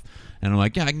 stuff. And I'm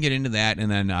like, yeah, I can get into that. And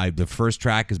then the first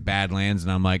track is Badlands,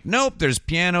 and I'm like, nope, there's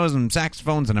pianos and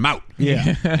saxophones, and I'm out.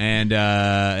 Yeah. and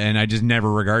I just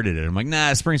never regarded it. I'm like, nah,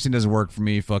 Springsteen doesn't work for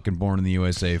me. Fucking Born in the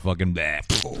USA. Fucking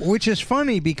bleh. Which is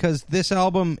funny because this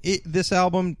album,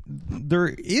 there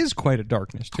is quite a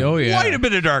darkness to it. Oh, yeah. Quite a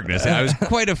bit of darkness. I was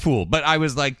quite a fool, but I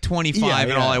was like 25, Yeah, and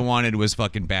yeah. all I wanted was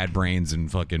fucking Bad Brains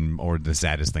and fucking or the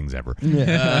saddest things ever.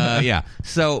 Yeah.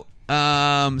 So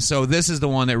this is the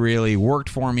one that really worked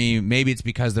for me. Maybe it's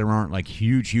because there aren't like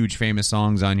huge famous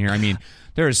songs on here. I mean,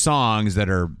 there are songs that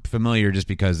are familiar just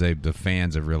because the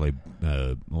fans have really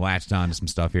latched on to some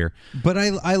stuff here. But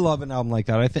I love an album like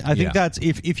that. I Yeah. think that's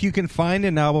if you can find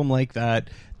an album like that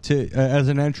to as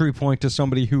an entry point to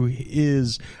somebody who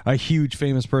is a huge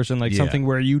famous person, like Yeah. something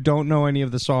where you don't know any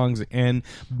of the songs,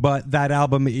 but that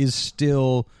album is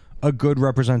still a good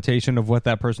representation of what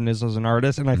that person is as an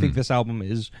artist. And I think this album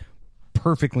is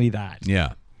perfectly that. Yeah.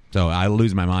 So I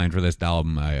lose my mind for this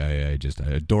album. I just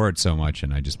adore it so much,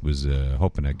 and I just was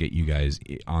hoping to get you guys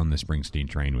on the Springsteen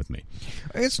train with me.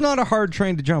 It's not a hard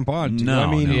train to jump on. No,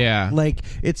 I mean, no. Yeah. like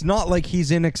it's not like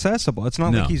he's inaccessible. It's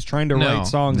not No. like he's trying to No. write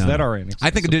songs No. that are inaccessible. I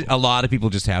think a lot of people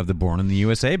just have the Born in the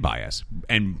USA bias,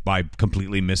 and by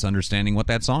completely misunderstanding what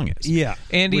that song is. Yeah,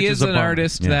 And he which is a an bummer.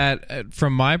 artist Yeah. that,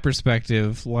 from my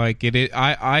perspective, like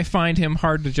I find him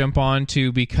hard to jump on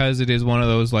to because it is one of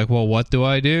those like, well, what do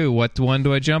I do? What one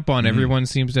do I jump on? Everyone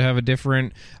seems to have a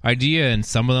different idea, and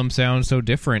some of them sound so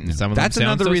different, and some of That's them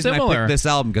sound another so reason similar. I picked this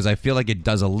album, because I feel like it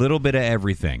does a little bit of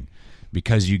everything.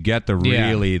 Because you get the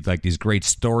really like these great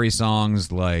story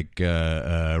songs like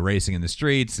Racing in the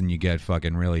Streets, and you get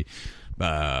fucking really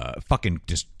fucking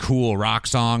just cool rock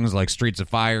songs like Streets of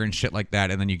Fire and shit like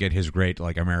that, and then you get his great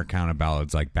like Americana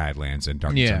ballads like Badlands and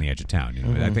Darkness Yeah. on the Edge of Town. You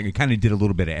know? I think it kind of did a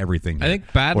little bit of everything. I here.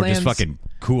 think Badlands- or just fucking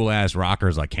cool ass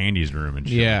rockers like Candy's Room and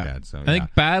shit yeah, like that. So I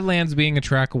think Badlands being a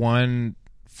track one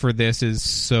for this is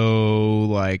so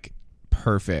like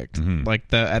perfect. Like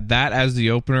that as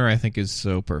the opener, I think is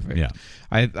so perfect. Yeah.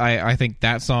 I think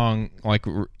that song like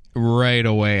right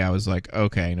away, I was like,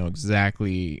 okay, I know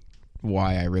exactly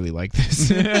why I really like this.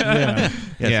 Yeah,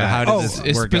 so how did this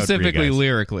it's work out for you specifically guys?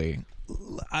 lyrically.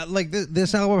 like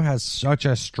this album has such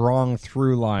a strong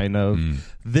through line of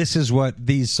this is what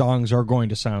these songs are going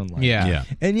to sound like. Yeah.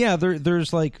 And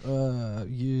there's like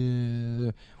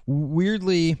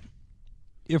weirdly,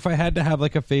 if I had to have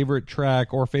like a favorite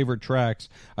track or favorite tracks,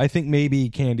 I think maybe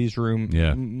Candy's Room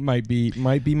might be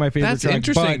my favorite That's track.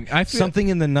 interesting. But I feel- Something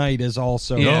in the Night is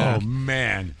also Yeah. Oh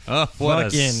man, what a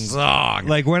Fucking- song!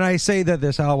 like when I say that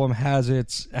this album has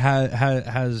its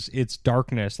has its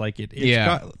darkness, like it's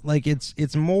got like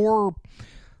it's more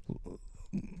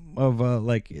of a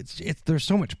like it's there's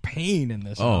so much pain in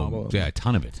this album. yeah, a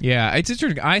ton of it. Yeah, it's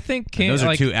interesting. I think And those are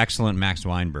like, two excellent Max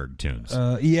Weinberg tunes.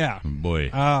 Yeah. Boy,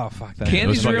 Oh fuck that.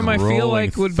 Candy's Those Room, I fucking feel rolling,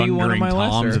 like would be one of my thundering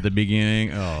toms lesser. at the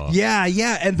beginning. Oh,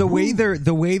 Yeah, and the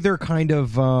way they're kind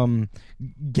of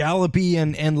gallopy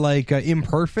and like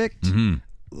imperfect.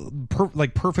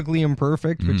 Like perfectly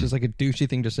imperfect, which is like a douchey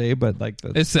thing to say, but like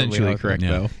that's essentially totally correct Yeah.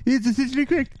 though. It's essentially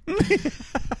correct.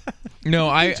 No,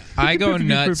 I go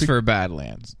nuts for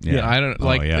Badlands. Yeah. I don't Oh,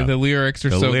 like yeah. the lyrics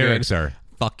are the so lyrics good. are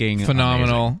fucking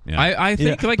Phenomenal. amazing. Yeah. I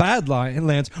think like bad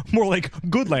lands, more like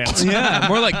good lands. yeah,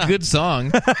 more like good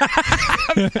song.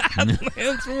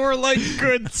 It's more like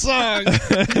good song.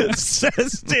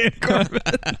 Says Dan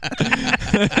Corbett.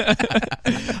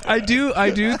 I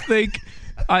do think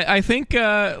I think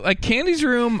like Candy's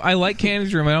Room, I like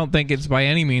Candy's Room. I don't think it's by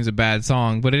any means a bad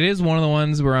song, but it is one of the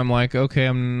ones where I'm like, okay,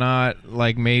 I'm not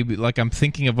like maybe like I'm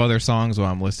thinking of other songs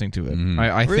while I'm listening to it.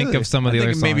 I think Really? of some of the I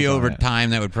other think songs maybe on over it. time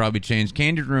that would probably change.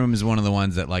 Candid Room is one of the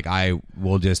ones that like I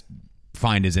will just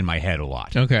find is in my head a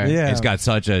lot. Okay. Yeah. It's got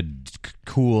such a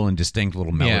cool and distinct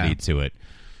little melody Yeah. to it.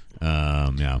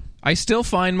 Yeah. I still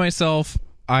find myself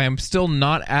I am still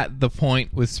not at the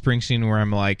point with Springsteen where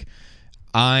I'm like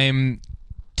I'm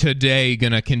today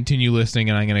gonna continue listening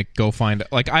and I'm gonna go find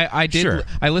like I did Sure.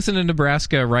 I listened to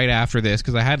Nebraska right after this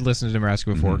because I had listened to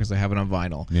Nebraska before because I have it on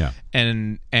vinyl. Yeah.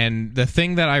 And the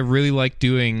thing that I really like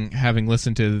doing, having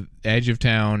listened to Edge of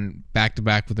Town back to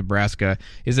back with Nebraska,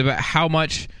 is about how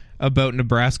much about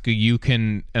Nebraska you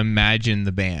can imagine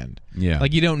the band. Yeah.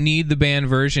 Like you don't need the band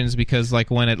versions because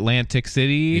like when Atlantic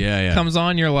City Yeah. comes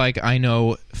on, you're like, I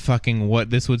know fucking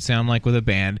what this would sound like with a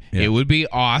band. Yeah. It would be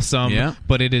awesome, Yeah.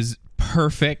 but it is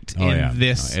perfect in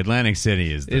this Atlantic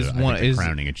City is is I think one the is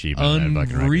crowning achievement of that fucking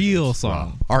record. unreal It's,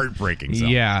 song. heartbreaking song.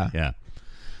 Yeah. Yeah.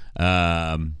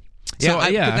 So,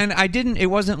 But then I didn't. It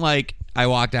wasn't like I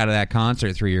walked out of that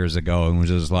concert 3 years ago and was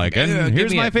just like, Yeah, and give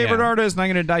here's me my it, favorite yeah. artist, and I'm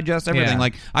going to digest everything. Yeah.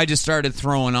 Like I just started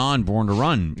throwing on Born to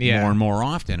Run Yeah. more and more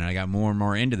often, and I got more and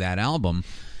more into that album.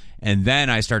 And then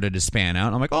I started to span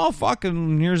out. I'm like, oh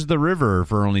fucking, here's The River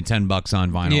for only $10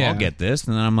 on vinyl. Yeah. I'll get this.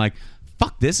 And then I'm like,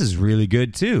 fuck, this is really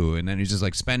good too. And then he's just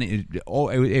like spending.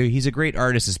 He's a great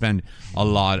artist to spend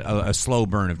a slow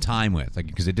burn of time with, like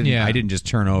because it didn't. Yeah. I didn't just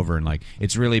turn over and like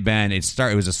it's really been. It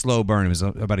was a slow burn. It was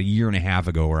about a year and a half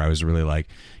ago where I was really like,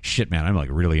 shit, man, I'm like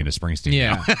really into Springsteen.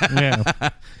 Yeah. Yeah.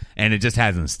 And it just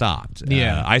hasn't stopped.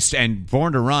 Yeah. And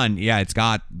Born to Run, yeah, it's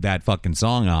got that fucking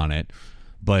song on it,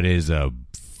 but is a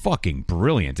fucking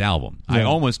brilliant album. I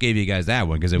almost gave you guys that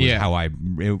one because it was Yeah. how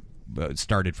it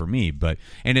started for me.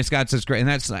 And it's got such great, and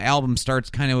that album starts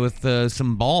kind of with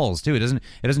some balls too. It doesn't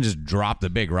just drop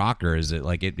the big rockers. It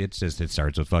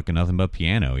starts with fucking nothing but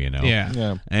piano, you know. Yeah.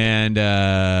 Yeah. And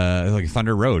like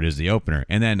Thunder Road is the opener,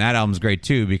 and then that album's great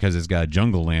too because it's got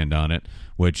Jungle Land on it,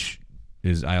 which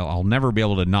is I'll never be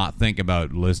able to not think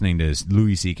about listening to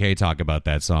Louis C.K. talk about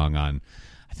that song on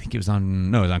I think it was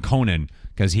on Conan.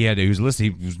 Because he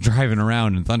was driving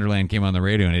around and Thunderland came on the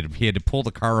radio and he had to pull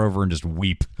the car over and just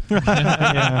weep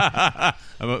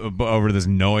over this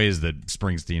noise that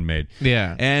Springsteen made.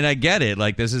 Yeah, and I get it.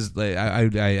 Like this is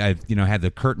I had the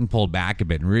curtain pulled back a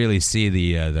bit and really see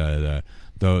the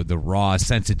raw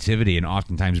sensitivity and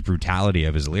oftentimes brutality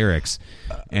of his lyrics,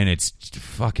 and it's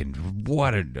fucking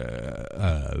what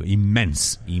a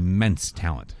immense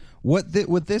talent. What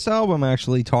this album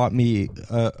actually taught me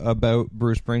about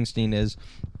Bruce Springsteen is,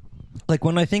 like,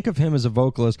 when I think of him as a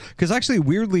vocalist, because actually,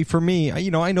 weirdly for me,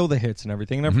 I know the hits and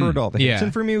everything, and I've heard all the hits,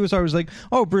 and for me, it was always like,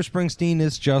 oh, Bruce Springsteen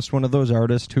is just one of those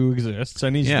artists who exists,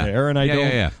 and he's there, and I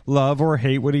don't love or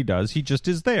hate what he does, he just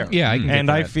is there. Yeah, and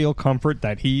I feel comfort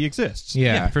that he exists.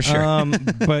 Yeah, for sure.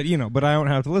 But I don't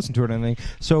have to listen to it or anything.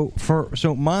 So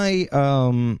my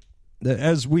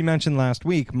as we mentioned last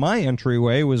week, my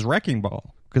entryway was Wrecking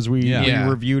Ball. Because we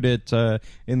reviewed it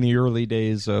in the early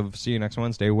days of See You Next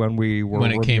Wednesday when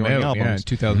it came out, albums. in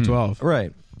 2012.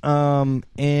 Right.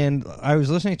 And I was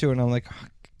listening to it, and I'm like,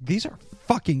 these are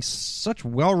fucking such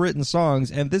well-written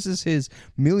songs, and this is his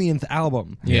millionth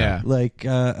album. Yeah.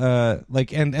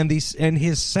 And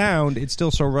his sound, it's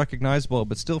still so recognizable,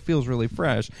 but still feels really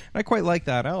fresh. And I quite like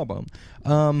that album.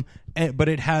 But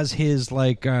it has his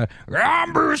like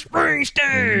I'm Bruce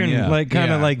Springsteen,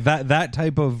 like that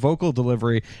type of vocal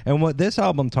delivery. And what this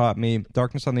album taught me,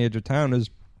 Darkness on the Edge of Town, is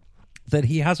that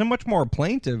he has a much more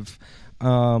plaintive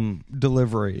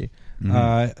delivery.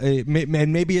 And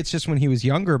maybe it's just when he was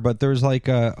younger, but there's like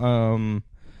there's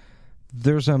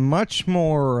a much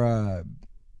more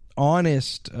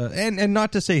honest and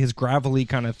not to say his gravelly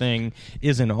kind of thing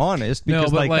isn't honest,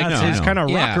 because that's his kind of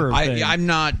rocker thing. I'm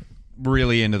not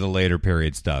really into the later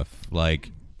period stuff.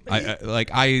 Like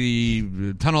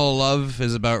Tunnel of Love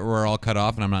is about where I'll cut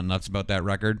off, and I'm not nuts about that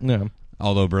record. No.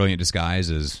 Although Brilliant Disguise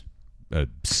is a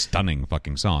stunning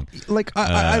fucking song. Like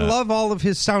I love all of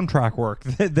his soundtrack work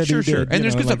that he did. And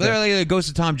there's good stuff. Like Ghost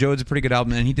of Tom Joad's a pretty good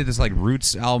album, and he did this like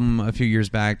Roots album a few years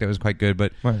back that was quite good.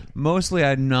 But mostly,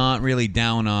 I'm not really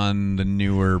down on the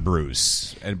newer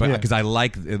Bruce, because I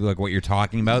like what you're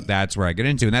talking about. That's where I get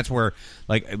into, and that's where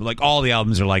like all the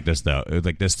albums are like this though,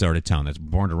 like this sort of tone. That's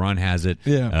Born to Run has it.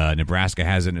 Yeah. Nebraska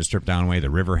has it in a stripped down way. The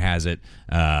River has it.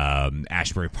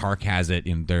 Ashbury Park has it.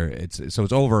 In there, it's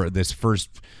over this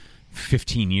first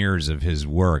 15 years of his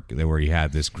work where he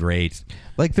had this great,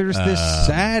 like, there's this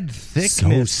sad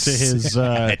thickness to his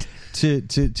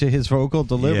to his vocal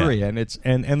delivery, and it's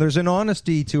and there's an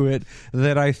honesty to it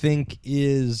that I think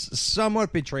is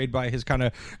somewhat betrayed by his kind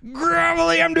of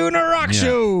gravelly I'm doing a rock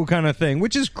show kind of thing,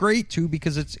 which is great too,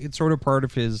 because it's sort of part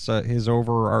of his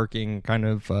overarching kind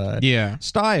of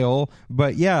style.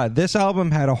 But this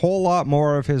album had a whole lot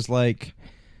more of his like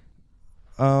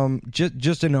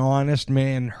just an honest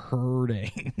man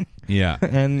hurting.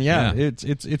 And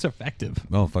it's effective.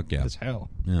 Oh fuck yeah, as hell.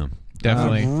 Yeah,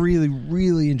 definitely. I've really,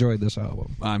 really enjoyed this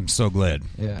album. I'm so glad.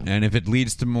 Yeah. And if it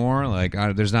leads to more, like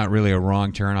there's not really a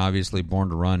wrong turn. Obviously, Born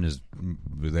to Run is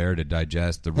there to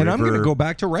digest. The River. And I'm going to go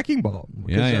back to Wrecking Ball.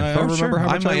 I remember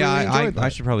how much I really enjoyed that. I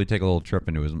should probably take a little trip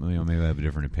into it. Maybe I have a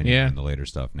different opinion on the later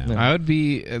stuff now. I would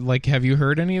be like, have you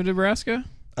heard any of Nebraska?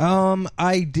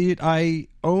 I did. I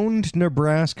owned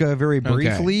Nebraska very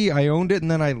briefly. Okay. I owned it and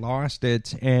then I lost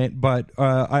it. But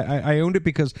I owned it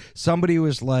because somebody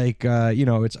was like, I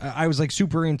was like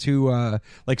super into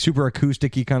like super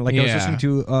acoustic-y kind of like I was listening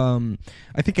to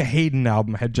I think a Hayden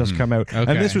album had just come out,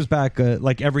 and this was back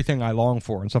like Everything I Long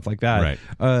For and stuff like that, right?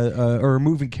 Or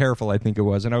Moving Careful, I think it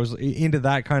was, and I was into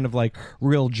that kind of like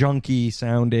real junky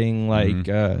sounding like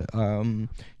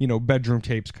bedroom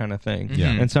tapes kind of thing.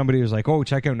 Yeah. And somebody was like, oh,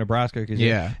 check out Nebraska,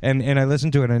 and I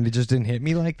listened to it and it just didn't hit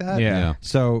me like that. Yeah.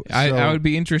 So I would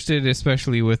be interested,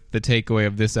 especially with the takeaway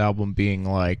of this album being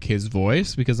like his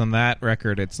voice, because on that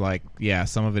record it's like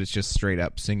some of it is just straight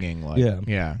up singing. Like,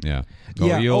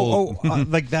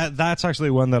 like that. That's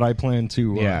actually one that I plan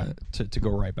to go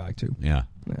right back to.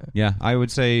 Yeah, I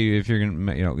would say if you're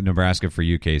gonna, Nebraska for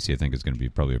you, Casey, I think is going to be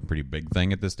probably a pretty big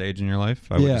thing at this stage in your life.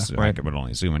 I would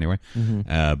only assume anyway.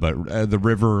 But The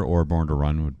River or Born to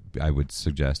Run I would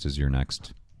suggest is your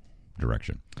next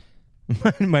direction.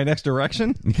 My next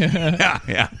direction?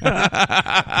 Yeah.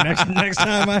 Next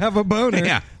time I have a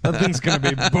boner, that thing's going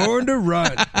to be Born to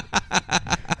Run.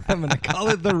 I'm going to call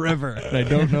it The River, and I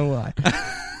don't know why.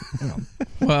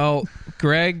 Well,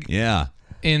 Greg. Yeah.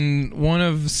 In one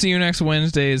of See You Next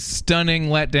Wednesday's stunning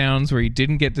letdowns where you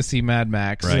didn't get to see Mad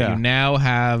Max, you now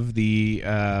have the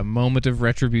moment of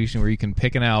retribution where you can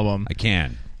pick an album. I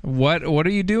can. What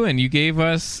are you doing? You gave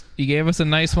us a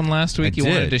nice one last week. You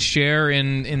wanted to share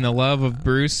in the love of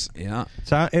Bruce. Yeah.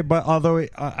 But although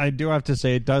I do have to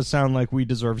say, it does sound like we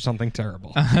deserve something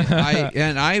terrible.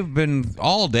 I've been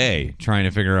all day trying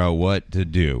to figure out what to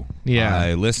do. Yeah.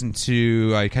 I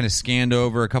kind of scanned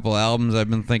over a couple albums I've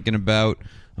been thinking about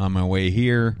on my way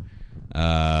here.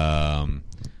 I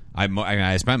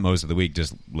spent most of the week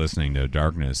just listening to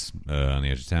Darkness on the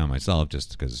Edge of Town myself,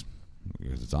 just because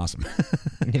it's awesome.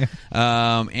 Yeah.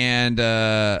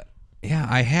 I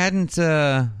hadn't.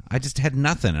 I just had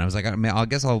nothing. I was like, I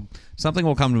guess something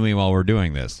will come to me while we're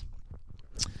doing this.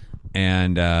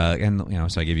 And so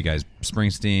I gave you guys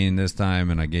Springsteen this time,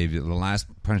 and I gave you the last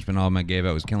Punishment album I gave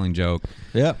out was Killing Joke.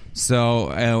 Yep. So,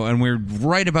 and we're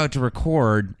right about to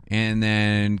record, and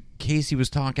then Casey was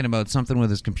talking about something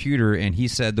with his computer, and he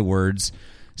said the words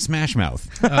Smash Mouth.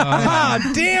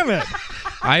 Damn it!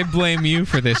 I blame you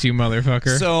for this, you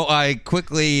motherfucker. So I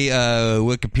quickly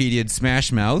Wikipedia'd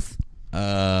Smash Mouth,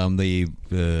 the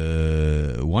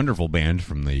wonderful band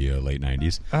from the late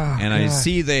 90s. I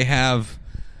see they have,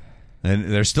 and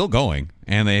they're still going,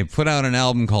 and they put out an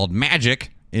album called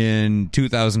Magic in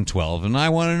 2012, and I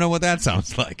want to know what that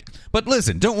sounds like. But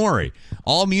listen, don't worry.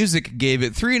 AllMusic gave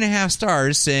it 3.5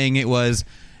 stars, saying it was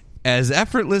as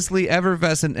effortlessly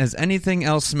effervescent as anything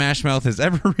else Smash Mouth has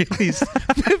ever released,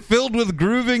 filled with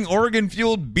grooving,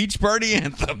 organ-fueled beach party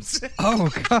anthems. Oh,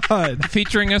 God.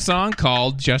 Featuring a song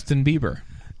called Justin Bieber.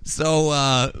 So,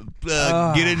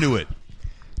 get into it.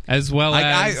 As well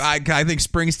as... I think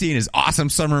Springsteen is awesome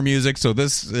summer music, so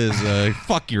this is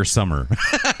fuck your summer.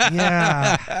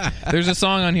 Yeah. There's a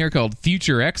song on here called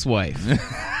Future Ex-Wife.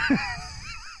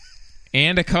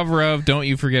 And a cover of Don't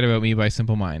You Forget About Me by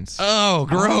Simple Minds. Oh,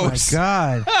 gross. Oh,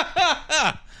 my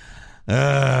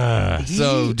God.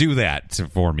 So do that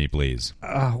for me, please.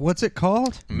 What's it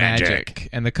called? Magic.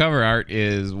 And the cover art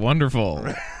is wonderful.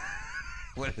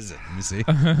 What is it? Let me see. Is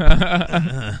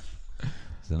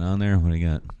it on there? What do you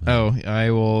got? Oh,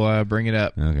 I will bring it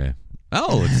up. Okay.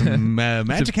 Oh, it's some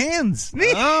magic hands.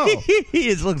 Oh.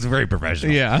 It looks very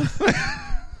professional. Yeah.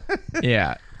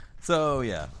 Yeah. So,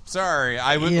 yeah. Sorry.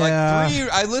 I would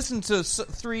I listened to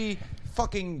 3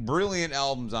 fucking brilliant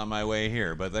albums on my way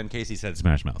here, but then Casey said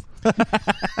Smash Mouth.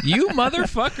 You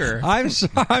motherfucker. I'm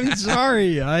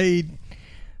sorry. I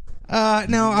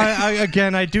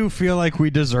do feel like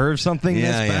we deserve something this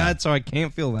bad, so I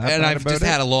can't feel that and bad I've about just it.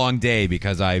 had a long day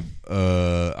because I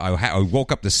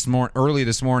woke up early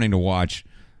this morning to watch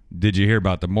Did You Hear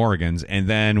About the Morgans, and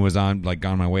then was on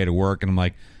my way to work, and I'm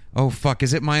like, oh fuck,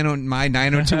 is it my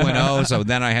 90210? So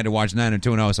then I had to watch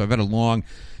 90210. So I've had a long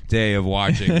day of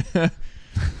watching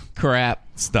crap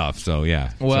stuff. So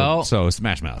yeah. Well, so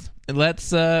Smash Mouth.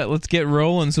 Let's get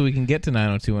rolling so we can get to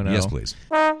 90210. Yes, please.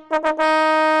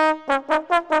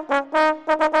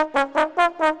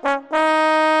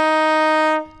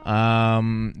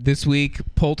 This week,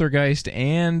 Poltergeist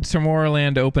and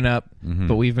Tomorrowland open up,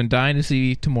 but we've been dying to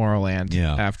see Tomorrowland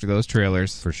after those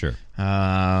trailers. For sure.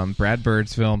 Brad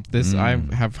Bird's film. I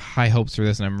have high hopes for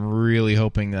this, and I'm really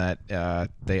hoping that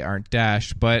they aren't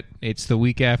dashed, but it's the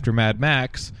week after Mad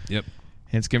Max. Yep.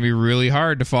 It's going to be really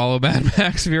hard to follow Mad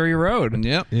Max Fury Road.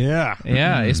 Yep. Yeah.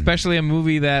 Yeah, especially a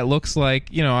movie that looks like,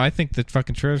 I think the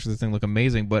fucking trailers for this thing look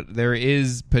amazing, but there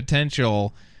is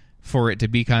potential for it to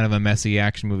be kind of a messy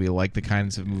action movie, like the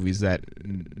kinds of movies that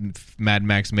Mad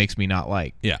Max makes me not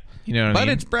like. Yeah. You know what I mean?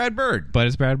 But it's Brad Bird. But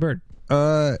it's Brad Bird.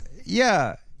 Yeah,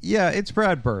 it's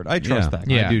Brad Bird. I trust that.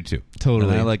 Yeah. I do too.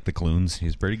 Totally. And I like the Clunes.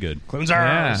 He's pretty good. Clunes are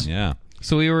ours. Yeah.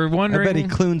 So we were I wondering... bet he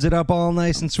clunes it up all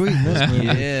nice and sweet in this movie.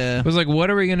 Yeah. It was like, what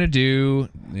are we going to do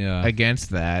against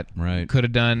that? Right. Could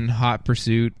have done Hot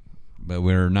Pursuit. But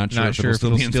we're not sure if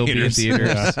it'll still be in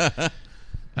theaters.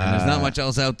 And there's not much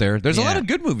else out there. There's a lot of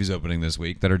good movies opening this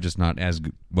week that are just not as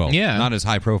good. Well, not as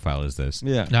high profile as this.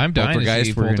 Yeah. I'm dying to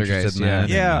see we're Poltergeist. interested in that.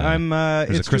 Yeah, And,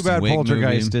 it's too Kristen bad Wiig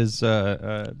Poltergeist movie. is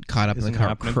Caught up in the isn't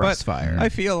happening, but crossfire. I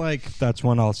feel like that's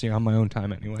one I'll see on my own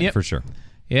time anyway. Yep. For sure.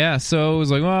 Yeah, so it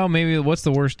was like, well, maybe what's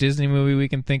the worst Disney movie we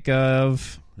can think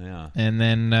of? Yeah. And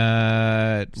then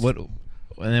what? And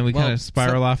then we kind of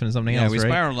spiral off into something else. We right?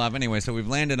 spiraled off anyway. So we've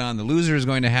landed on the loser is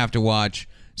going to have to watch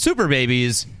Super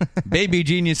Babies, Baby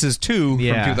Geniuses 2 from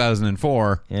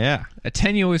 2004. Yeah. A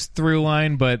tenuous through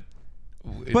line, but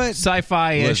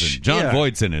sci-fi-ish. Listen, John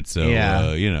Voight's in it, so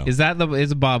Is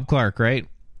it Bob Clark, right?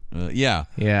 Yeah.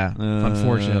 Yeah.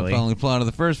 Unfortunately. Following the plot of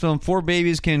the first film, 4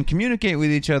 babies can communicate with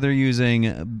each other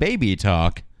using baby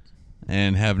talk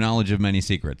and have knowledge of many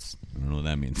secrets. I don't know what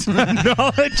that means.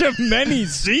 Knowledge of many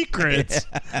secrets.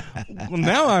 Well,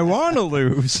 now I want to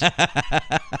lose.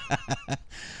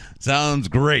 Sounds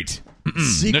great.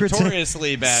 Secrets,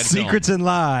 notoriously bad. Secrets film. and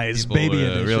Lies, People, baby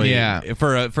edition. really, Yeah.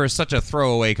 for such a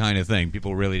throwaway kind of thing,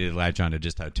 people really did latch on to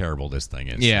just how terrible this thing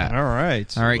is. Yeah. All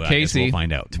right. All right, Well, I guess Casey. we'll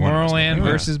find out tomorrow. Tomorrowland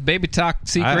versus Baby Talk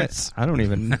Secrets. I don't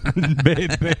even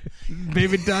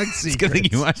baby dog It's secrets. good thing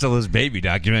you watched all those baby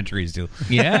documentaries too.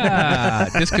 Yeah,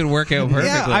 this could work out perfectly.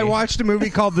 Yeah, I watched a movie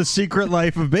called The Secret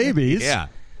Life of Babies. Yeah.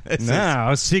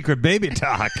 Now, secret baby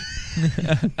talk.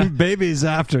 Babies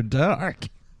after dark.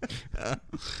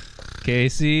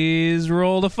 Casey's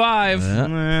rolled a 5.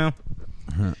 Well,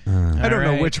 I don't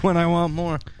know right. which one I want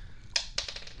more.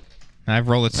 I've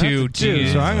rolled a 2. That's a 2,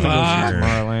 so I'm gonna go Fuck. for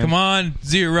Tomorrowland. Come on,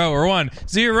 0 or 1.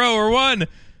 0 or 1.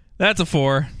 That's a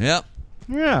 4. Yep.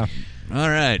 Yeah. All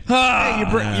right.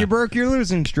 Hey, you broke your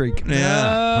losing streak.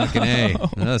 Yeah.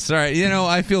 Fucking A. Sorry. You know,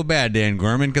 I feel bad, Dan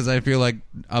Gorman, because I feel like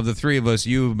of the three of us,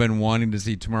 you've been wanting to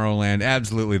see Tomorrowland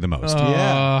absolutely the most.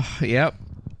 Yep.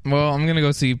 Well, I'm gonna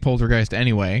go see Poltergeist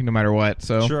anyway, no matter what.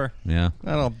 So Sure. Yeah.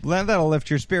 That'll lift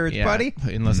your spirits, yeah, buddy.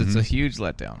 unless it's a huge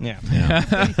letdown.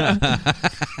 Yeah.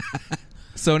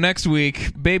 So next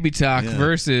week, Baby Talk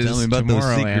versus Tell me about those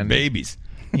Tomorrowland. secret babies.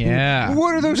 Yeah.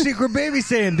 What are those secret babies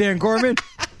saying, Dan Gorman?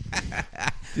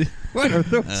 What are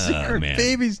those secret man.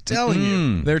 babies telling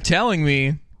you? They're telling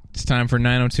me it's time for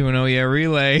 90210 Yeah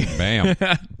Relay. Bam.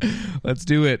 Let's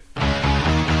do it.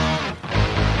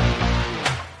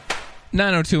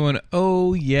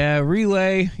 90210 Yeah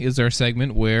Relay is our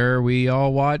segment where we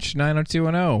all watch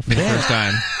 90210 for the first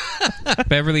time.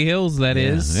 Beverly Hills, that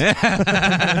is.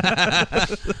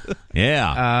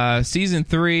 Yeah. Season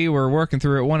 3, we're working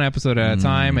through it one episode at a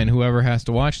time, and whoever has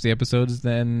to watch the episodes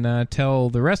then tell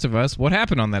the rest of us what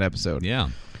happened on that episode. Yeah.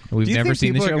 We've Do you never think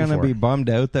seen the people show are going to before. be bummed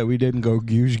out that we didn't go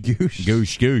goosh goosh?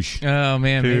 Goosh, goosh. Oh,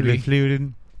 man, maybe.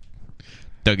 Fluted.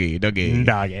 Dougie. Doggy,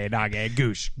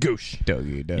 goosh, goosh.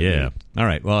 Dougie. Yeah. All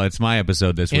right. Well, it's my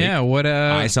episode this week. Yeah, what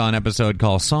I saw an episode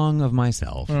called Song of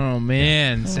Myself. Oh,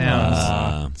 man.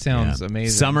 Sounds amazing.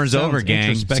 Summer's Sounds over, gang.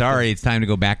 introspective. Sorry, it's time to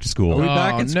go back to school. Are we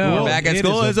back at school? no. We're back at It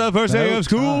school. is It's the first day about of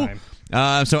school. time.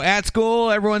 So at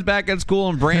school, everyone's back at school,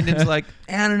 and Brandon's like,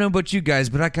 I don't know about you guys,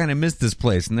 but I kind of miss this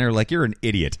place. And they're like, you're an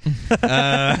idiot.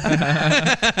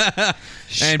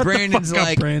 And Brandon's fuck up,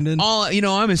 like, Brandon.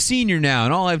 I'm a senior now,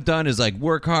 and all I've done is like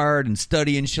work hard and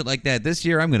study and shit like that. This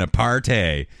year, I'm going to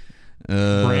partay.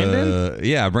 Brandon?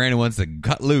 Yeah, Brandon wants to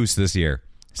cut loose this year.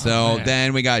 So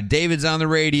then we got David's on the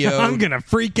radio. I'm going to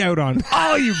freak out on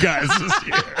all you guys this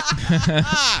year.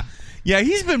 Yeah,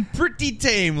 he's been pretty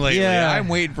tame lately. Yeah. I'm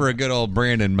waiting for a good old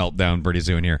Brandon meltdown pretty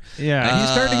soon here. Yeah, he's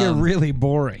starting to get really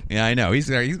boring. Yeah, I know. He's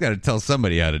got to tell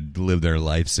somebody how to live their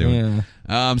life soon.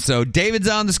 Yeah. So David's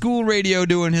on the school radio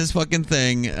doing his fucking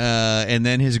thing, and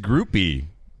then his groupie.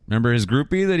 Remember his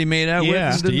groupie that he made out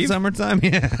Yeah. with in the Steve? summertime?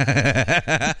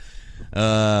 Yeah.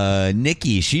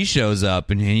 Nikki, she shows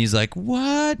up, and he's like,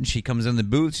 what? And she comes in the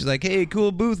booth. She's like, hey,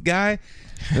 cool booth guy.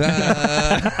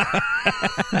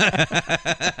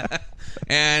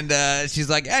 And she's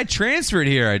like, I transferred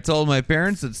here. I told my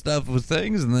parents that stuff was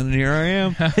things, and then here I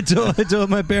am. I told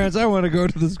my parents I want to go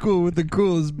to the school with the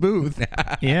coolest booth.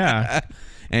 Yeah.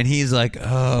 And he's like,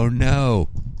 oh, no.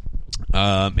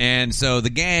 And so the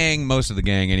gang, most of the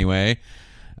gang anyway,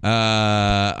 they're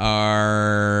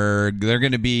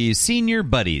going to be senior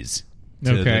buddies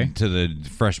to the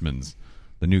freshmen,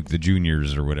 the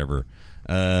juniors or whatever.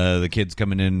 The kids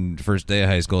coming in first day of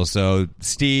high school. So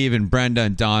Steve and Brenda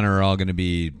and Donna are all going to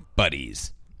be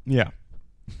buddies. Yeah.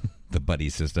 The buddy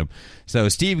system. So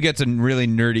Steve gets a really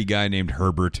nerdy guy named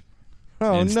Herbert.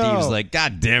 Oh, and no. Steve's like,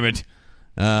 God damn it.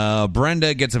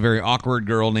 Brenda gets a very awkward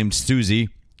girl named Susie,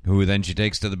 who then she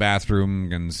takes to the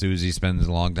bathroom, and Susie spends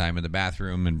a long time in the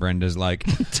bathroom, and Brenda's like,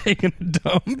 Taking a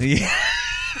dump. yeah.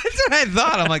 That's what I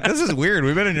thought. I'm like, this is weird.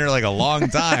 We've been in here like a long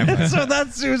time. So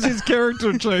that's Susie's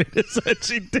character trait is that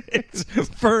she takes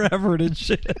forever to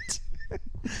shit.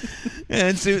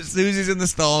 And Susie's in the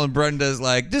stall, and Brenda's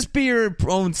like, just be your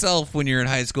own self when you're in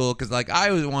high school, because like I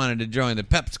always wanted to join the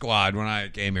pep squad when I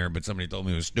came here, but somebody told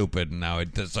me it was stupid, and now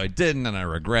so I didn't, and I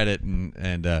regret it.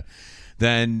 And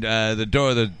then the door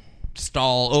of the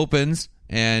stall opens,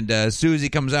 and Susie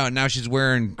comes out, and now she's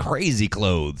wearing crazy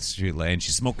clothes. She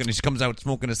comes out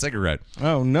smoking a cigarette.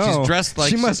 Oh no! She's dressed like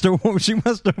she must have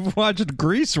watched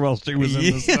Grease while she was in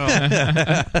the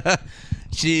stall.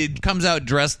 She comes out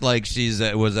dressed like she's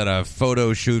was at a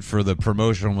photo shoot for the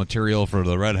promotional material for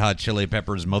the Red Hot Chili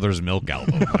Peppers' Mother's Milk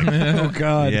album. Like, Oh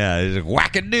god! yeah, it's like,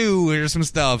 whack-a-doo, here's some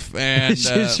stuff. And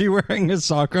Is she wearing a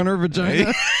sock on her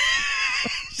vagina?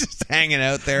 just hanging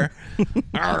out there.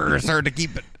 Arr, it's hard to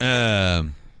keep it.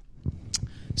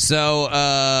 So,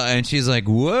 and she's like,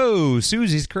 whoa,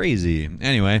 Susie's crazy.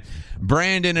 Anyway,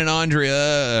 Brandon and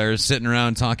Andrea are sitting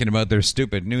around talking about their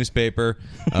stupid newspaper.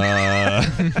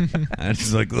 And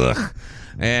she's like, ugh.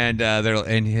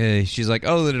 And she's like,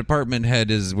 oh, the department head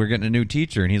we're getting a new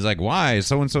teacher. And he's like, why?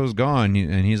 So-and-so's gone.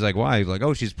 And he's like, why? He's like,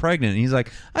 oh, she's pregnant. And he's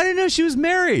like, I didn't know she was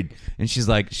married. And she's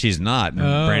like, she's not. And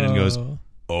Brandon goes,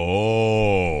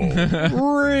 oh.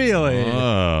 Really?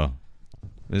 Oh.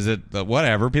 Is it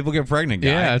whatever? People get pregnant, guy.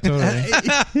 Yeah,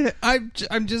 totally.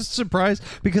 I'm just surprised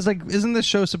because like, isn't this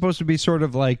show supposed to be sort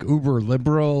of like uber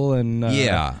liberal and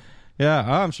yeah.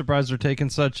 I'm surprised they're taking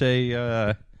such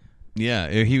a. Yeah,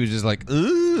 he was just like,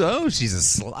 ooh, oh, she's a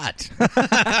slut.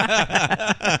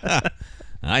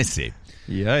 I see.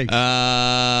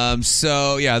 Yikes.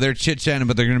 So yeah, they're chit-chatting,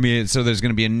 but there's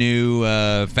gonna be a new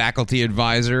faculty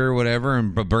advisor or whatever,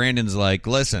 but Brandon's like,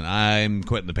 listen, I'm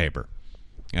quitting the paper.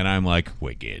 And I'm like,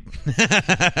 wicked.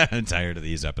 I'm tired of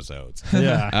these episodes.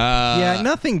 Yeah.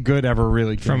 Nothing good ever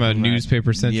really came From a that.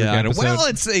 newspaper-centric episode. Well,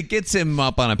 it gets him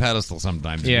up on a pedestal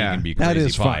sometimes. Yeah. He can be That crazy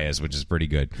is fun. pious, which is pretty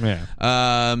good.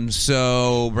 Yeah.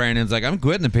 So Brandon's like, I'm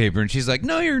quitting the paper. And she's like,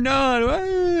 no, you're not.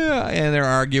 And they're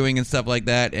arguing and stuff like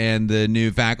that. And the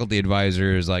new faculty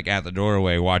advisor is like at the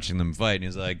doorway watching them fight. And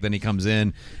he's like, then he comes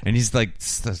in and he's like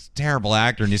a terrible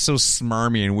actor. And he's so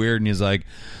smarmy and weird. And he's like,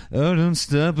 oh, don't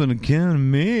stop on account of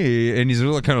me. And he's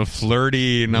really kind of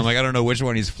flirty, and I'm like, I don't know which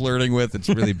one he's flirting with. It's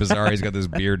really bizarre. He's got this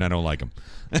beard, and I don't like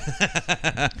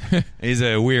him. He's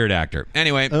a weird actor.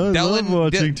 Anyway,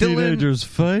 watching teenagers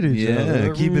fight each other.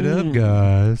 Yeah, keep it up,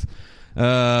 guys.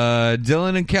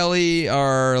 Dylan and Kelly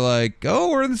are like, oh,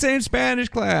 we're in the same Spanish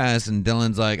class. And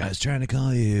Dylan's like, I was trying to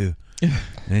call you.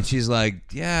 And she's like,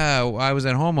 yeah, I was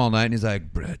at home all night. And he's like,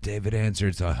 David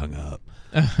answered, so I hung up.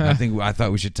 I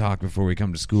thought we should talk before we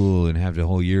come to school and have the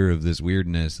whole year of this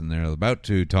weirdness. And they're about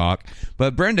to talk,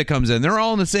 but Brenda comes in. They're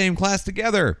all in the same class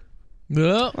together.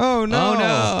 Oh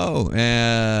no!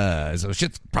 So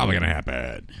shit's probably gonna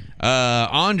happen.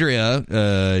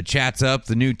 Andrea chats up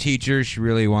the new teacher. She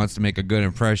really wants to make a good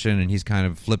impression, and he's kind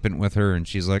of flippant with her. And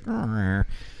she's like, Donna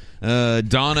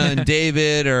and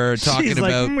David are talking She's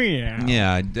like, about meow.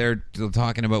 Yeah, they're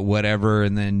talking about whatever,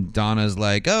 and then Donna's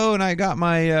like, oh, and I got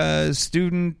my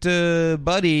student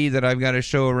buddy that I've got to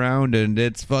show around, and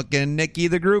it's fucking Nikki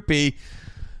the groupie.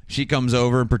 She comes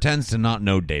over and pretends to not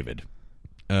know David.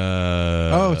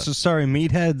 So sorry,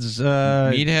 Meathead's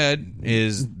Meathead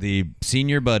is the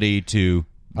senior buddy to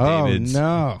David's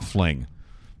fling.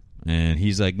 And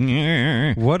he's like,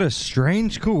 what a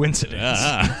strange coincidence.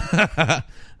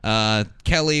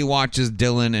 Kelly watches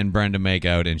Dylan and Brenda make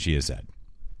out, and she is sad.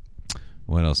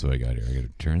 What else do I got here? I got to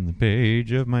turn the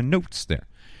page of my notes there.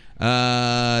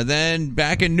 Then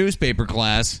back in newspaper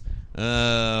class,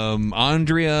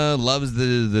 Andrea loves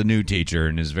the new teacher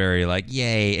and is very like,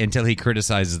 yay, until he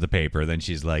criticizes the paper. Then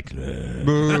she's like,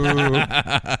 boo.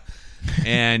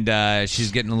 And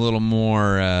she's getting a little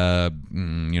more,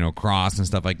 cross and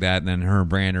stuff like that. And then her and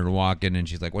Brandon are walking, and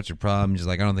she's like, what's your problem? She's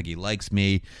like, I don't think he likes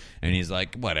me. And he's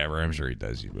like, whatever, I'm sure he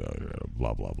does.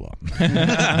 Blah, blah, blah.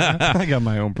 I got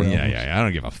my own problems. Yeah, I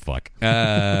don't give a fuck.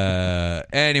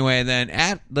 Anyway, then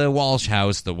at the Walsh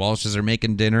house, the Walshes are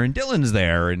making dinner, and Dylan's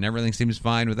there, and everything seems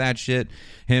fine with that shit.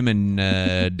 Him and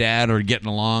Dad are getting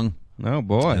along. Oh,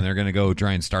 boy. And they're going to go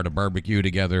try and start a barbecue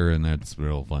together, and that's a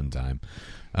real fun time.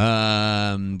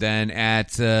 Then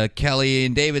at Kelly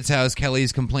and David's house,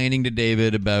 Kelly's complaining to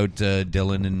David about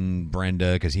Dylan and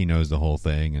Brenda because he knows the whole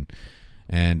thing,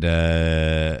 and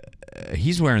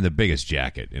he's wearing the biggest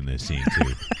jacket in this scene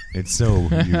too. It's so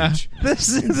huge.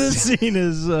 This scene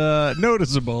is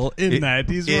noticeable in that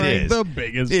he's wearing the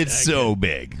biggest It's jacket. so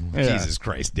big. Yeah. Jesus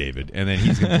Christ, David. And then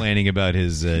he's complaining about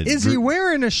his... Is he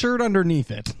wearing a shirt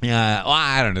underneath it? Yeah, well,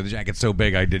 I don't know. The jacket's so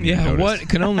big I didn't even notice. What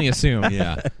can only assume.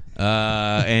 Yeah.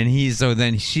 And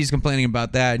then she's complaining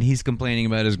about that, and he's complaining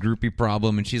about his groupie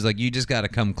problem, and she's like, you just got to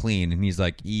come clean. And he's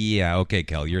like, yeah, okay,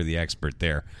 Kel, you're the expert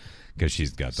there. Because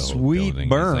she's got the whole Sweet thing.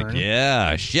 burn. He's like,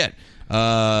 yeah, shit.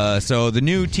 So the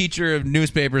new teacher of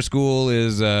newspaper school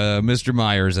is Mr.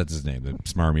 Myers. That's his name, the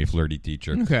smarmy, flirty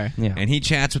teacher. Okay. Yeah. And he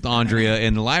chats with Andrea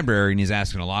in the library, and he's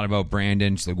asking a lot about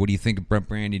Brandon. She's like, what do you think about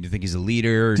Brandon? Do you think he's a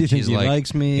leader? Do you think she's he like,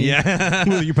 likes me? Yeah.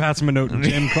 Will you pass him a note in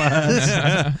gym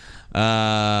class?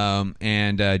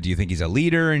 And do you think he's a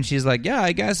leader? And she's like, yeah,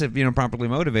 I guess if properly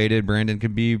motivated, Brandon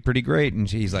could be pretty great. And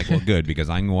she's like, well, good, because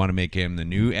I want to make him the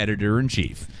new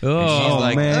editor-in-chief. Oh, and she's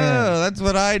like, man. oh, that's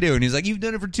what I do. And he's like, you've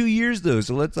done it for 2 years though,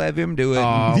 so let's have him do it.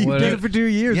 Oh, You what did a- it for 2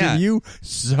 years, Yeah. and you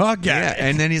suck at yeah, it.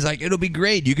 and then he's like, it'll be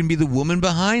great. You can be the woman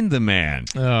behind the man.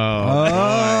 Oh.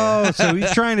 Oh, so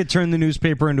he's trying to turn the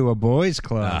newspaper into a boys'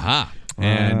 club. Aha.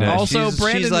 And Also, she's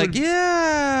Brandon like, would-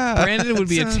 yeah, Brandon would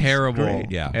be a sounds terrible great.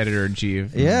 Yeah.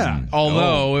 editor-in-chief. Yeah.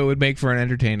 Although it would make for an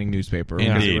entertaining newspaper.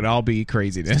 Because Indeed. it would all be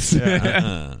craziness.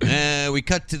 We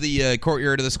cut to the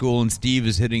courtyard of the school, and Steve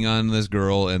is hitting on this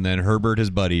girl, and then Herbert, his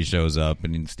buddy, shows up,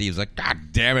 and Steve's like, God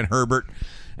damn it, Herbert.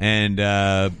 And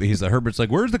Herbert's like,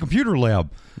 where's the computer lab?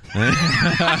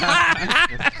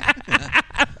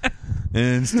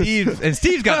 And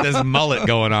Steve's got this mullet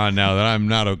going on now that I'm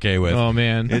not okay with. Oh,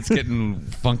 man. It's getting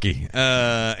funky.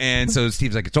 And so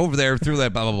Steve's like, it's over there through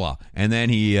that blah blah blah. And then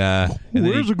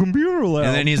Where's the computer lab?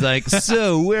 and then he's like,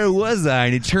 so where was I?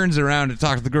 And he turns around to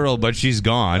talk to the girl, but she's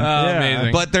gone.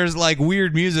 Amazing. But there's like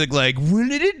weird music, like what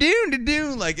did it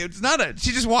do? Like it's not a.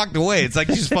 She just walked away. It's like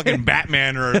she's fucking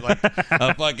Batman or like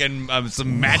a fucking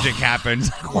some magic happens.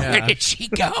 Where did she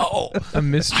go? A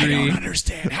mystery. I don't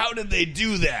understand. How did they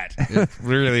do that? It's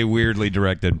really weirdly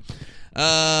directed.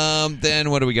 Then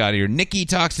what do we got here? Nikki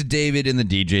talks to David in the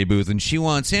DJ booth, and she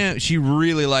wants him. She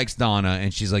really likes Donna,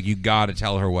 and she's like, "You got to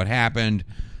tell her what happened,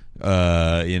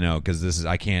 because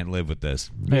I can't live with this."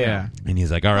 Yeah. And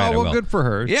he's like, "All right, Oh, I well, will." good for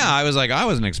her. Yeah, I was like, I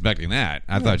wasn't expecting that.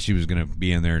 I thought she was going to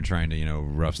be in there and trying to,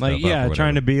 rough stuff Like, up. yeah, or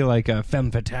trying to whatever. be like a femme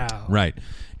fatale. Right.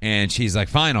 And she's like,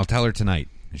 fine, I'll tell her tonight.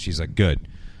 And she's like, good.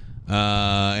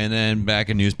 And then back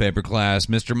in newspaper class,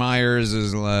 Mr. Myers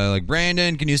is like,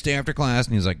 Brandon, can you stay after class?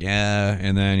 And he's like, yeah.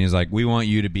 And then he's like, we want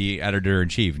you to be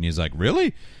editor-in-chief. And he's like,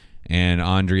 really? And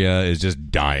Andrea is just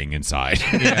dying inside.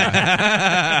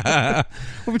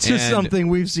 Which is And- something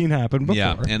we've seen happen before.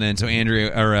 Yeah, and then so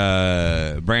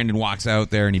Brandon walks out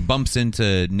there and he bumps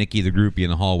into Nikki, the groupie, in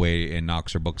the hallway and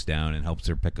knocks her books down and helps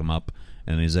her pick them up.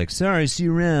 And he's like, sorry, see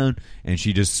you around. And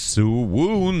she just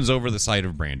swoons over the sight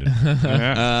of Brandon.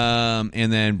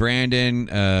 And then Brandon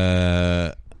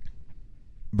goes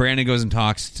and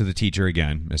talks to the teacher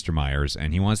again, Mr. Myers,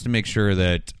 and he wants to make sure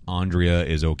that Andrea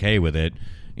is okay with it,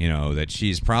 that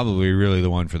she's probably really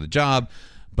the one for the job.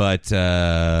 But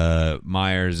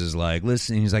Myers is like,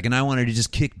 listen, he's like, and I wanted to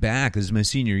just kick back. This is my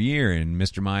senior year. And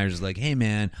Mr. Myers is like, hey,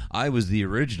 man, I was the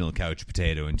original couch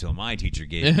potato until my teacher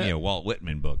gave me a Walt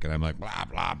Whitman book. And I'm like, blah,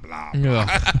 blah, blah.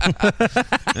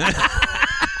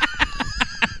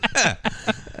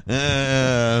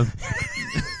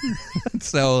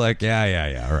 So, like,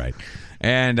 yeah, all right.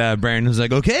 And Brandon's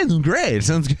like, okay, great.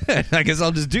 Sounds good. I guess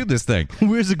I'll just do this thing.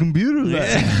 Where's the computer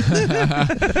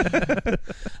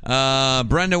lab?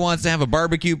 Brenda wants to have a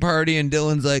barbecue party, and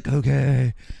Dylan's like,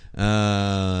 okay.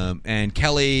 And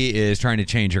Kelly is trying to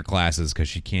change her classes because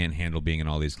she can't handle being in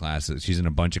all these classes. She's in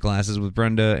a bunch of classes with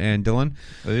Brenda and Dylan.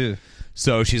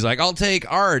 So she's like, I'll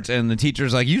take art. And the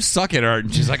teacher's like, you suck at art.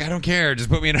 And she's like, I don't care. Just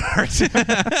put me in art.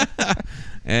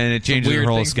 And it changes her Weird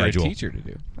whole thing schedule. for a teacher to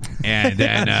do. And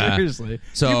then, Seriously.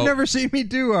 so- You've never seen me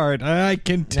do art. I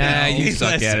can tell. Nah, you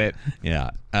suck at it.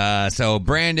 Yeah. So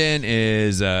Brandon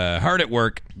is hard at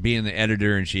work being the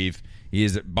editor-in-chief. He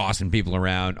is bossing people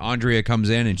around. Andrea comes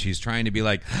in, and she's trying to be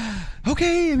like,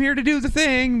 okay, I'm here to do the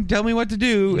thing. Tell me what to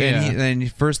do. Yeah. And then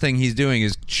first thing he's doing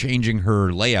is changing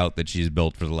her layout that she's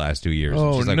built for the last 2 years. Oh,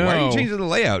 and she's like, why are you no. changing the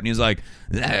layout? And he's like,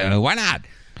 why not?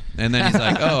 And then he's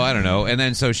like, oh, I don't know. And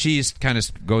then so she kind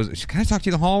of goes, can I talk to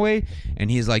you in the hallway?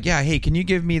 And he's like, yeah, hey, can you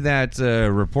give me that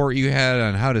report you had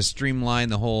on how to streamline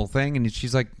the whole thing? And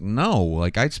she's like, no,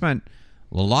 like I spent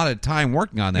a lot of time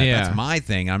working on that. Yeah. That's my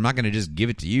thing. I'm not going to just give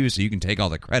it to you so you can take all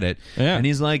the credit. Yeah. And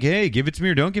he's like, hey, give it to me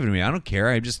or don't give it to me. I don't care.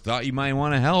 I just thought you might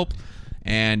want to help.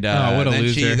 And what a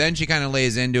loser. then she kind of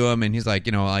lays into him, and he's like,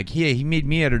 he made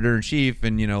me editor in chief,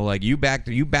 and like you backed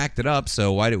it up.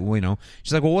 So why did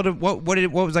She's like, well, what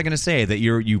was I going to say? That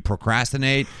you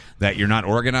procrastinate, that you're not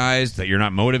organized, that you're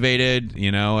not motivated,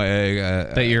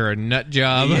 That you're a nut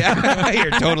job. yeah,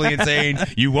 you're totally insane.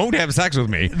 You won't have sex with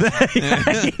me.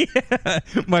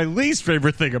 My least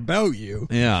favorite thing about you.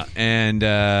 Yeah,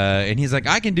 and he's like,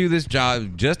 I can do this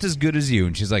job just as good as you,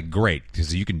 and she's like, great,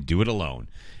 because you can do it alone.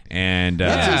 And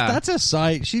That's a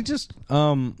side. She just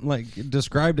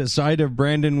described a side of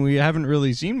Brandon we haven't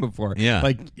really seen before. Yeah.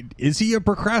 Like, is he a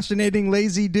procrastinating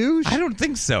lazy douche? I don't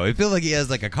think so. I feel like he has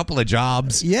like a couple of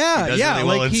jobs. Yeah, He does yeah. really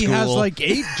well like in he school. has like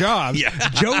 8 jobs. Yeah.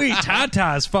 Joey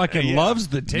Tatas fucking loves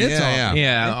the tits Yeah, off. yeah.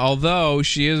 Yeah, although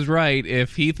she is right.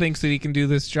 If he thinks that he can do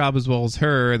this job as well as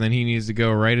her, then he needs to go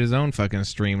write his own fucking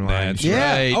streamline. That's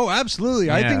Yeah. right. Oh, absolutely.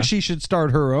 I Yeah. think she should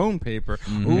start her own paper.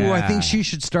 Ooh, I think she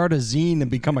should start a zine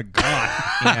and become a god.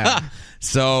 Yeah.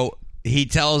 So he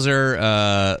tells her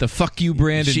The fuck you,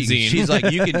 Brandon zine. she's like,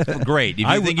 you can great. If you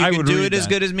I think would- I you can would do read it as that.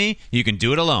 good as me, you can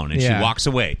do it alone. And Yeah. she walks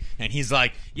away. And he's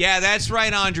like, yeah, that's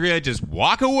right, Andrea. Just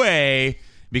walk away,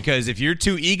 because if you're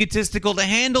too egotistical to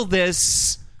handle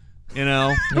this, You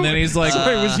know? And then he's like,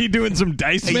 Wait, was he doing some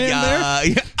Dice Man there?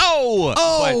 yeah.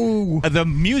 Oh! But the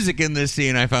music in this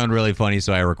scene I found really funny,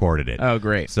 so I recorded it. oh,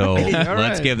 great. So let's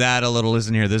right. give that a little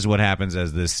listen here. This is what happens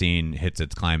as this scene hits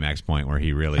its climax point where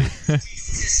he really...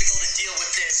 Egotistical to deal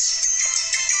with this.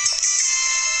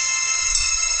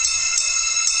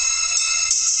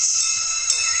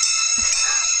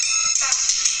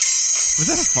 Was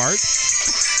that a fart?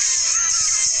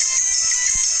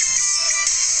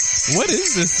 What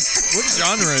is this? What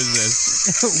genre is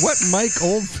this? What Mike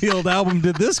Oldfield album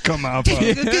did this come out of?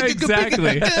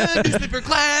 Exactly. Newspaper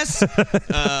class.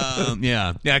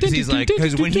 Yeah, because he's like,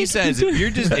 because when he says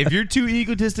if you're too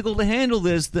egotistical to handle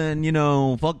this, then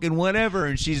fucking whatever,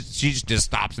 and she just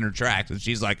stops in her tracks, and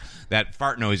she's like, that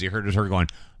fart noise you heard was her going,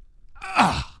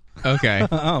 Okay.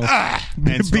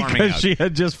 and storming Because out. she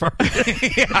had just farted.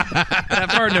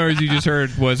 That fart noise you just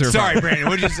heard was her Sorry, fart. Brandon.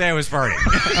 What did you say I was farting?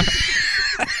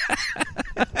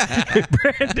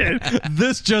 Brandon,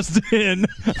 this just in.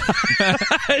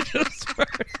 I just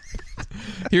farted.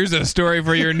 Here's a story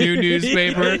for your new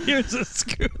newspaper. Here's a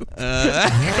scoop. Girl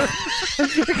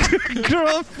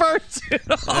farts it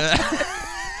off.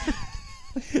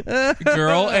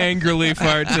 Girl angrily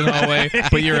farts in hallway,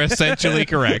 but you're essentially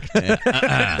correct.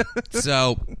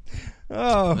 So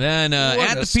Oh, then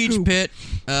at a the Peach scoop. Pit,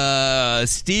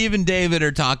 Steve and David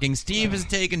are talking. Steve has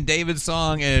taken David's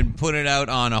song and put it out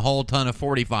on a whole ton of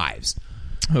 45s.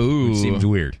 Ooh. Which seems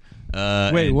weird. Wait,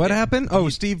 And- what happened? Oh,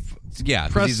 Steve. Yeah,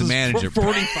 'cause he's the manager.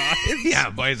 45. Yeah,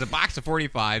 but it's a box of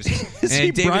 45s. Is and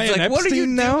he David's Brian like, what are you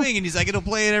Epstein now? doing? And he's like, it'll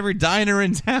play at every diner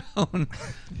in town. I'm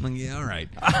like, yeah, all right.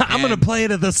 I'm going to play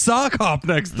it at the Sock Hop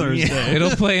next Thursday. It'll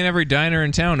play in every diner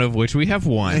in town, of which we have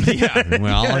one. Yeah,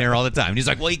 well, I'll hear all the time. And he's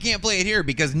like, well, you can't play it here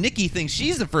because Nikki thinks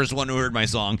she's the first one who heard my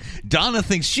song. Donna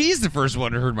thinks she's the first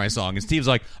one who heard my song. And Steve's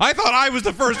like, I thought I was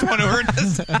the first one who heard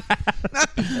this.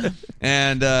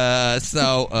 And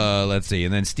so let's see.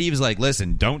 And then Steve's like,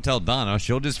 listen, don't tell Donna.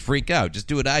 She'll just freak out. Just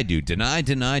do what I do. Deny,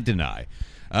 deny, deny.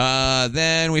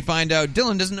 Then we find out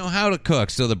Dylan doesn't know how to cook,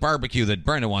 so the barbecue that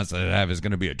Brenda wants to have is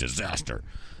going to be a disaster.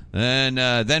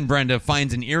 Then Brenda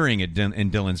finds an earring in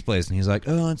Dylan's place, and he's like,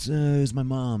 "Oh, it's my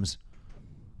mom's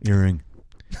earring."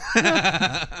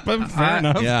 But fair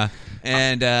enough. Yeah,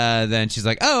 and then she's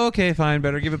like, "Oh, okay, fine,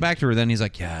 better give it back to her." Then he's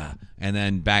like, "Yeah," and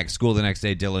then back at school the next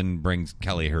day, Dylan brings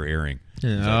Kelly her earring.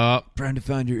 Oh, Brenda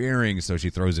found your earring, so she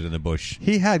throws it in the bush.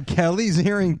 He had Kelly's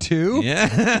hearing too? Yeah.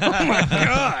 Oh, my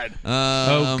God.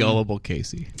 oh, gullible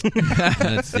Casey.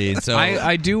 Let's see. So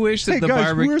I do wish that Hey, the guys,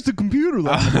 barbecue. where's the computer?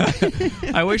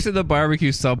 I wish that the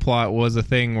barbecue subplot was a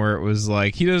thing where it was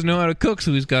like he doesn't know how to cook,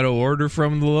 so he's got to order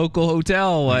from the local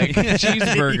hotel like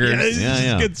cheeseburgers.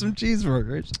 Yeah. Get some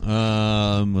cheeseburgers.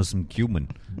 with some cumin.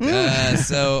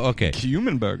 So okay.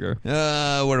 Human burger.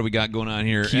 What do we got going on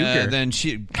here? Cuker. Then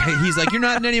he's like, "You're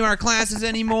not in any of our classes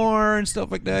anymore," and stuff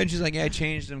like that. And she's like, "Yeah, I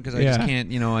changed them because I just Yeah.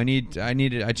 can't.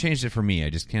 I changed it for me. I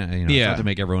just can't. It's Yeah. not to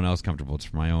make everyone else comfortable. It's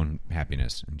for my own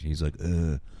happiness." And he's like,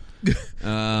 So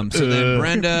then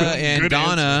Brenda and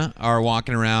Donna are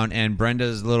walking around, and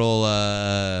Brenda's little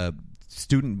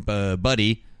student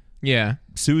buddy, Yeah.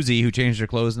 Susie, who changed her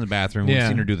clothes in the bathroom. We've Yeah.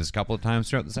 seen her do this a couple of times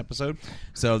throughout this episode.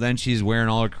 So then she's wearing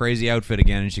all her crazy outfit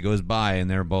again, and she goes by, and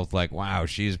they're both like, wow,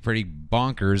 she's pretty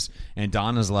bonkers. And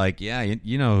Donna's like, yeah,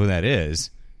 you know who that is.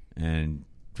 And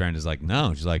Brenda's like,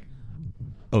 no. She's like,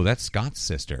 oh, that's Scott's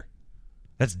sister.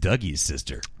 That's Dougie's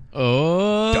sister.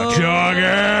 Oh.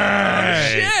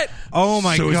 Shit! Oh,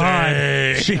 my Susie.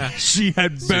 God. She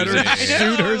had better Susie.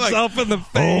 shoot herself in the face.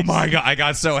 Oh, my God. I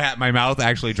got so happy. My mouth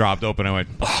actually dropped open. I went,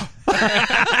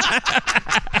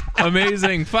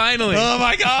 Amazing. Finally. oh,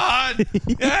 my God.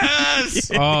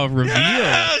 Yes. Oh, reveal.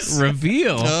 Yes!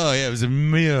 Reveal. Oh yeah, it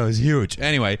was huge.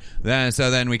 Anyway,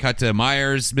 then we cut to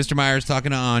Myers, Mr. Myers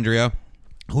talking to Andrea,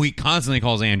 who he constantly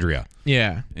calls Andrea,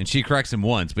 Yeah. and she corrects him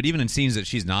once. But even in scenes that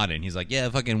she's not in, he's like, "Yeah,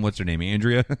 fucking what's her name,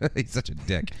 Andrea?" He's such a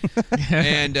dick.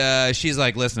 And she's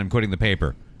like, "Listen, I'm quitting the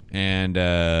paper." And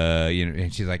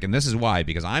and she's like, and this is why,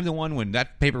 because I'm the one when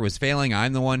that paper was failing.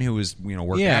 I'm the one who was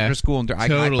working Yeah, after school, and I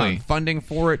totally. found funding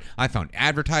for it. I found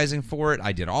advertising for it.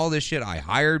 I did all this shit. I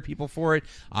hired people for it.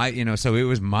 So it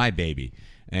was my baby.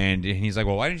 And he's like,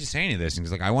 well, why didn't you say any of this? And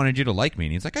he's like, I wanted you to like me.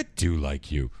 And he's like, I do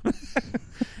like you.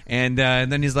 And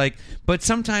then he's like, but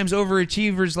sometimes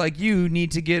overachievers like you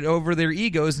need to get over their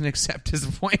egos and accept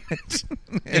disappointment.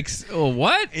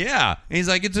 What? Yeah. And he's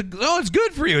like, it's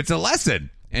good for you. It's a lesson.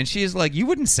 And she's like, you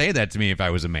wouldn't say that to me if I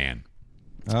was a man.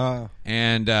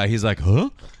 And he's like, huh?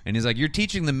 And he's like, you're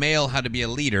teaching the male how to be a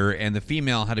leader and the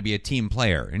female how to be a team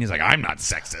player. And he's like, I'm not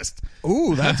sexist.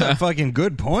 Ooh, that's a fucking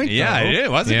good point. Yeah, though.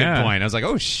 it was a Yeah. good point. I was like,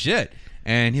 oh, shit.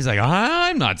 And he's like,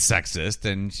 I'm not sexist.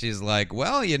 And she's like,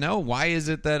 well, why is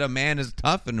it that a man is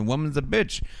tough and a woman's a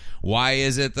bitch? Why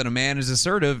is it that a man is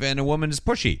assertive and a woman is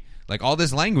pushy? Like, all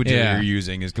this language that you're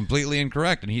using is completely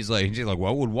incorrect. And she's like,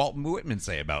 what would Walt Whitman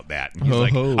say about that? And he's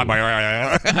like,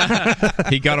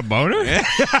 he got a boner?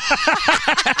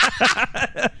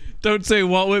 Don't say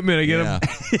Walt Whitman. I get him.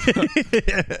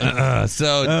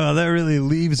 That really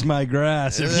leaves my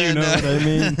grass, if you know what I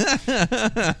mean.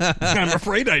 I'm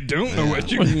afraid I don't know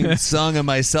what you mean. Song of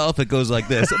myself, it goes like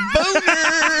this. Boner!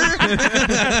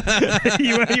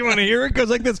 You want to hear it? It goes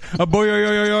like this. A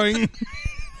boing.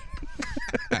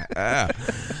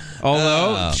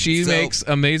 Although she makes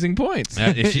amazing points.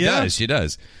 She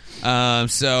does.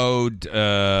 So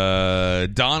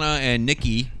Donna and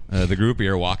Nikki, the groupie,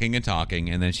 are walking and talking,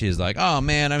 and then she's like, oh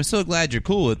man, I'm so glad you're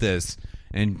cool with this.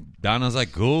 And Donna's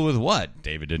like, cool with what?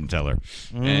 David didn't tell her.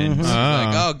 And she's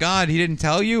like, oh God, he didn't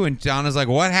tell you? And Donna's like,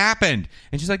 what happened?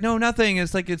 And she's like, no, nothing.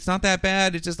 It's like, it's not that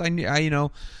bad. It's just,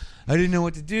 I didn't know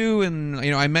what to do, and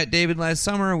I met David last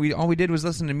summer. All we did was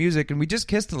listen to music, and we just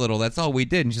kissed a little. That's all we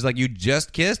did. And she's like, "You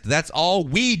just kissed? That's all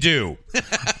we do."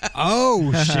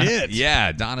 Oh shit!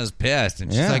 Yeah, Donna's pissed,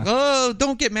 and she's like, "Oh,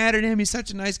 don't get mad at him. He's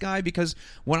such a nice guy." Because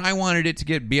when I wanted it to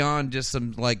get beyond just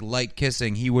some light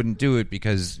kissing, he wouldn't do it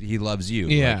because he loves you.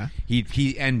 Yeah,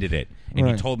 he ended it, and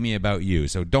he told me about you.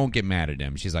 So don't get mad at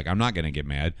him. She's like, "I'm not going to get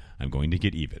mad. I'm going to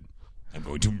get even. I'm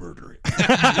going to murder it."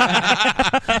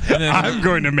 I'm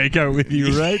going to make out with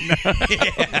you right now.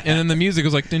 And then the music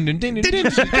was like, din, din, din, din,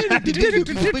 din.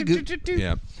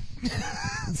 Yeah.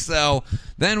 So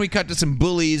then we cut to some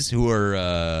bullies who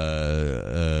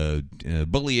are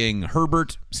bullying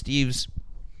Herbert, Steve's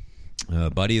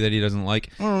buddy that he doesn't like.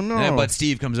 Oh, no. But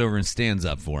Steve comes over and stands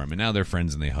up for him, and now they're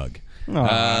friends and they hug.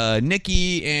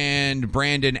 Nikki and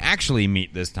Brandon actually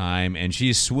meet this time, and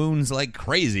she swoons like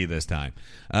crazy this time.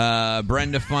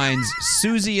 Brenda finds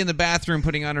Susie in the bathroom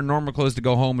putting on her normal clothes to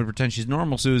go home and pretend she's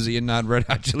normal Susie and not Red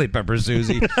Hot Chili Pepper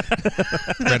Susie.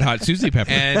 Red Hot Susie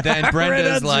Pepper. And then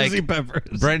Brenda's like, Susie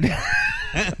Peppers.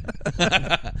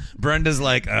 Brenda's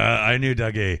like, I knew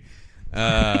Dougie.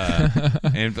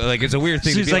 And it's a weird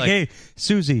thing. She's to be like, hey,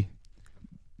 Susie.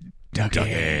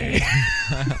 Dougie.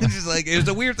 She's like, it was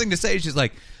a weird thing to say. She's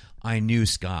like, I knew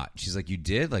Scott. She's like, you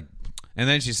did? And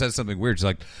then she says something weird. She's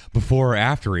like, before or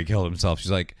after he killed himself?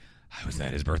 She's like, I was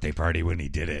at his birthday party when he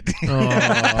did it.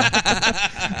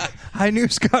 I knew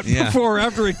Scott before or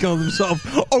after he killed himself.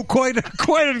 Oh, quite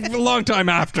a long time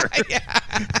after.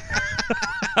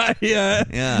 Yeah.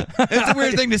 It's a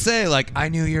weird thing to say. Like, I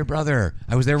knew your brother.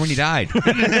 I was there when he died.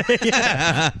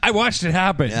 I watched it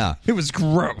happen. Yeah. It was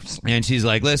gross. And she's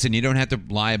like, listen, you don't have to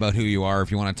lie about who you are.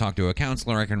 If you want to talk to a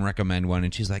counselor, I can recommend one.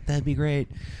 And she's like, that'd be great.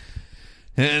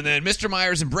 And then Mr.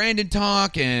 Myers and Brandon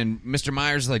talk, and Mr.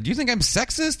 Myers is like, do you think I'm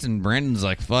sexist? And Brandon's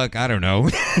like, fuck, I don't know.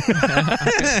 And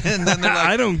then they're like,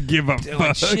 I don't give a fuck.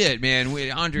 Like, shit, man.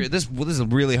 Andrea, this is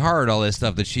really hard, all this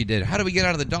stuff that she did. How do we get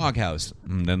out of the doghouse?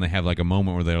 And then they have like a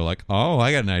moment where they're like, oh,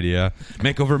 I got an idea.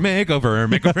 Makeover.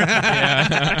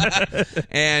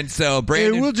 And so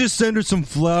Brandon... Hey, we'll just send her some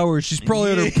flowers. She's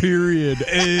probably on her period.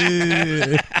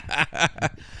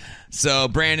 So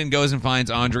Brandon goes and finds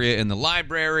Andrea in the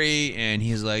library, and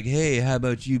he's like, hey, how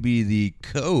about you be the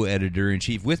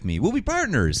co-editor-in-chief with me? We'll be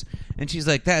partners. And she's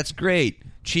like, that's great,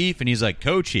 Chief. And he's like,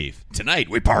 co-chief, tonight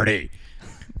we party.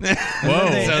 Whoa.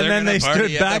 And then they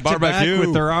stood back to back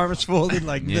with their arms folded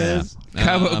like this.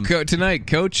 How about tonight,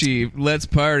 co-chief, let's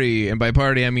party. And by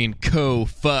party, I mean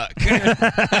co-fuck.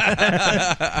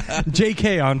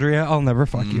 JK, Andrea, I'll never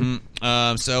fuck you.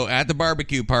 So at the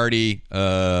barbecue party,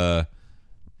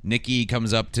 Nikki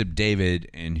comes up to David,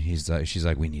 and she's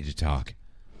like, we need to talk.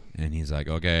 And he's like,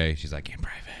 okay. She's like, in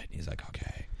private. He's like,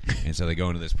 okay. And so they go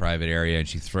into this private area, and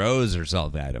she throws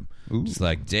herself at him. She's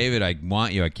like, David, I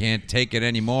want you. I can't take it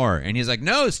anymore. And he's like,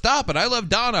 no, stop it. I love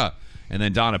Donna. And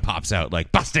then Donna pops out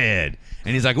like, busted.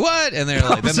 And he's like, what? And they're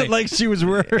like, like she was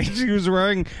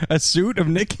wearing a suit of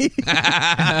Nikki. She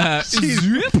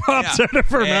pops out of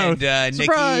her mouth.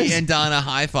 Nikki and Donna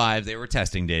high five. They were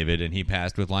testing David, and he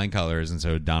passed with flying colors, and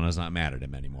so Donna's not mad at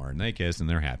him anymore. And they kiss, and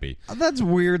they're happy. That's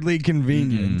weirdly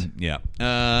convenient. Yeah.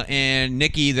 And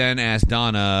Nikki then asked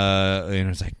Donna, and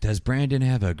it's like, does Brandon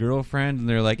have a girlfriend? And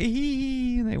they're like,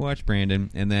 hee. And they watch Brandon.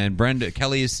 And then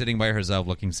Kelly is sitting by herself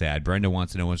looking sad. Brenda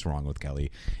wants to know what's wrong with Kelly.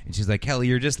 And she's like, Kelly,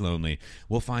 you're just lonely.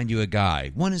 We'll find you a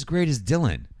guy. One as great as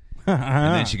Dylan.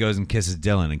 And then she goes and kisses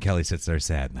Dylan, and Kelly sits there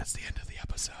sad, and that's the end of the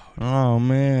episode. Oh,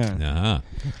 man. Uh-huh.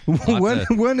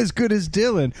 One as good as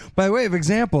Dylan. By way of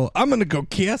example, I'm going to go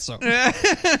queso.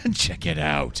 Check it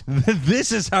out.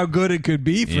 This is how good it could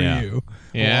be for Yeah. you.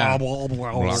 Yeah. Blah,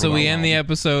 blah, blah, So we blah, end the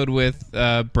episode with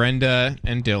Brenda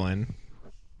and Dylan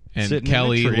and Sitting in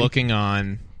Kelly a tree. looking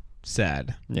on,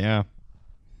 sad. Yeah.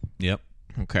 Yep.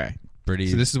 Okay. Pretty.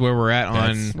 So this is where we're at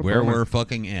on that's where we're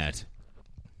fucking at.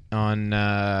 I'm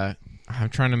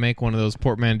trying to make one of those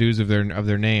portmanteaus of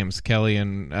their names, Kelly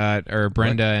and or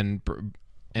Brenda and Dylan.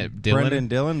 Brenda and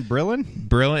Dylan. Brillin?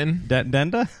 Brillin.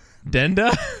 Denda?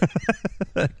 Denda.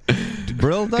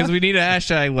 Brilda? Because we need a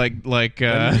hashtag like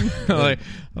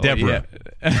Deborah.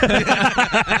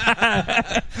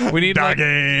 We need like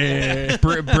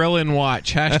Brillin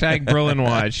Watch. Hashtag Brillin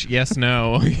Watch. Yes,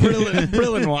 no.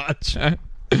 Brillin Watch.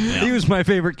 He was my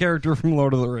favorite character from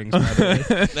Lord of the Rings, by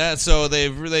the way. So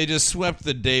they just swept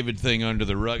the David thing under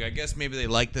the rug. I guess maybe they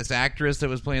liked this actress that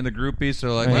was playing the groupie,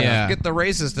 so like, let's Yeah. get the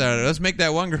racist out of it. Let's make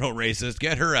that one girl racist.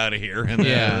 Get her out of here, and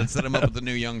let's set him up with the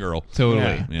new young girl. Totally.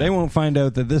 Yeah. They won't find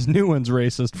out that this new one's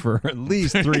racist for at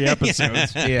least 3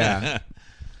 episodes. Yeah.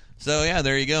 So yeah,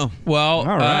 there you go. Well,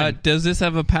 All right. does this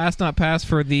have a pass not pass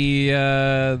for the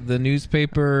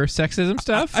newspaper sexism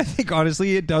stuff? I think,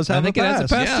 honestly, it does have I think a it pass.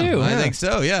 has a pass. Yeah, too. I Yeah. think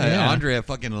so. Yeah. Yeah. Andrea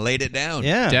fucking laid it down.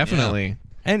 Yeah. Definitely.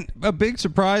 And a big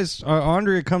surprise,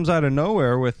 Andrea comes out of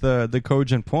nowhere with the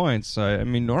cogent points. I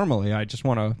mean, normally I just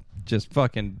want to just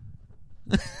fucking...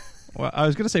 Well, I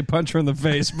was going to say punch her in the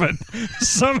face, but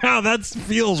somehow that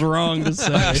feels wrong to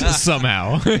say.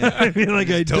 Somehow. I feel like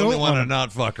I Totally don't want to want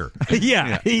not fuck her. to...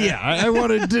 Yeah. I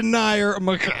want to deny her...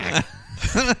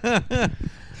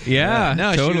 Yeah,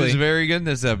 No, totally. she was very good in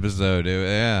this episode.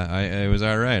 It was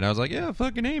all right. I was like, yeah,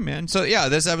 fucking A, man. So, yeah,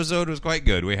 this episode was quite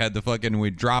good. We had we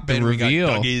drop in, reveal.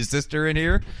 we got Dougie's sister in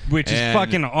here. Which is And-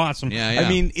 fucking awesome. Yeah, yeah. I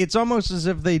mean, it's almost as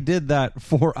if they did that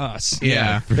for us.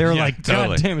 Yeah. They were Yeah, like,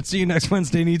 totally. God damn it, see you next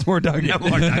Wednesday, needs more Dougie.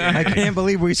 I can't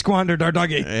believe we squandered our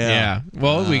Dougie. Yeah.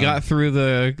 Well, we got through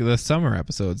the summer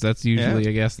episodes. That's usually, Yeah.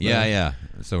 I guess. Yeah.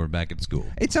 So we're back at school.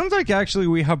 It sounds like actually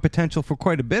we have potential for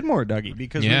quite a bit more Dougie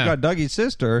because Yeah. we've got Dougie's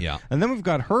sister, Yeah. and then we've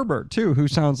got Herbert too, who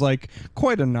sounds like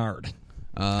quite a nard.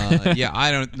 Yeah,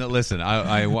 I don't no, listen.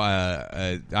 I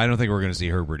don't think we're going to see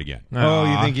Herbert again. Oh,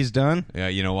 you think he's done? Yeah,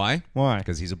 you know why? Why?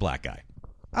 Because he's a black guy.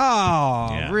 Oh,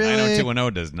 Yeah, really?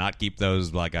 90210 does not keep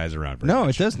those black guys around. Very No,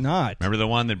 much. it does not. Remember the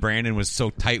one that Brandon was so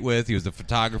tight with? He was the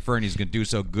photographer, and he's going to do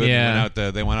so good. Yeah.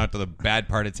 They went out to the bad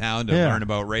part of town to Yeah. learn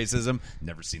about racism.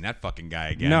 Never seen that fucking guy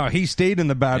again. No, he stayed in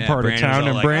the bad Yeah, part Brandon's of town, all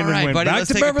and like, Brandon all right, went buddy, back let's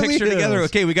to take Beverly a picture Hills. together.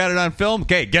 Okay, we got it on film.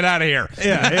 Okay, get out of here.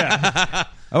 Yeah.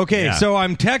 Okay, Yeah. so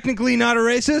I'm technically not a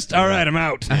racist? All right, I'm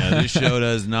out. Yeah, this show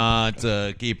does not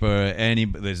keep any.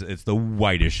 It's the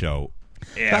whitest show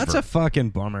ever. That's a fucking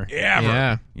bummer. ever.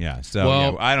 Yeah. Yeah. So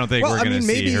Well- I don't think Well, we're I going to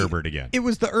mean, see maybe Herbert again. It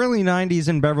was the early 90s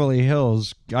in Beverly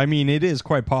Hills. I mean, it is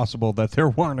quite possible that there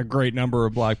weren't a great number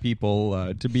of black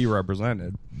people to be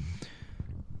represented.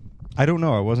 I don't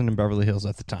know. I wasn't in Beverly Hills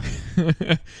at the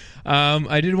time.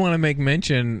 I did want to make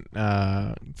mention,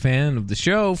 fan of the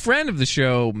show, friend of the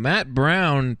show, Matt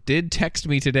Brown did text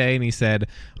me today, and he said,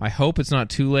 I hope it's not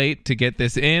too late to get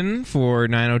this in for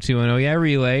 90210 Yeah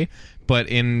Relay. But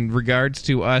in regards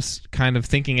to us kind of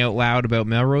thinking out loud about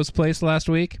Melrose Place last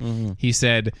week, he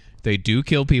said they do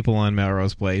kill people on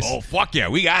Melrose Place. Oh fuck yeah,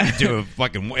 we got to do a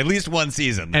fucking at least one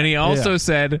season. And he also Yeah.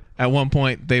 said at one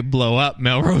point they blow up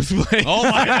Melrose Place. Oh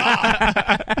my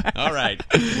god! All right.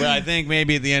 Well, I think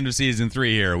maybe at the end of season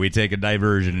 3 here we take a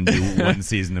diversion and do one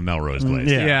season of Melrose Place.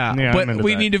 Yeah. Yeah, I'm but into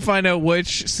we that. need to find out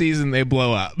which season they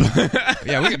blow up.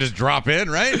 Yeah, we can just drop in,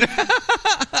 right?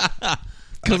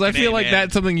 Because I Fucking feel A, like man.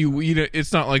 that's something you know,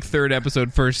 it's not like third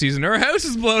episode, first season, our house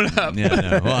is blown up. Yeah.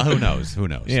 No. Well, who knows? Who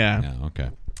knows? Yeah. Okay.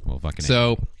 Well, fucking.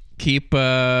 So keep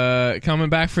coming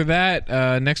back for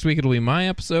that. Next week it'll be my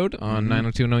episode on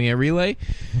 90210 Yeah Relay.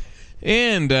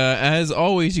 And as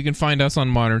always, you can find us on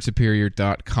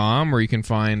modernsuperior.com, where you can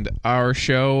find our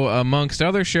show amongst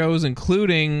other shows,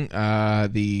 including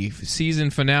the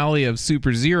season finale of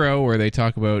Super Zero, where they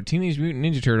talk about Teenage Mutant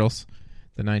Ninja Turtles,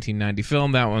 the 1990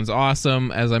 film. That one's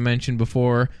awesome. As I mentioned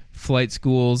before, Flight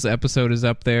School's episode is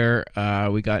up there.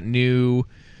 We got new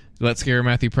Let's Scare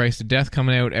Matthew Price to Death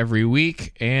coming out every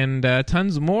week, and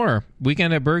tons more.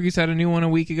 Weekend at Burgie's had a new one a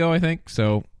week ago, I think.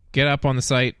 So get up on the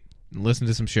site and listen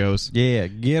to some shows. Yeah,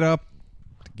 get up,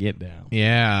 get down.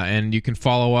 Yeah, and you can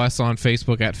follow us on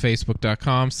Facebook at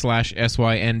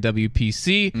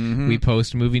facebook.com/SYNWPC. We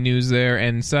post movie news there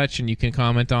and such, and you can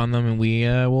comment on them, and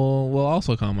we'll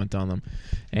also comment on them.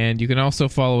 And you can also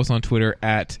follow us on Twitter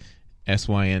at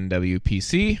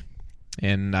SYNWPC.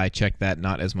 And I check that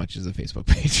not as much as the Facebook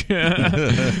page.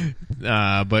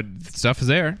 But stuff is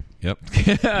there. Yep.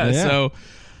 So,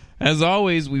 as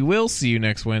always, we will see you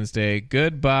next Wednesday.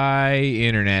 Goodbye,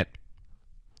 Internet.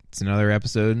 It's another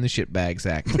episode in the shitbag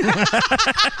sack.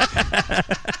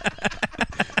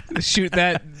 Shoot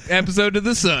that episode to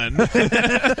the sun. The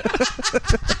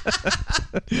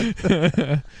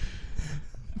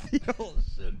old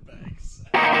shitbag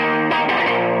sack.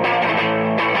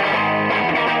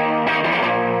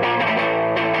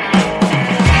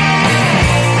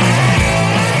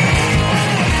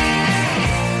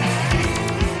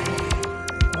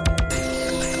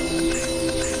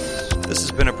 This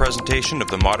has been a presentation of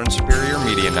the Modern Superior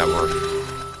Media Network.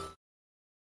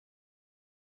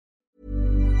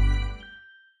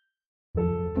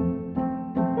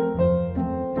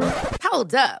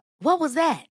 Hold up. What was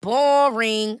that?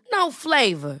 Boring. No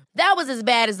flavor. That was as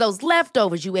bad as those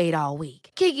leftovers you ate all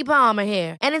week. Keke Palmer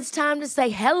here, and it's time to say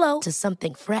hello to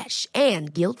something fresh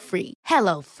and guilt-free.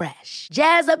 Hello Fresh.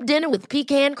 Jazz up dinner with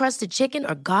pecan-crusted chicken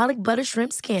or garlic butter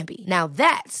shrimp scampi. Now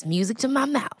that's music to my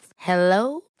mouth.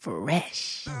 Hello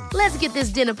Fresh. Let's get this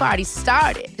dinner party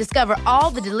started. Discover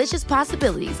all the delicious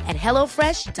possibilities at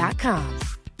HelloFresh.com.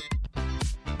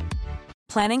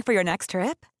 Planning for your next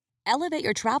trip? Elevate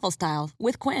your travel style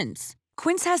with Quince.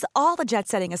 Quince has all the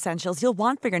jet-setting essentials you'll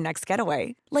want for your next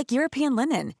getaway, like European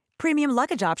linen, premium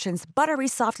luggage options, buttery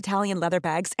soft Italian leather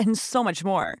bags, and so much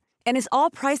more. And is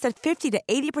all priced at 50 to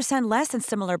 80% less than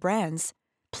similar brands.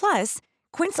 Plus,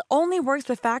 Quince only works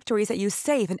with factories that use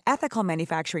safe and ethical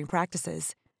manufacturing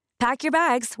practices. Pack your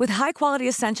bags with high-quality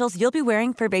essentials you'll be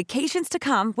wearing for vacations to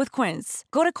come with Quince.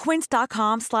 Go to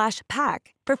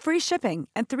quince.com/pack for free shipping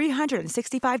and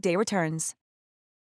 365-day returns.